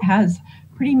tonight has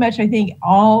pretty much, I think,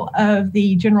 all of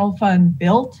the general fund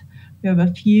built. We have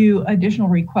a few additional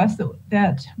requests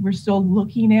that we're still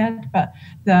looking at, but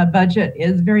the budget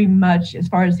is very much, as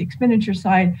far as the expenditure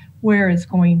side, where it's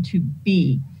going to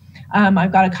be.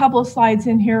 I've got a couple of slides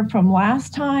in here from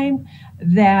last time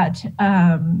that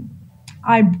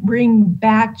I bring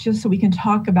back just so we can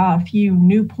talk about a few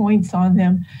new points on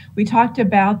them. We talked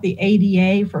about the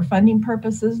ADA for funding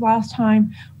purposes last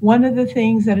time. One of the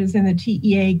things that is in the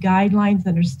TEA guidelines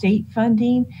under state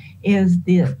funding is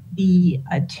the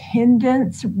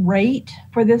attendance rate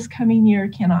for this coming year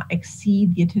cannot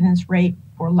exceed the attendance rate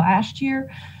for last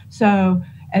year. So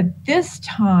at this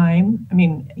time, I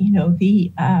mean, you know,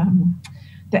 the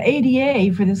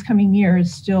ADA for this coming year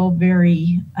is still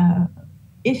very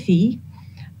iffy.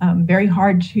 Very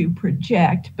hard to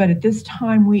project, but at this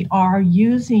time we are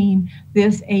using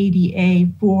this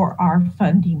ADA for our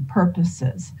funding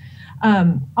purposes.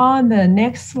 On the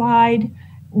next slide,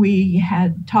 we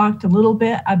had talked a little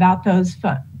bit about those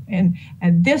funds, and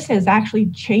this has actually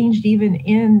changed even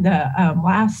in the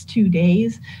last 2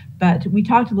 days. But we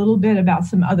talked a little bit about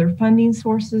some other funding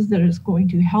sources that is going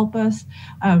to help us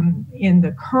in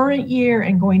the current year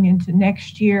and going into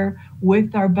next year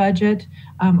with our budget.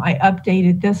 I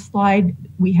updated this slide.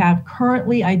 We have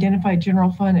currently identified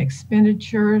general fund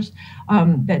expenditures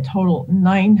that total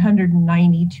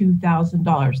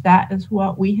 $992,000. That is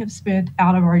what we have spent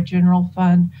out of our general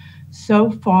fund so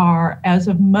far as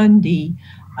of Monday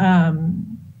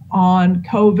on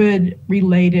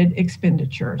COVID-related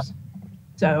expenditures.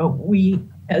 So we,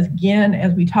 as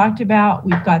we talked about,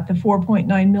 we've got the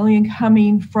 4.9 million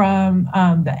coming from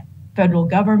the federal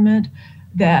government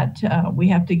that we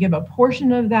have to give a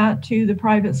portion of that to the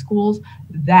private schools.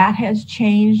 That has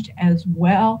changed as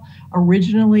well.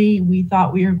 Originally, we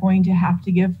thought we were going to have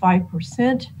to give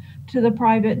 5% to the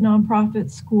private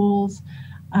nonprofit schools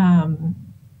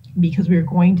because we were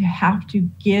going to have to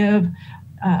give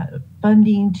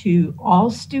funding to all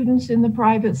students in the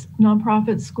private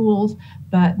nonprofit schools.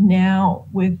 But now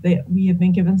we have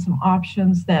been given some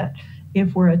options that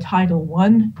if we're a Title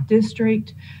I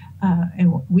district,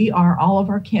 and we are, all of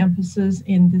our campuses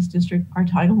in this district are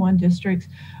Title I districts,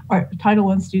 are Title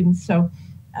I students. So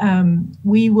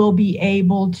we will be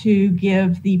able to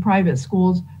give the private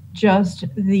schools just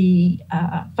the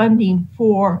funding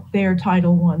for their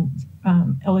Title I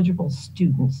eligible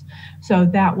students. So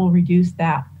that will reduce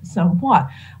that somewhat.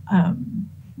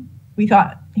 We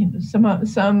thought,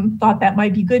 some thought that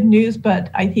might be good news, but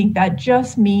I think that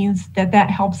just means that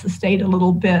helps the state a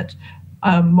little bit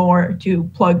more to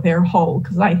plug their hole,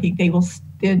 because I think they will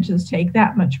then just take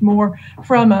that much more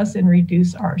from us and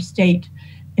reducing our state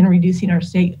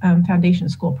foundation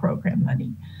school program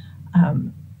money.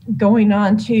 Going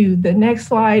on to the next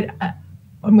slide,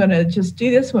 I'm going to just do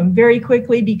this one very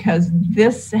quickly because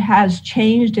this has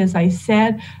changed. As I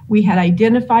said, we had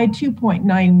identified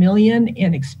 2.9 million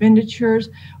in expenditures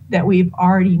that we've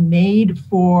already made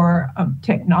for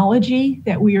technology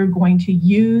that we are going to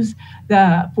use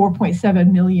the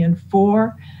 4.7 million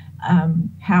for.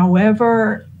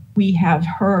 However, we have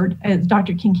heard, as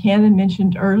Dr. Kincannon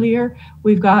mentioned earlier,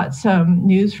 we've got some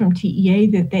news from TEA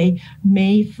that they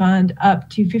may fund up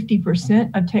to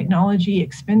 50% of technology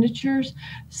expenditures.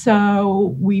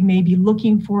 So we may be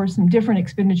looking for some different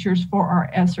expenditures for our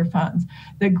ESSER funds.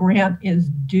 The grant is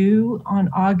due on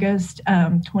August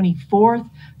 24th.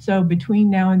 So between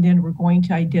now and then, we're going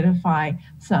to identify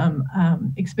some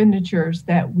expenditures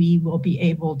that we will be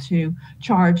able to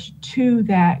charge to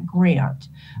that grant.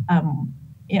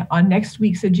 On next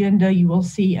week's agenda, you will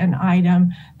see an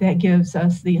item that gives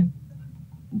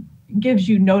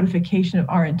you notification of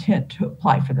our intent to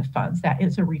apply for the funds. That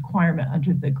is a requirement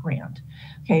under the grant.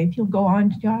 Okay, if you'll go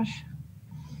on, Josh.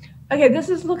 Okay,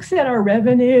 looks at our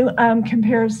revenue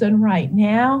comparison right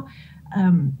now.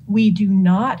 We do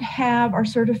not have our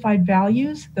certified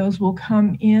values. Those will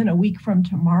come in a week from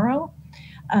tomorrow.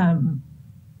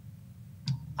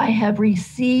 I have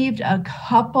received a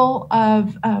couple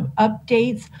of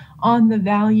updates on the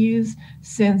values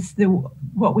since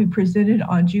what we presented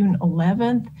on June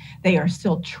 11th. They are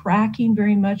still tracking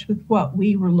very much with what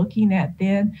we were looking at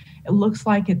then. It looks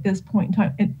like at this point in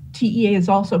time, and TEA has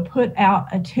also put out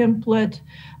a template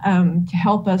to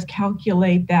help us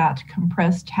calculate that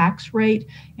compressed tax rate.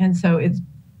 And so it's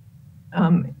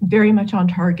very much on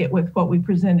target with what we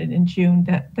presented in June,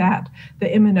 that the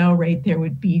M&O rate there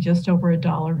would be just over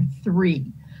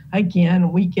 $1.03.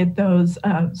 Again, we get those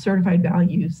certified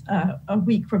values a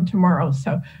week from tomorrow.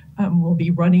 So we'll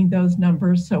be running those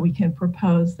numbers so we can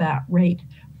propose that rate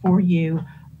for you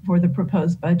for the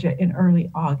proposed budget in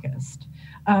early August.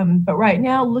 But right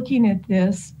now, looking at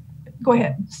this, go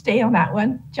ahead, stay on that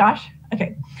one, Josh.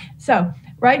 Okay, so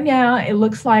right now, it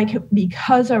looks like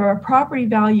because of our property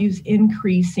values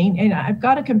increasing, and I've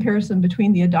got a comparison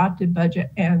between the adopted budget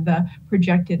and the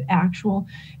projected actual.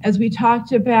 As we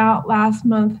talked about last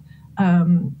month,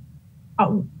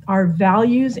 our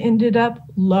values ended up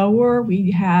lower.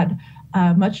 We had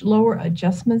much lower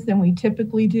adjustments than we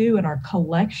typically do, and our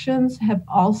collections have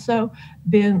also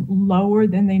been lower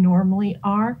than they normally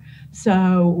are.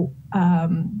 So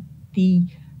the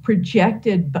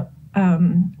projected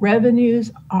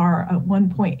revenues are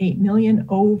 1.8 million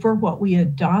over what we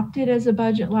adopted as a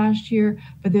budget last year,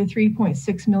 but they're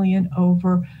 3.6 million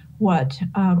over what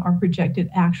our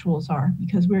projected actuals are,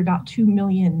 because we're about $2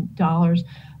 million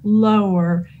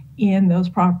lower in those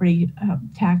property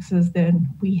taxes than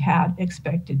we had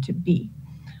expected to be.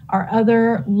 Our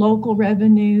other local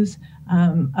revenues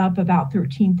up about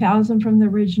 13,000 from the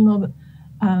original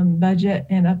budget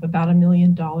and up about $1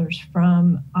 million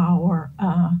from our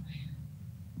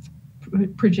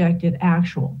projected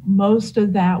actual. Most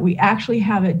of that, we actually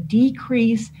have a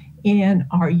decrease in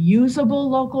our usable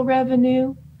local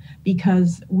revenue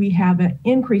because we have an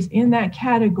increase in that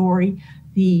category.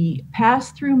 The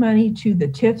pass-through money to the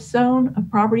TIF zone of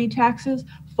property taxes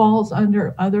falls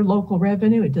under other local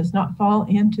revenue. It does not fall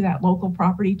into that local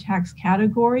property tax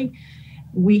category.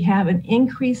 We have an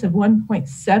increase of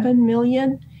 1.7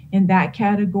 million in that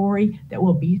category that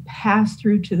will be passed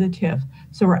through to the TIF.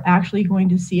 So we're actually going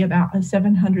to see about a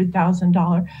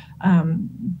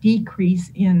 $700,000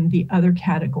 decrease in the other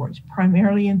categories,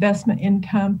 primarily investment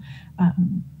income.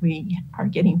 We are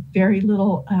getting very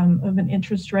little of an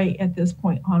interest rate at this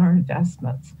point on our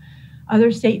investments.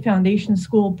 Other state foundation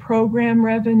school program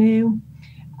revenue,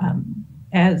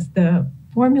 as the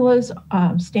formulas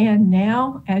stand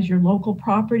now, as your local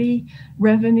property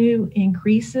revenue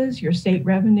increases, your state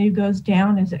revenue goes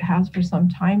down as it has for some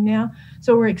time now.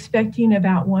 So we're expecting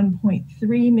about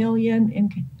 1.3 million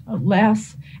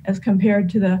less as compared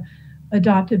to the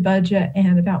adopted budget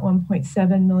and about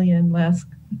 1.7 million less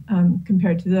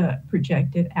compared to the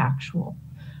projected actual.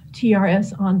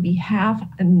 TRS on behalf,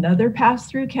 another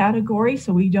pass-through category,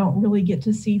 so we don't really get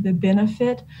to see the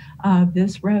benefit of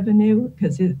this revenue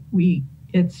because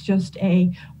it's just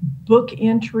a book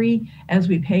entry as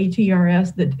we pay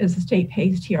TRS, as the state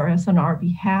pays TRS on our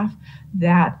behalf,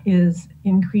 that is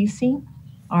increasing.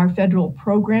 Our federal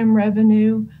program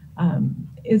revenue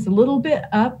is a little bit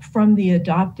up from the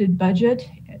adopted budget,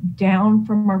 down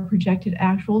from our projected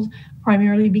actuals,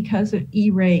 primarily because of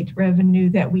E-rate revenue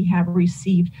that we have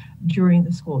received during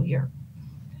the school year.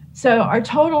 So our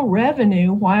total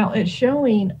revenue, while it's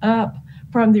showing up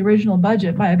from the original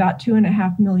budget by about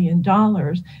 $2.5 million,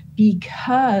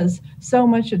 because so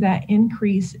much of that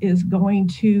increase is going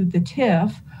to the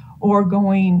TIF or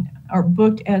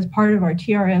booked as part of our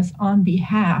TRS on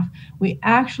behalf, we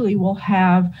actually will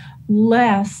have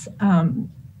less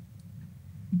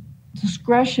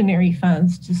discretionary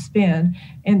funds to spend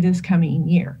in this coming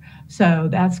year. So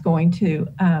that's going to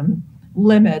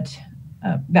limit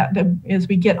that as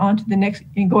we get onto the next,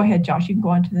 and go ahead, Josh, you can go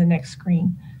on to the next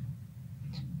screen.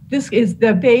 This is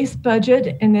the base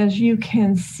budget, and as you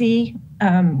can see,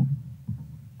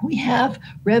 we have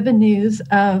revenues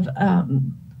of,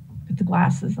 put the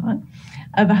glasses on,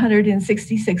 of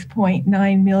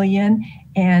 166.9 million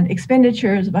and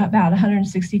expenditures of about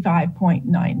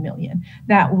 165.9 million.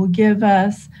 That will give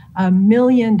us $1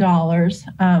 million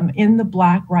in the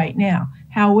black right now.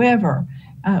 However,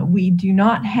 we do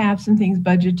not have some things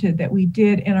budgeted that we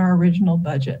did in our original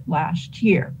budget last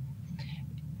year.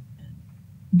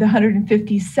 The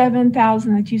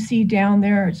 157,000 that you see down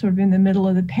there, sort of in the middle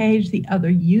of the page, the other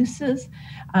uses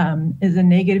is a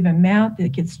negative amount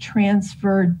that gets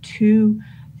transferred to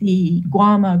the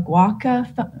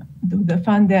Guama-Guaca, the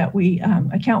fund that we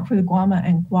account for the Guama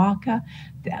and Guaca.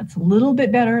 That's a little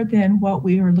bit better than what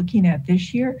we are looking at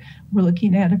this year. We're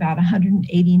looking at about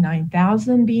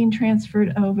 189,000 being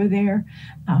transferred over there,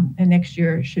 and next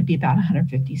year it should be about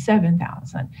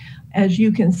 157,000. As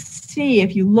you can see,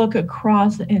 if you look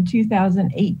across in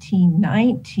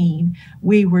 2018-19,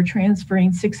 we were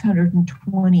transferring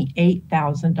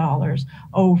 $628,000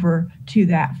 over to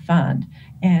that fund,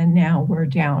 and now we're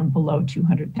down below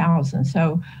 200,000.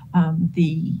 So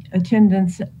the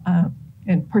attendance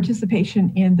and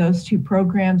participation in those two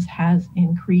programs has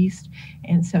increased,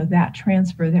 and so that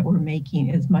transfer that we're making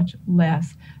is much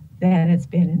less than it's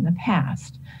been in the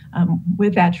past.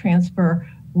 With that transfer,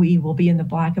 we will be in the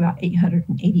black about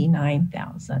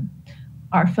 889,000.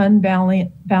 Our fund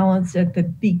balance at the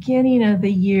beginning of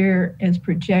the year is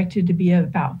projected to be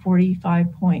about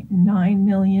 45.9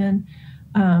 million,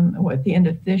 or at the end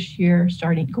of this year,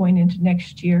 going into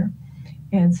next year.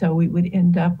 And so we would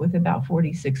end up with about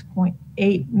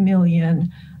 46.8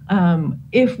 million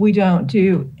if we don't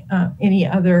do any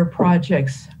other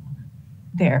projects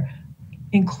there.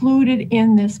 Included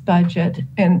in this budget,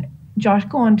 and Josh,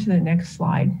 go on to the next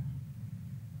slide.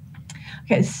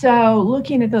 Okay, so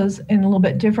looking at those in a little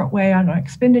bit different way on our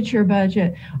expenditure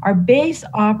budget, our base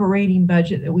operating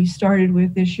budget that we started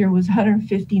with this year was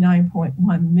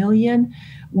 159.1 million.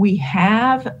 We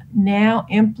have now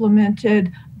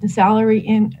implemented the salary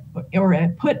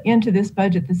put into this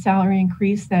budget the salary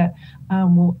increase that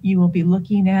you will be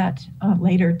looking at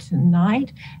later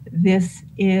tonight. This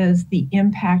is the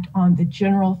impact on the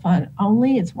general fund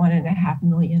only. It's $1.5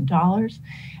 million.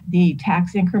 The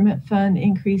tax increment fund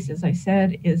increase, as I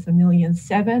said, is $1.7 million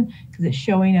because it's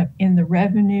showing up in the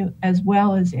revenue as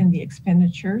well as in the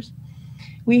expenditures.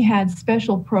 We had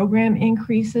special program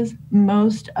increases.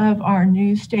 Most of our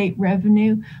new state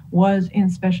revenue was in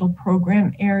special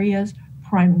program areas,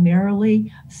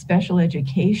 primarily special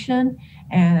education,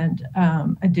 and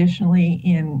additionally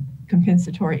in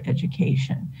compensatory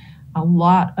education. A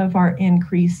lot of our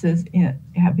increases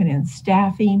have been in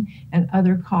staffing and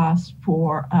other costs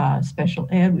for special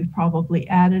ed. We've probably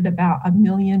added about $1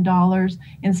 million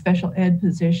in special ed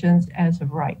positions as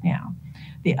of right now.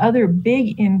 The other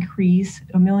big increase,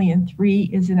 $1.3 million,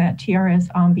 is in that TRS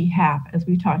on behalf, as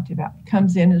we talked about. It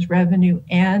comes in as revenue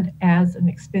and as an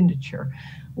expenditure.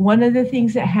 One of the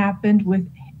things that happened with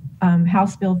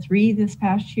House Bill 3 this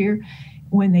past year,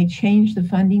 when they changed the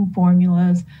funding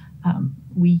formulas,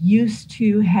 we used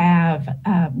to have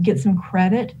get some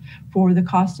credit for the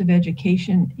cost of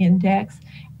education index,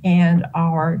 and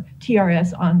our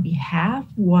TRS on behalf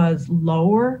was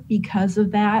lower because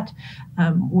of that.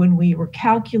 When we were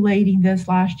calculating this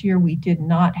last year, we did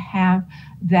not have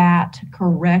that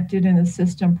corrected in the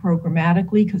system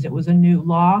programmatically because it was a new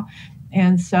law.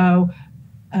 And so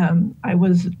I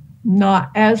was not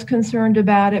as concerned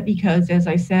about it because, as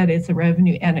I said, it's a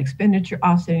revenue and expenditure,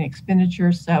 offsetting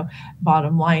expenditure. So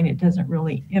bottom line, it doesn't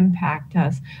really impact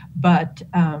us, but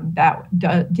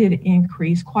that did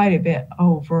increase quite a bit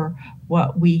over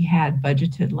what we had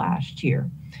budgeted last year.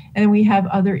 And we have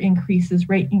other increases,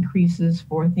 rate increases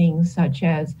for things such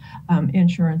as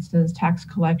insurances, tax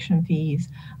collection fees,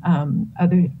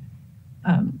 other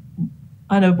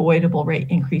unavoidable rate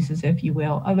increases, if you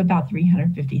will, of about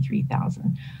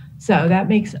 $353,000. So that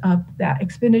makes up that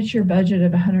expenditure budget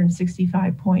of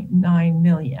 $165.9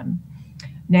 million.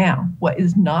 Now, what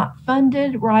is not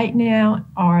funded right now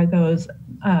are those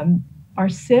our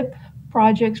SIP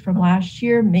projects from last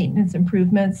year: maintenance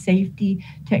improvements, safety,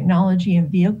 technology,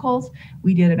 and vehicles.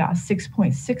 We did about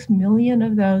 6.6 million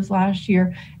of those last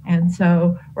year. And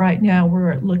so right now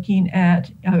we're looking at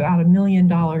about $1 million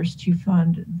to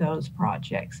fund those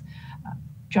projects.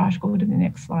 Josh, go to the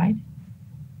next slide.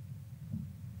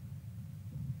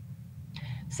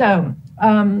 So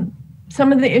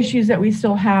some of the issues that we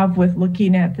still have with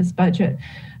looking at this budget,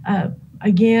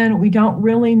 again, we don't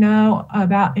really know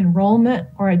about enrollment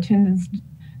or attendance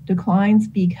declines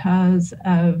because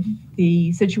of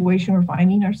the situation we're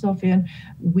finding ourselves in.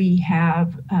 We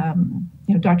have,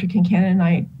 Dr. Kincannon and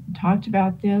I talked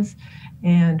about this,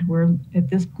 and we're at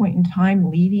this point in time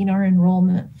leaving our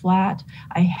enrollment flat.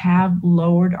 I have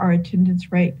lowered our attendance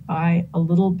rate by a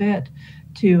little bit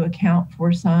to account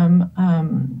for some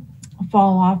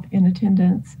fall off in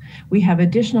attendance. We have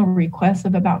additional requests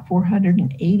of about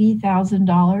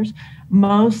 $480,000,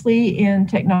 mostly in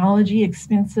technology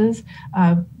expenses.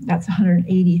 That's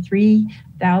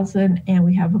 $183,000, and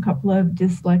we have a couple of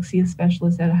dyslexia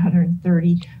specialists at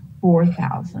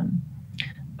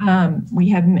 $134,000. We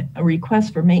have a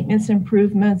request for maintenance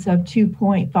improvements of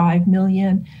 $2.5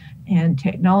 million and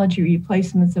technology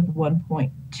replacements of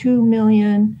 $1.2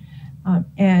 million.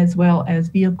 As well as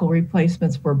vehicle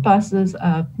replacements for buses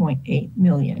of $0.8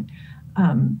 million.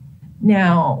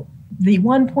 Now, the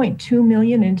 $1.2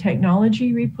 million in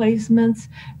technology replacements,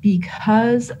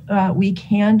 because we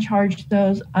can charge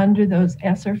those under those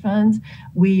ESSER funds,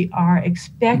 we are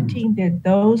expecting that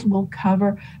those will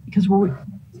cover, because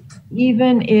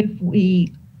even if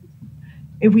we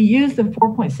use the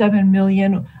 4.7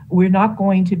 million, we're not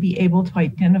going to be able to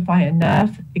identify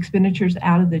enough expenditures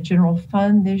out of the general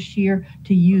fund this year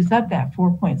to use up that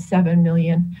 4.7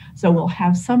 million. So we'll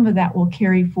have some of that will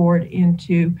carry forward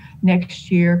into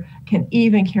next year, can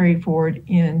even carry forward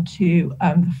into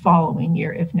the following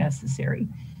year if necessary.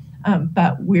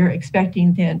 But we're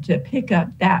expecting then to pick up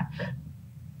that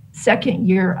second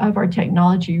year of our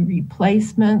technology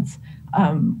replacements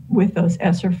with those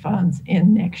ESSER funds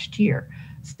in next year.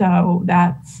 So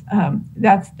that's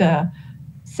the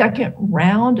second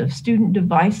round of student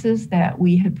devices that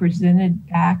we had presented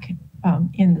back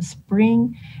in the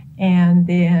spring. And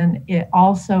then it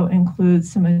also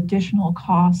includes some additional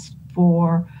costs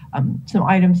for some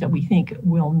items that we think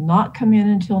will not come in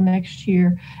until next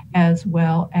year, as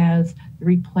well as the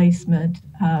replacement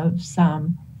of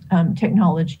some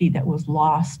technology that was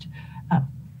lost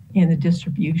in the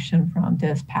distribution from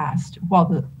this past while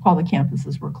the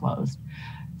campuses were closed.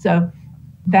 So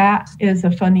that is a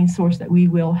funding source that we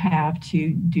will have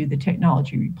to do the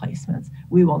technology replacements.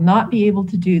 We will not be able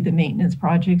to do the maintenance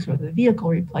projects or the vehicle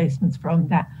replacements from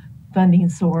that funding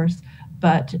source,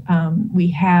 but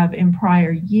we have in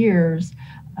prior years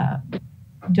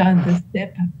done the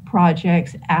SIP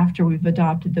projects after we've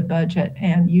adopted the budget,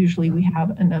 and usually we have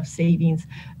enough savings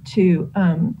to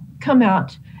come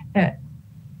out at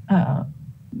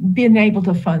being able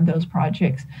to fund those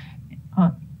projects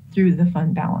through the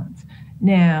fund balance.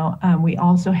 Now, we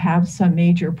also have some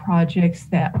major projects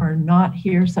that are not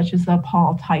here, such as the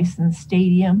Paul Tyson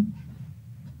Stadium.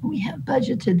 We have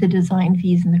budgeted the design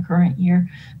fees in the current year,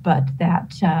 but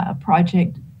that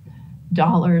project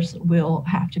dollars will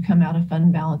have to come out of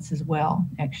fund balance as well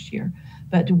next year.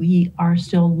 But we are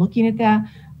still looking at that.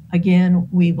 Again,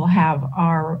 we will have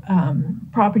our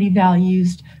property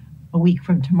values a week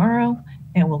from tomorrow,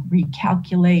 and we'll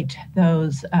recalculate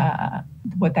those,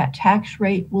 what that tax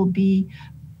rate will be.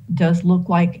 Does look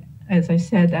like, as I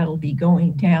said, that'll be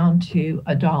going down to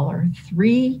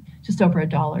 $1.03, just over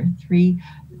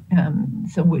 $1.03,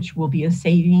 so which will be a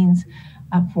savings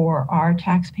for our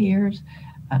taxpayers.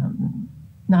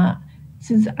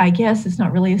 I guess it's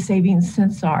not really a savings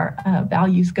since our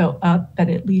values go up, but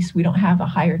at least we don't have a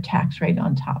higher tax rate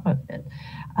on top of it.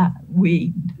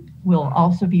 We will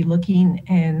also be looking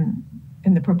in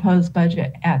the proposed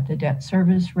budget at the debt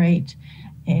service rate,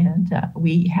 and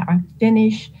we have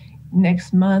finished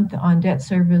next month on debt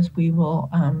service. We will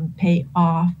pay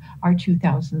off our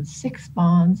 2006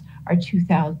 bonds,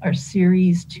 our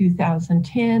Series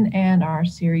 2010, and our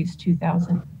Series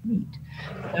 2008.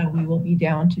 So we will be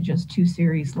down to just 2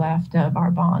 series left of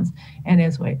our bonds. And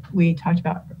as we talked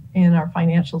about in our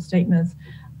financial statements,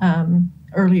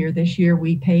 earlier this year,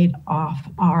 we paid off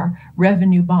our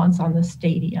revenue bonds on the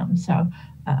stadium. So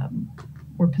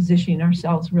we're positioning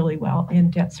ourselves really well in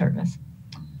debt service.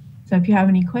 So if you have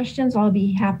any questions, I'll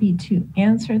be happy to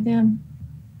answer them.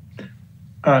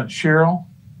 Cheryl?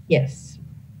 Yes.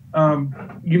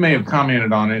 You may have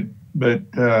commented on it, but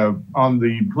on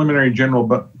the preliminary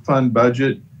general fund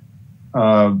budget,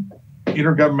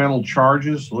 intergovernmental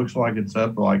charges, looks like it's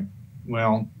up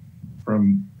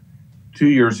from 2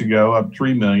 years ago, up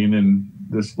 3 million, and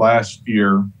this last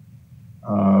year,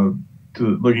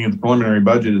 looking at the preliminary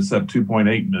budget, it's up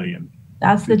 2.8 million.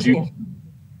 That's the TIF.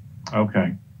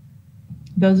 Okay.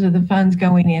 Those are the funds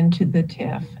going into the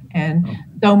TIF. And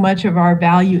so much of our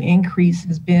value increase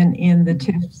has been in the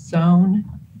TIF zone.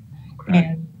 Okay.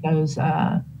 And those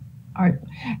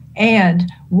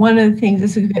and one of the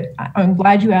things, I'm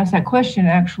glad you asked that question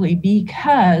actually,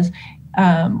 because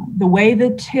the way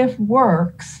the TIF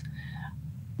works,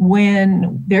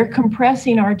 when they're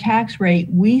compressing our tax rate,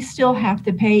 we still have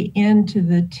to pay into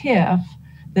the TIF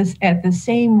at the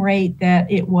same rate that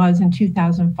it was in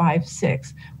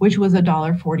 2005-06, which was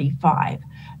 $1.45.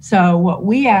 So what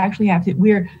we actually have to,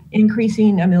 we're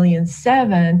increasing $1.7 million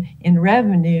in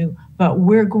revenue, but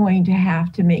we're going to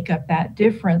have to make up that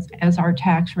difference as our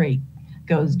tax rate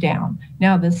goes down.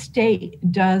 Now the state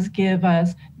does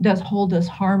hold us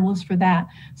harmless for that.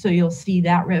 So you'll see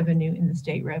that revenue in the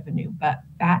state revenue, but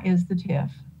that is the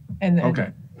TIF. And then,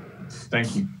 okay,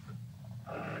 thank you.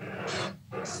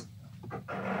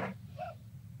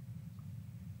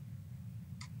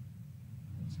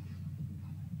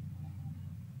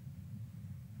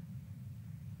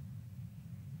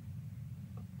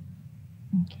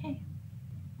 Okay.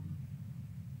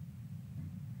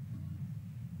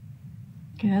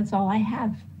 Okay, that's all I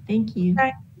have. Thank you.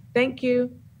 Okay. Thank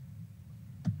you.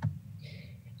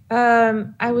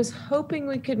 I was hoping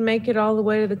we could make it all the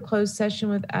way to the closed session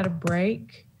without a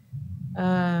break.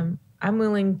 I'm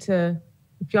willing to,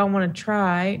 if y'all want to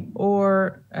try,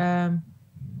 or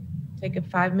take a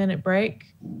 5-minute break.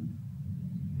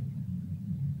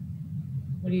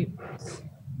 What do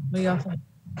y'all think?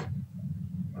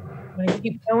 Want to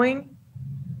keep going?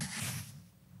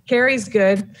 Carrie's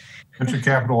good. That's a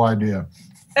capital idea.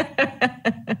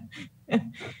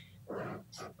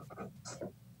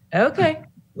 Okay,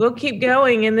 we'll keep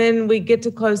going, and then we get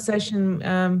to closed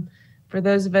session. For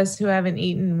those of us who haven't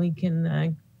eaten, we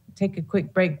can take a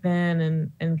quick break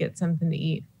then and get something to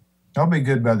eat. I'll be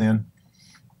good by then.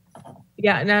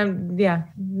 Yeah,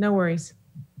 no worries.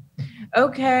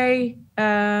 Okay,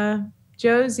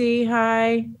 Josie,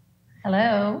 hi.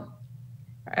 Hello.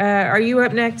 Are you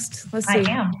up next? Let's see.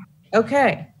 I am.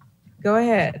 Okay, go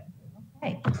ahead.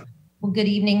 Okay. Well, good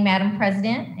evening, Madam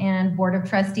President and Board of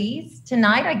Trustees.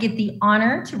 Tonight, I get the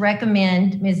honor to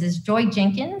recommend Mrs. Joy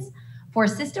Jenkins for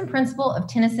Assistant Principal of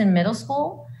Tennyson Middle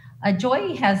School.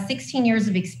 Joy has 16 years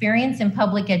of experience in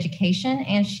public education,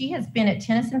 and she has been at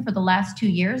Tennyson for the last 2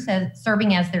 years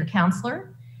serving as their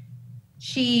counselor.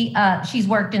 She's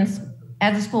worked as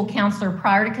a school counselor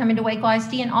prior to coming to Waco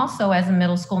ISD and also as a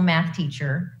middle school math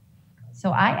teacher. So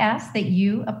I ask that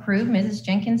you approve Mrs.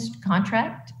 Jenkins'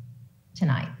 contract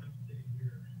tonight.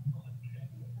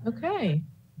 Okay.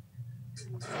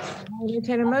 I'll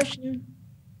entertain a motion.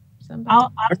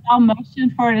 I'll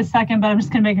motion for it in a second, but I'm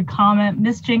just going to make a comment.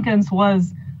 Ms. Jenkins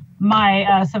was my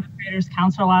 7th graders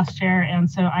counselor last year, and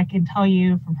so I can tell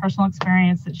you from personal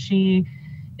experience that she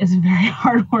is a very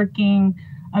hardworking,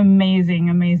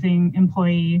 amazing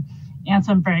employee, and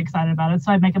so I'm very excited about it.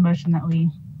 So I'd make a motion that we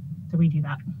do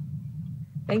that.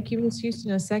 Thank you, Ms.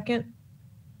 Houston. A second?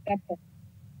 Second.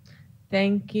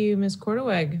 Thank you, Ms.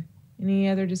 Cordaweg. Any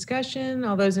other discussion?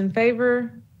 All those in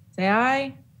favor, say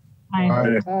aye. Aye.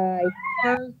 Aye.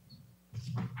 Opposed?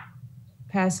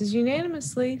 Passes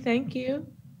unanimously. Thank you.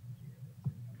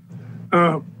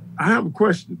 I have a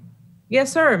question.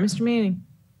 Yes, sir, Mr. Manning.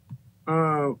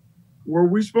 Were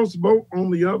we supposed to vote on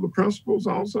the other principals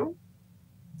also?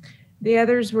 The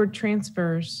others were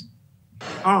transfers.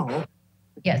 Oh.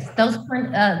 Yes, those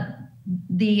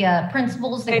the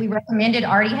principals that we recommended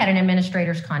already had an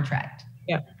administrator's contract.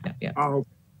 Yeah. Oh,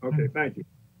 okay. Thank you.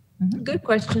 Good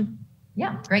question.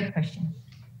 Yeah, great question.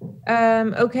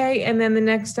 Okay, and then the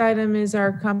next item is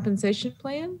our compensation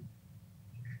plan?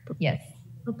 Yes.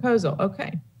 Proposal,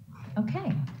 okay.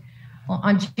 Okay. Well,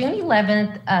 on June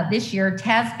 11th this year,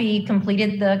 TASB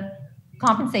completed the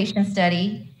compensation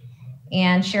study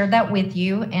and shared that with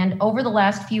you. And over the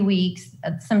last few weeks,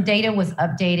 some data was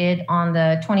updated on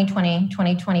the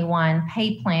 2020-2021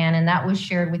 pay plan, and that was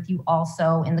shared with you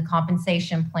also in the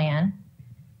compensation plan.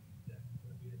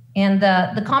 And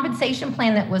the compensation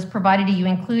plan that was provided to you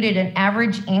included an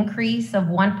average increase of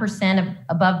 1%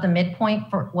 above the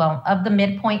midpoint of the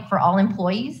midpoint for all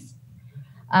employees,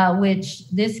 which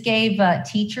this gave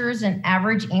teachers an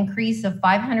average increase of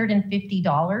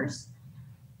 $550.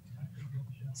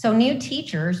 So new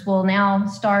teachers will now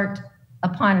start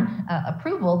upon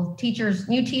approval.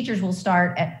 New teachers will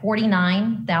start at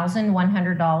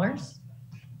 $49,100.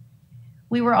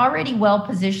 We were already well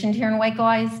positioned here in Waco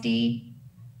ISD.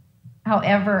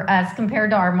 However, as compared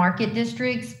to our market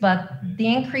districts, but the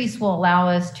increase will allow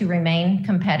us to remain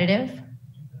competitive.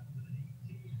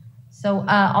 So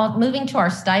moving to our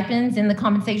stipends in the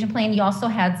compensation plan, you also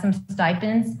had some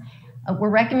stipends. We're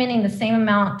recommending the same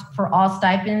amount for all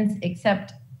stipends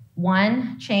except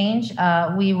one change.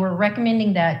 We were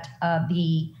recommending that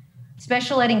the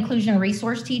special ed inclusion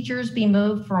resource teachers be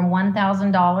moved from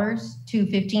 $1,000 to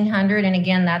 $1,500. And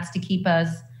again, that's to keep us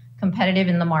competitive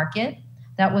in the market.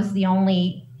 That was the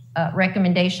only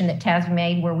recommendation that TASB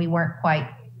made where we weren't quite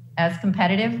as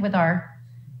competitive with our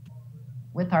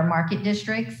market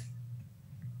districts.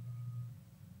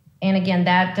 And again,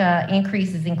 that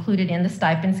increase is included in the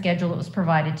stipend schedule that was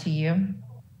provided to you.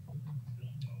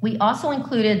 We also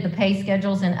included the pay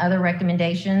schedules and other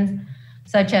recommendations,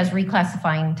 such as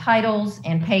reclassifying titles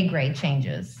and pay grade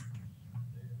changes.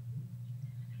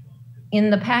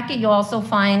 In the packet, you'll also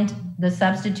find the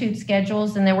substitute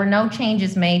schedules, and there were no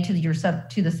changes made to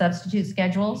the substitute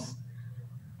schedules,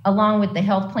 along with the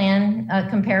health plan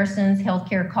comparisons,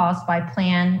 healthcare costs by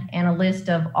plan, and a list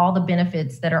of all the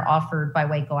benefits that are offered by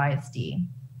Waco ISD.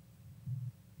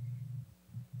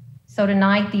 So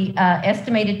tonight, the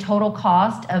estimated total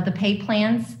cost of the pay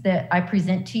plans that I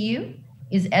present to you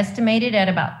is estimated at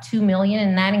about $2 million,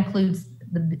 and that includes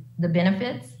the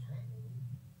benefits.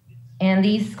 And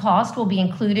these costs will be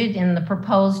included in the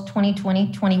proposed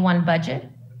 2020-21 budget.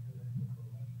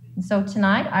 And so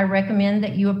tonight, I recommend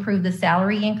that you approve the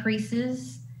salary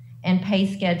increases and pay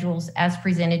schedules as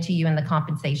presented to you in the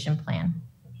compensation plan.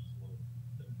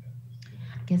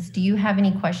 I guess, do you have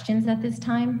any questions at this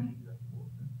time?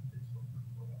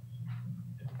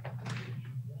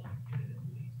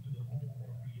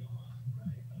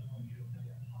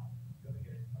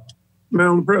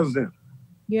 Madam President.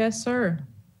 Yes, sir.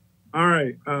 All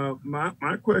right.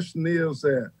 My question is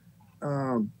that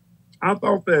I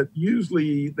thought that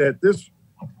usually that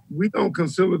we don't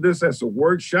consider this as a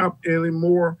workshop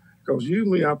anymore, because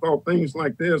usually I thought things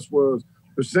like this was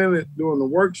presented during the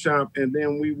workshop and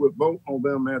then we would vote on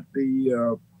them at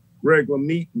the regular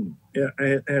meeting.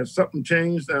 Has something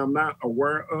changed that I'm not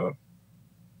aware of?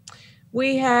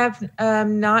 We have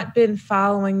not been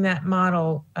following that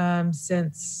model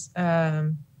since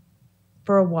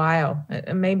for a while,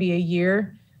 maybe a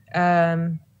year,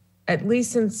 at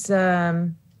least since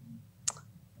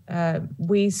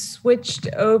we switched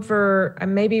over,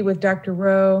 maybe with Dr.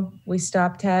 Rowe, we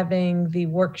stopped having the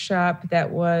workshop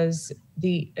that was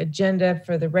the agenda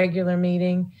for the regular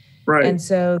meeting. Right. And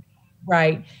so,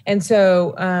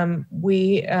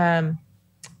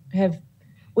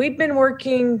 we've been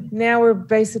working, now we're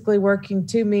basically working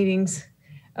 2 meetings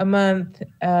a month.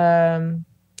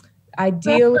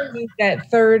 Ideally, that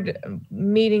third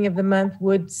meeting of the month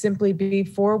would simply be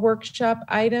 4 workshop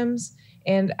items.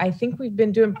 And I think we've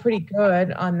been doing pretty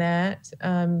good on that.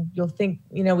 You'll think,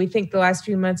 we think the last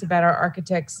few months about our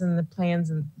architects and the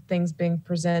plans and things being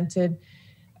presented.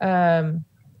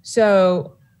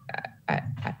 So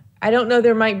I don't know,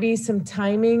 there might be some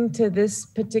timing to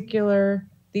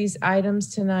these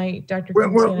items tonight, Dr.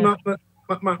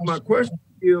 My question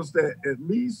is that at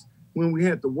least when we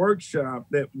had the workshop,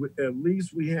 that at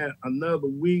least we had another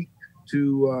week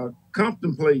to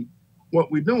contemplate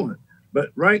what we're doing. But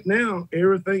right now,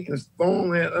 everything is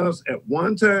thrown at us at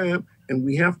one time, and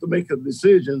we have to make a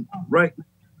decision right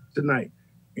tonight.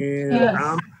 And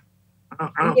yes.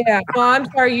 Well, I'm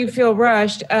sorry you feel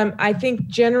rushed. I think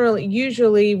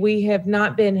usually we have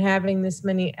not been having this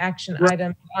many action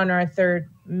items on our third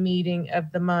meeting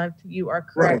of the month. You are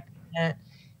correct in that.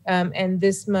 And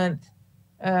this month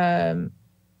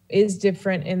is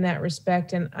different in that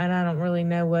respect. And I don't really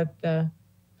know what the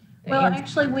well,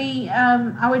 actually,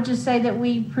 I would just say that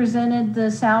we presented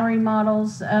the salary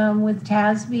models with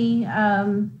TASB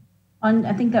on,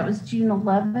 I think that was June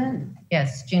 11th.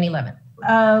 Yes, June 11th.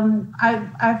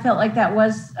 I felt like that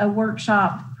was a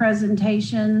workshop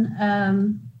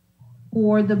presentation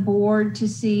for the board to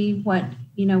see what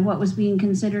was being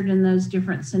considered in those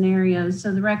different scenarios.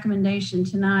 So the recommendation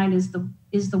tonight is the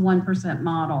 1%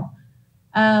 model.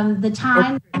 The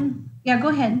time, yeah, go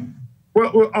ahead.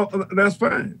 Well, that's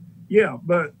fine. Yeah,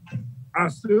 but I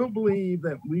still believe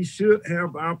that we should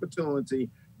have the opportunity.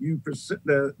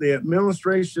 The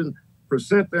administration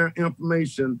present their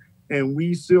information, and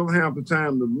we still have the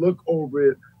time to look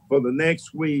over it for the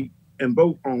next week and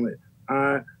vote on it.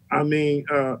 I mean,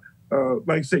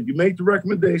 like I said, you make the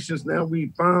recommendations. Now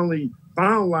we finally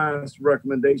finalize the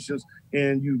recommendations,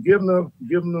 and you give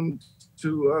them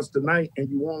to us tonight, and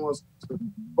you want us to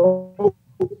vote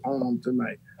on them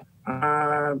tonight.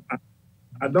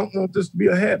 I don't want this to be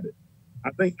a habit.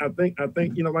 I think, like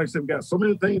I said, we got so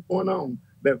many things going on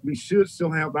that we should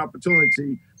still have the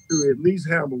opportunity to at least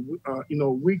have a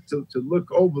week to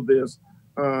look over this.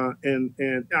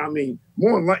 And I mean,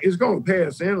 more than likely it's going to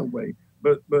pass anyway.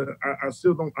 But I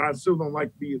still don't like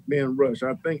being rushed.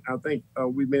 I think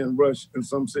we've been rushed in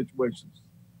some situations.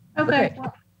 Okay.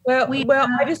 Well,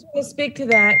 I just want to speak to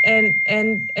that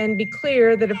and be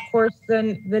clear that, of course,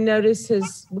 then the notice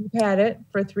we've had it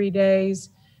for 3 days,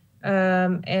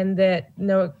 and that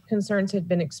no concerns had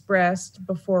been expressed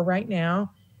before right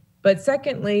now. But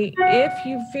secondly, if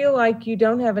you feel like you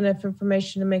don't have enough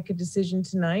information to make a decision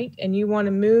tonight and you want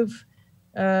to move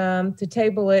to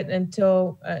table it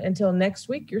until next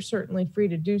week, you're certainly free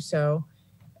to do so.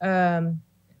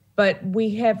 But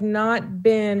we have not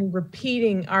been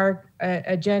repeating our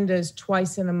agendas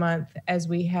twice in a month as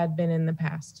we had been in the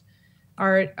past.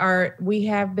 We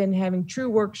have been having true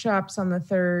workshops on the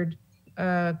third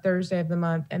Thursday of the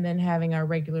month, and then having our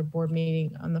regular board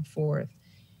meeting on the 4th.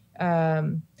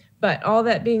 But all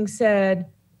that being said,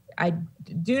 I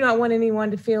do not want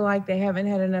anyone to feel like they haven't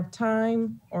had enough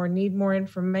time or need more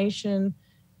information.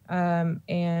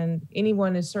 And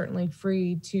anyone is certainly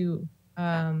free to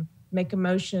make a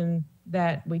motion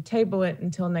that we table it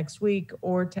until next week,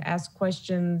 or to ask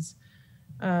questions.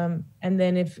 And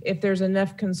then if there's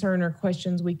enough concern or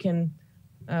questions, we can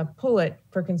pull it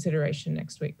for consideration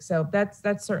next week. So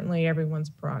that's certainly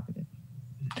everyone's prerogative.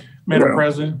 Madam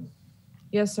President?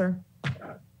 Yes, sir.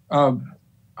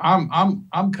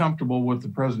 I'm comfortable with the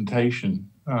presentation.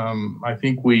 I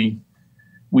think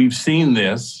we've seen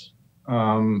this.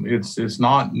 It's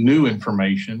not new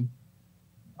information.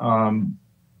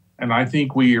 And I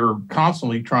think we are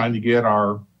constantly trying to get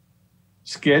our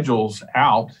schedules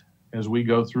out as we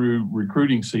go through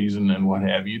recruiting season and what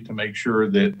have you, to make sure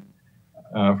that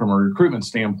from a recruitment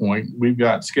standpoint, we've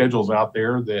got schedules out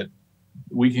there that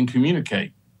we can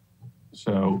communicate.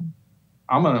 So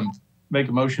I'm going to make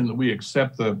a motion that we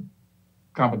accept the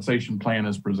compensation plan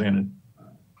as presented.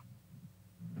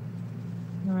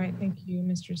 All right, thank you,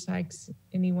 Mr. Sykes.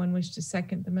 Anyone wish to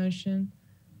second the motion?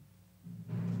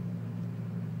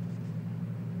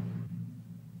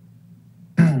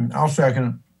 I'll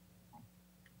second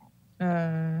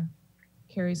it.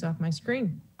 Carries off my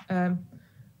screen.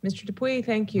 Mr. Dupuy,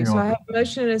 thank you. So I have a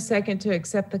motion and a second to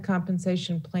accept the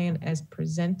compensation plan as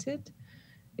presented.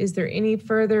 Is there any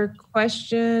further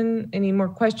question, any more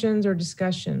questions or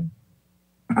discussion?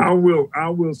 I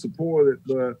will support it,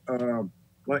 but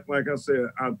like I said,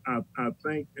 I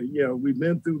think, yeah, we've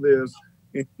been through this,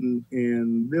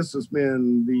 and this has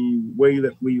been the way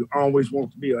that we always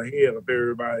want to be ahead of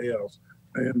everybody else.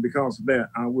 And because of that,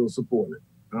 I will support it.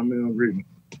 I'm in agreement.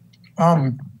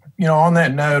 On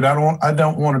that note, I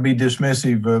don't want to be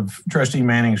dismissive of Trustee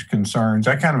Manning's concerns.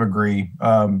 I kind of agree.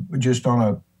 Just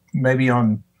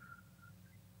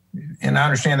and I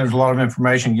understand there's a lot of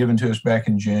information given to us back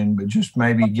in June, but just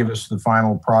maybe give us the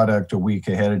final product a week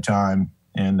ahead of time,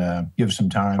 and give some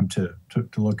time to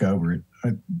look over it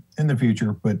in the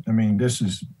future. But I mean, this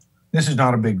is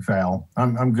not a big foul.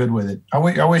 I'm good with it. I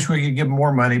wish we could give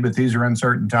more money, but these are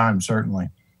uncertain times, certainly.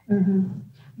 Mm-hmm.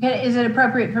 Okay, is it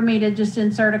appropriate for me to just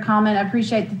insert a comment? I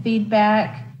appreciate the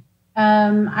feedback.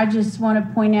 I just want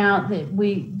to point out that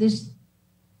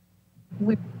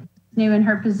new in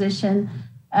her position.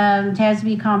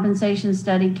 TASB compensation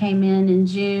study came in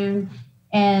June,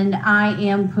 and I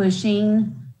am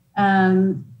pushing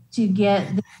to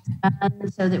get this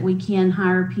done so that we can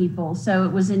hire people. So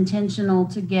it was intentional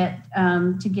to get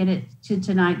it to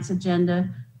tonight's agenda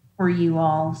for you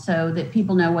all, so that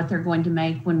people know what they're going to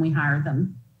make when we hire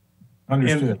them.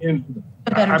 Understood. And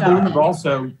I believe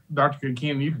also, Dr.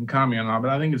 Kincannon, you can comment on it,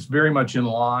 but I think it's very much in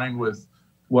line with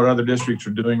what other districts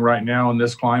are doing right now in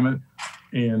this climate.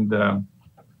 And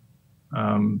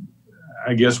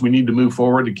I guess we need to move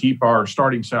forward to keep our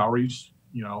starting salaries,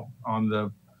 you know, on the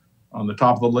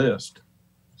top of the list.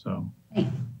 So.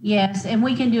 Yes, and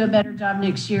we can do a better job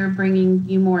next year bringing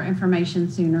you more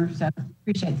information sooner. So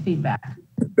appreciate the feedback.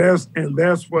 That's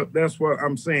what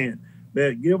I'm saying.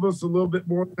 That give us a little bit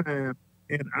more time.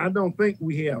 And I don't think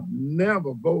we have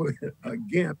never voted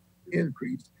against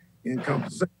increase in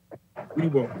compensation. We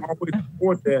will always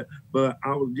support that, but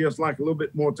I would just like a little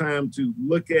bit more time to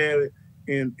look at it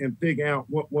and figure out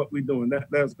what we're doing.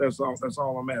 That's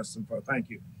all I'm asking for. Thank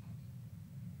you.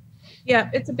 Yeah,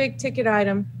 it's a big ticket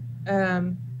item.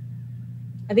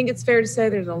 I think it's fair to say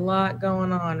there's a lot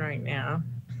going on right now.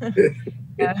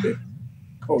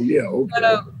 Oh yeah, okay.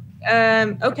 So,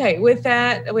 okay, with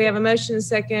that, we have a motion and a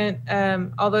second.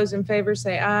 All those in favor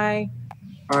say aye.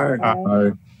 Aye.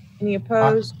 Aye. Any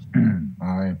opposed?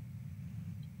 Aye.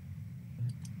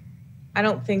 I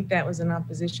don't think that was an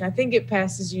opposition. I think it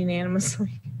passes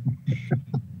unanimously.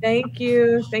 Thank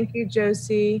you. Thank you,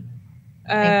 Josie.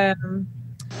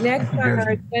 Next on our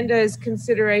agenda is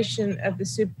consideration of the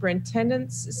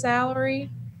superintendent's salary.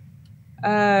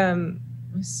 Let's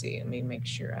see, let me make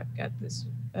sure I've got this.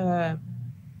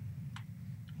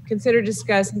 Consider,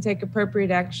 discuss, and take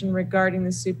appropriate action regarding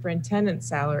the superintendent's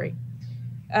salary.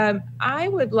 I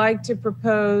would like to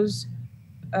propose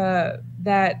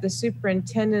that the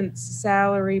superintendent's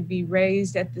salary be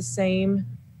raised at the same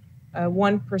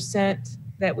 1%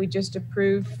 that we just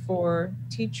approved for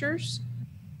teachers.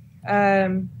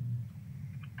 I'm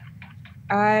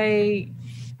a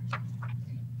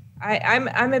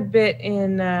bit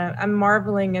I'm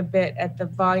marveling a bit at the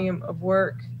volume of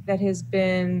work that has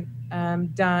been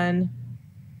done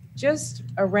just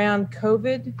around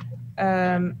COVID,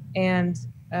 and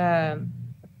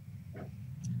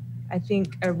I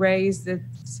think a raise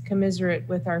that's commensurate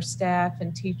with our staff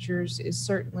and teachers is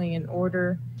certainly in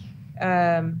order.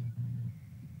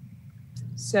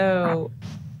 So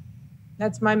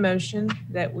that's my motion,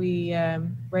 that we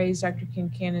raise Dr.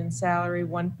 Kincannon's salary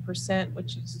 1%,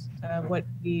 which is what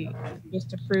we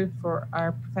just approved for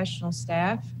our professional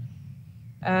staff.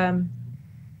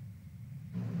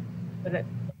 But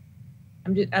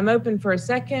I'm open for a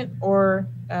second, or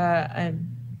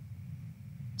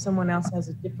someone else has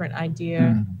a different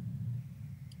idea.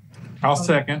 I'll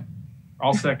second.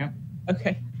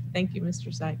 Okay, thank you,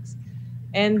 Mr. Sykes.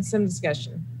 And some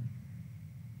discussion.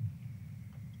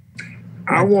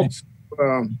 I want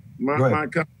my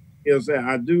comment is that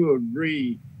I do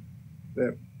agree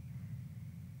that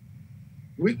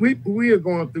we are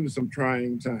going through some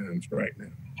trying times right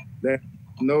now. That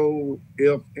no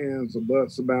ifs, ands, or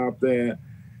buts about that.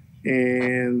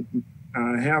 And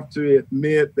I have to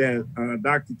admit that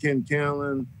Dr.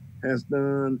 Kincannon has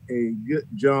done a good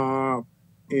job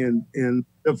in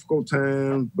difficult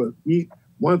times. But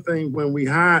one thing, when we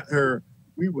hired her,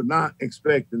 we were not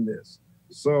expecting this.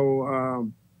 So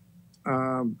I'm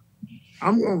going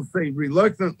to say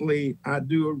reluctantly, I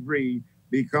do agree,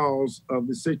 because of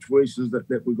the situations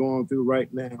that we're going through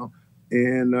right now.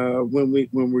 And when we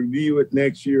review it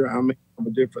next year, I may have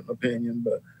a different opinion,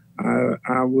 but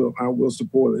I will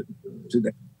support it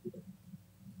today.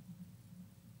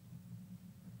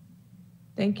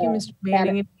 Thank you, Mr.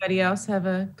 Manning. Anybody else have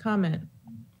a comment?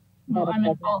 Well, I'm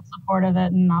in full support of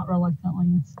it and not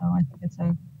reluctantly, so I think it's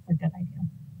a good idea.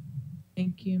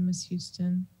 Thank you, Ms.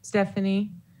 Houston.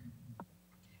 Stephanie?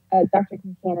 Dr.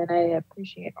 Kincannon, I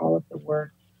appreciate all of the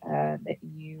work that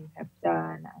you have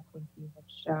done. I think you have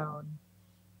shown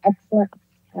excellence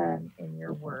in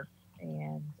your work,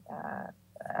 and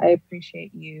I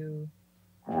appreciate you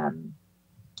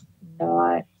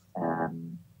not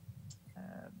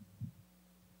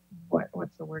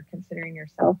what's the word, considering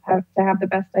yourself to have the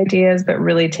best ideas, but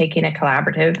really taking a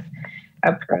collaborative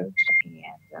approach. And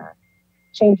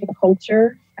changing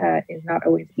culture is not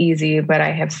always easy, but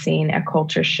I have seen a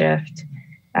culture shift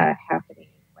happening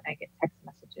when I get text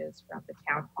messages from the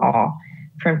town hall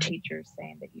from teachers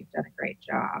saying that you've done a great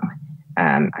job.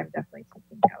 I'm definitely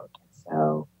taking note.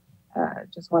 So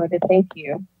just wanted to thank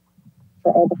you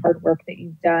for all the hard work that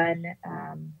you've done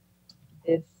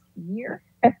this year.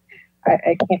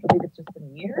 I can't believe it's just been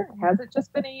a year. Has it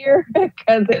just been a year?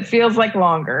 Because it feels like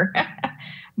longer.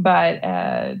 But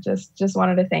just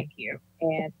wanted to thank you.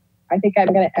 And I think I'm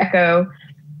going to echo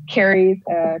Carrie's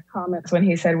comments when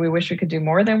he said we wish we could do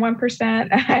more than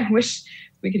 1%. I wish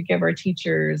we could give our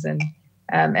teachers and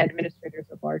administrators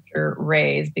a larger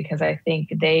raise, because I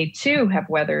think they too have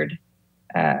weathered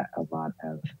a lot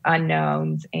of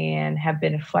unknowns and have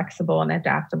been flexible and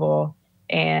adaptable,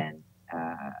 and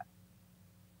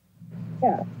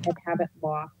and haven't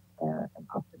lost an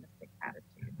optimistic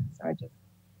attitude. So I just,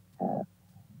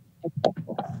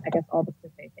 I guess all this to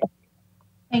say thank you.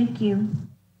 Thank you.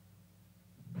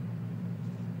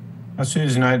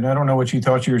 Susan, I don't know what you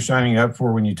thought you were signing up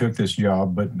for when you took this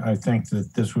job, but I think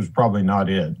that this was probably not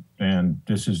it. And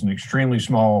this is an extremely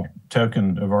small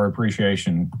token of our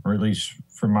appreciation, or at least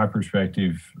from my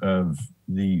perspective, of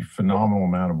the phenomenal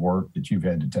amount of work that you've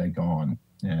had to take on.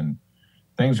 And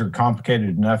things are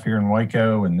complicated enough here in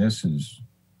Waco, and this has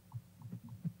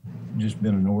just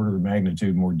been an order of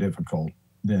magnitude more difficult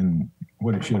than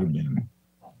what it should have been.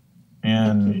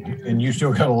 And you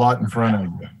still got a lot in front of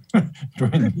you.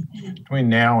 between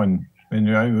now and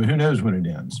who knows when it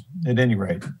ends. At any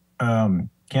rate,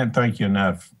 can't thank you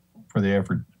enough for the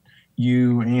effort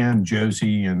you and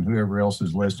Josie and whoever else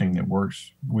is listening that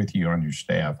works with you on your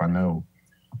staff. I know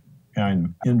how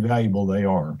invaluable they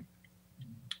are.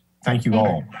 Thank you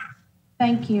all.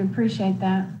 Thank you. Appreciate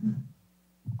that.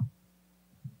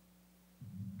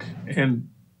 And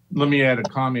let me add a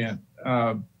comment.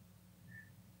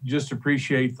 Just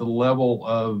appreciate the level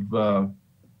of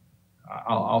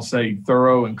I'll say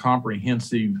thorough and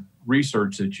comprehensive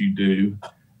research that you do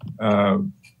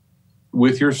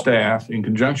with your staff, in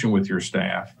conjunction with your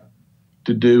staff,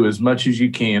 to do as much as you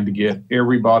can to get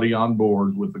everybody on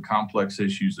board with the complex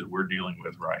issues that we're dealing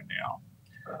with right now.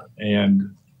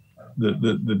 And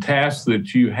the task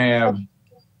that you have,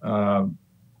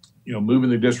 moving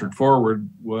the district forward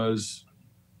was,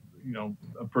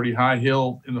 a pretty high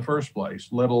hill in the first place,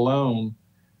 let alone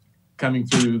coming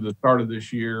through the start of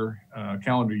this year,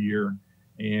 calendar year,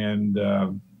 and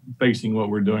facing what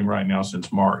we're doing right now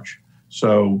since March.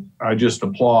 So I just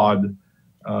applaud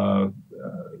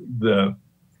the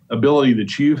ability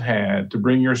that you've had to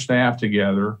bring your staff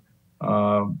together,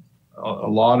 a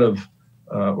lot of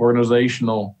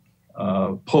organizational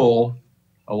pull,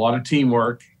 a lot of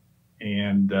teamwork,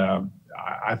 and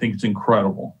I think it's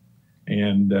incredible.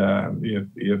 And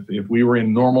if we were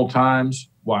in normal times,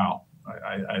 wow.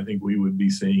 I think we would be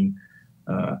seeing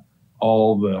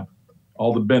all the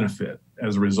benefit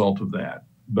as a result of that.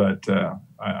 But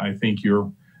I think you're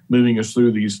moving us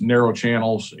through these narrow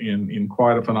channels in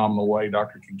quite a phenomenal way,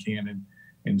 Dr. Kincannon,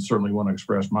 and certainly want to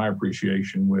express my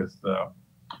appreciation with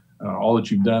all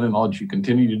that you've done and all that you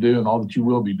continue to do and all that you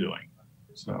will be doing.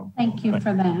 So thank you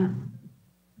for that.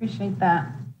 Appreciate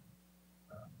that.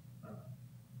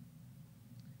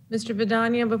 Mr.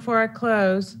 Vidania, before I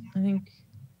close, I think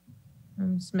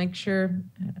just make sure.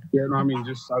 Yeah, no, I mean,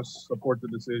 I support the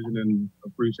decision and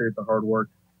appreciate the hard work,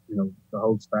 the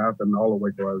whole staff and all of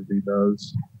Waco ISD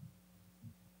does.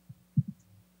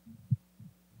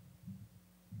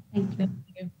 Thank you.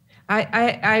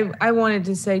 I wanted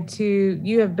to say too,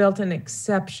 you have built an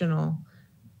exceptional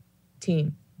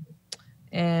team,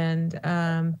 and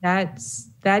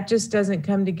that just doesn't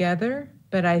come together.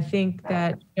 But I think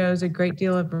that shows a great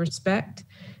deal of respect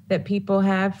that people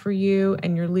have for you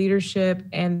and your leadership,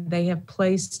 and they have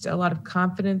placed a lot of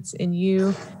confidence in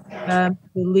you to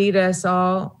lead us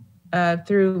all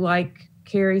through, like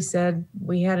Carrie said,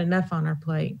 we had enough on our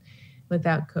plate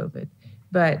without COVID.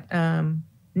 But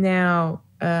now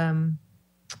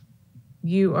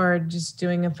you are just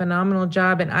doing a phenomenal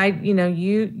job. And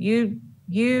you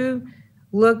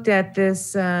looked at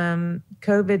this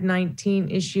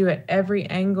COVID-19 issue at every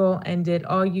angle and did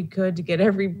all you could to get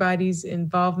everybody's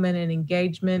involvement and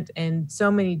engagement in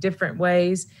so many different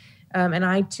ways. And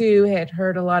I too had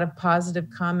heard a lot of positive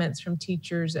comments from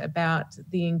teachers about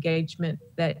the engagement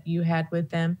that you had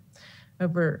with them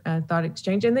over Thought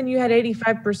Exchange. And then you had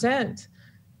 85%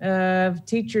 of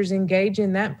teachers engage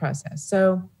in that process.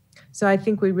 So I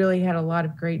think we really had a lot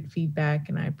of great feedback,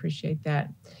 and I appreciate that.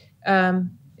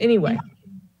 Anyway.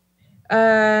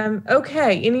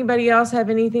 Okay, anybody else have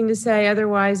anything to say?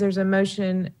 Otherwise, there's a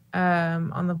motion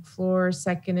on the floor,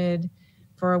 seconded,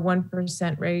 for a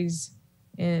 1% raise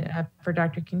for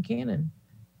Dr. Kincannon.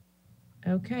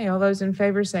 Okay, all those in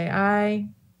favor say aye.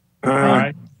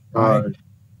 Aye. Aye.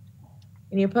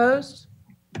 Any opposed?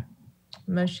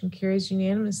 Motion carries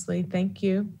unanimously. Thank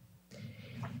you.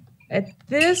 At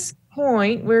this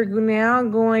point, we're now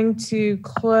going to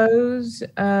close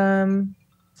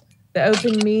the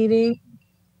open meeting.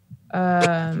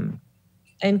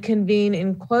 and convene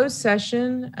in closed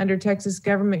session under Texas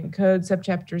Government Code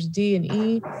subchapters D and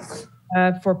E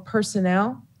for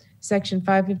personnel, section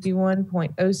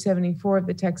 551.074 of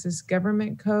the Texas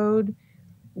Government Code.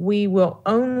 We will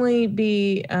only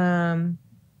be, oh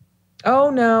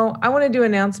no, I want to do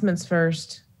announcements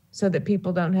first so that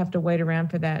people don't have to wait around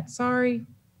for that. Sorry,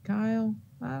 Kyle.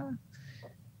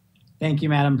 Thank you,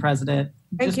 Madam President.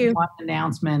 Thank Just you. one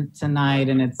announcement tonight,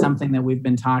 and it's something that we've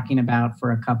been talking about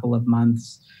for a couple of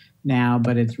months now,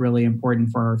 but it's really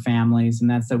important for our families, and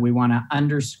that's that we want to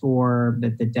underscore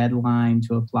that the deadline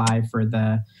to apply for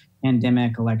the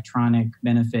pandemic electronic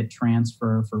benefit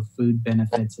transfer for food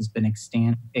benefits has been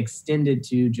extended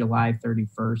to July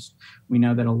 31st. We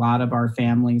know that a lot of our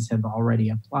families have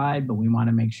already applied, but we want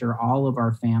to make sure all of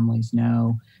our families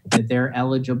know that they're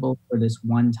eligible for this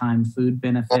one-time food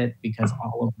benefit because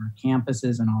all of our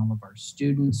campuses and all of our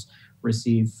students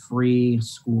receive free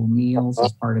school meals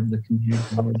as part of the community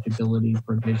eligibility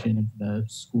provision of the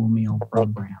school meal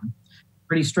program.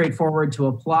 Pretty straightforward to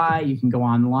apply. You can go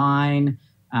online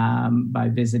by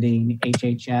visiting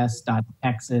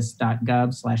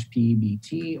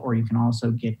hhs.texas.gov/PEBT, or you can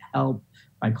also get help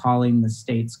by calling the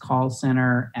state's call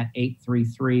center at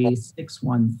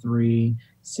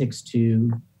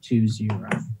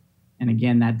 833-613-6220. And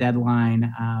again, that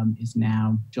deadline is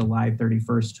now July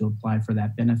 31st to apply for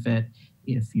that benefit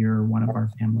if you're one of our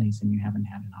families and you haven't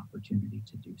had an opportunity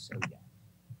to do so yet.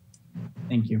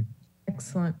 Thank you.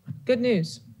 Excellent. Good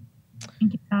news.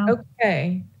 Thank you, Kyle.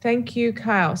 Okay, thank you,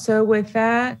 Kyle. So with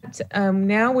that,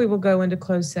 now we will go into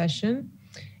closed session.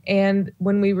 And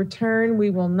when we return,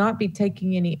 we will not be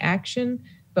taking any action,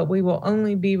 but we will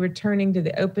only be returning to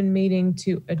the open meeting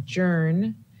to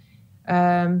adjourn.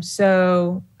 For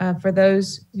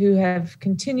those who have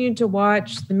continued to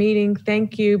watch the meeting,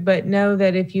 thank you, but know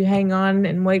that if you hang on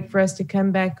and wait for us to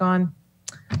come back on,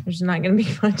 there's not going to be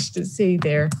much to see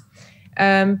there.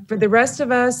 For the rest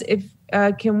of us,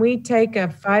 can we take a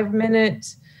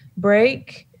 5-minute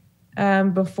break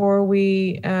before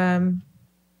we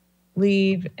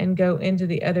leave and go into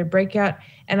the other breakout?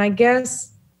 And I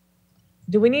guess,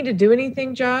 do we need to do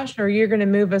anything, Josh, or you're going to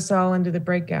move us all into the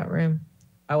breakout room?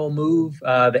 I will move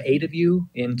the 8 of you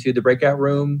into the breakout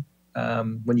room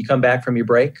when you come back from your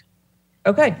break.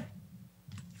 Okay.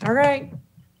 All right.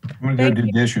 I'm going to go do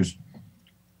dishes.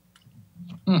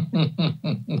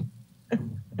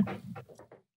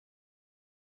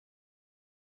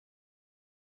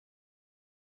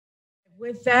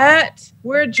 With that,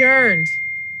 we're adjourned.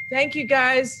 Thank you,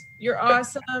 guys. You're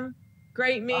awesome.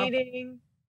 Great meeting.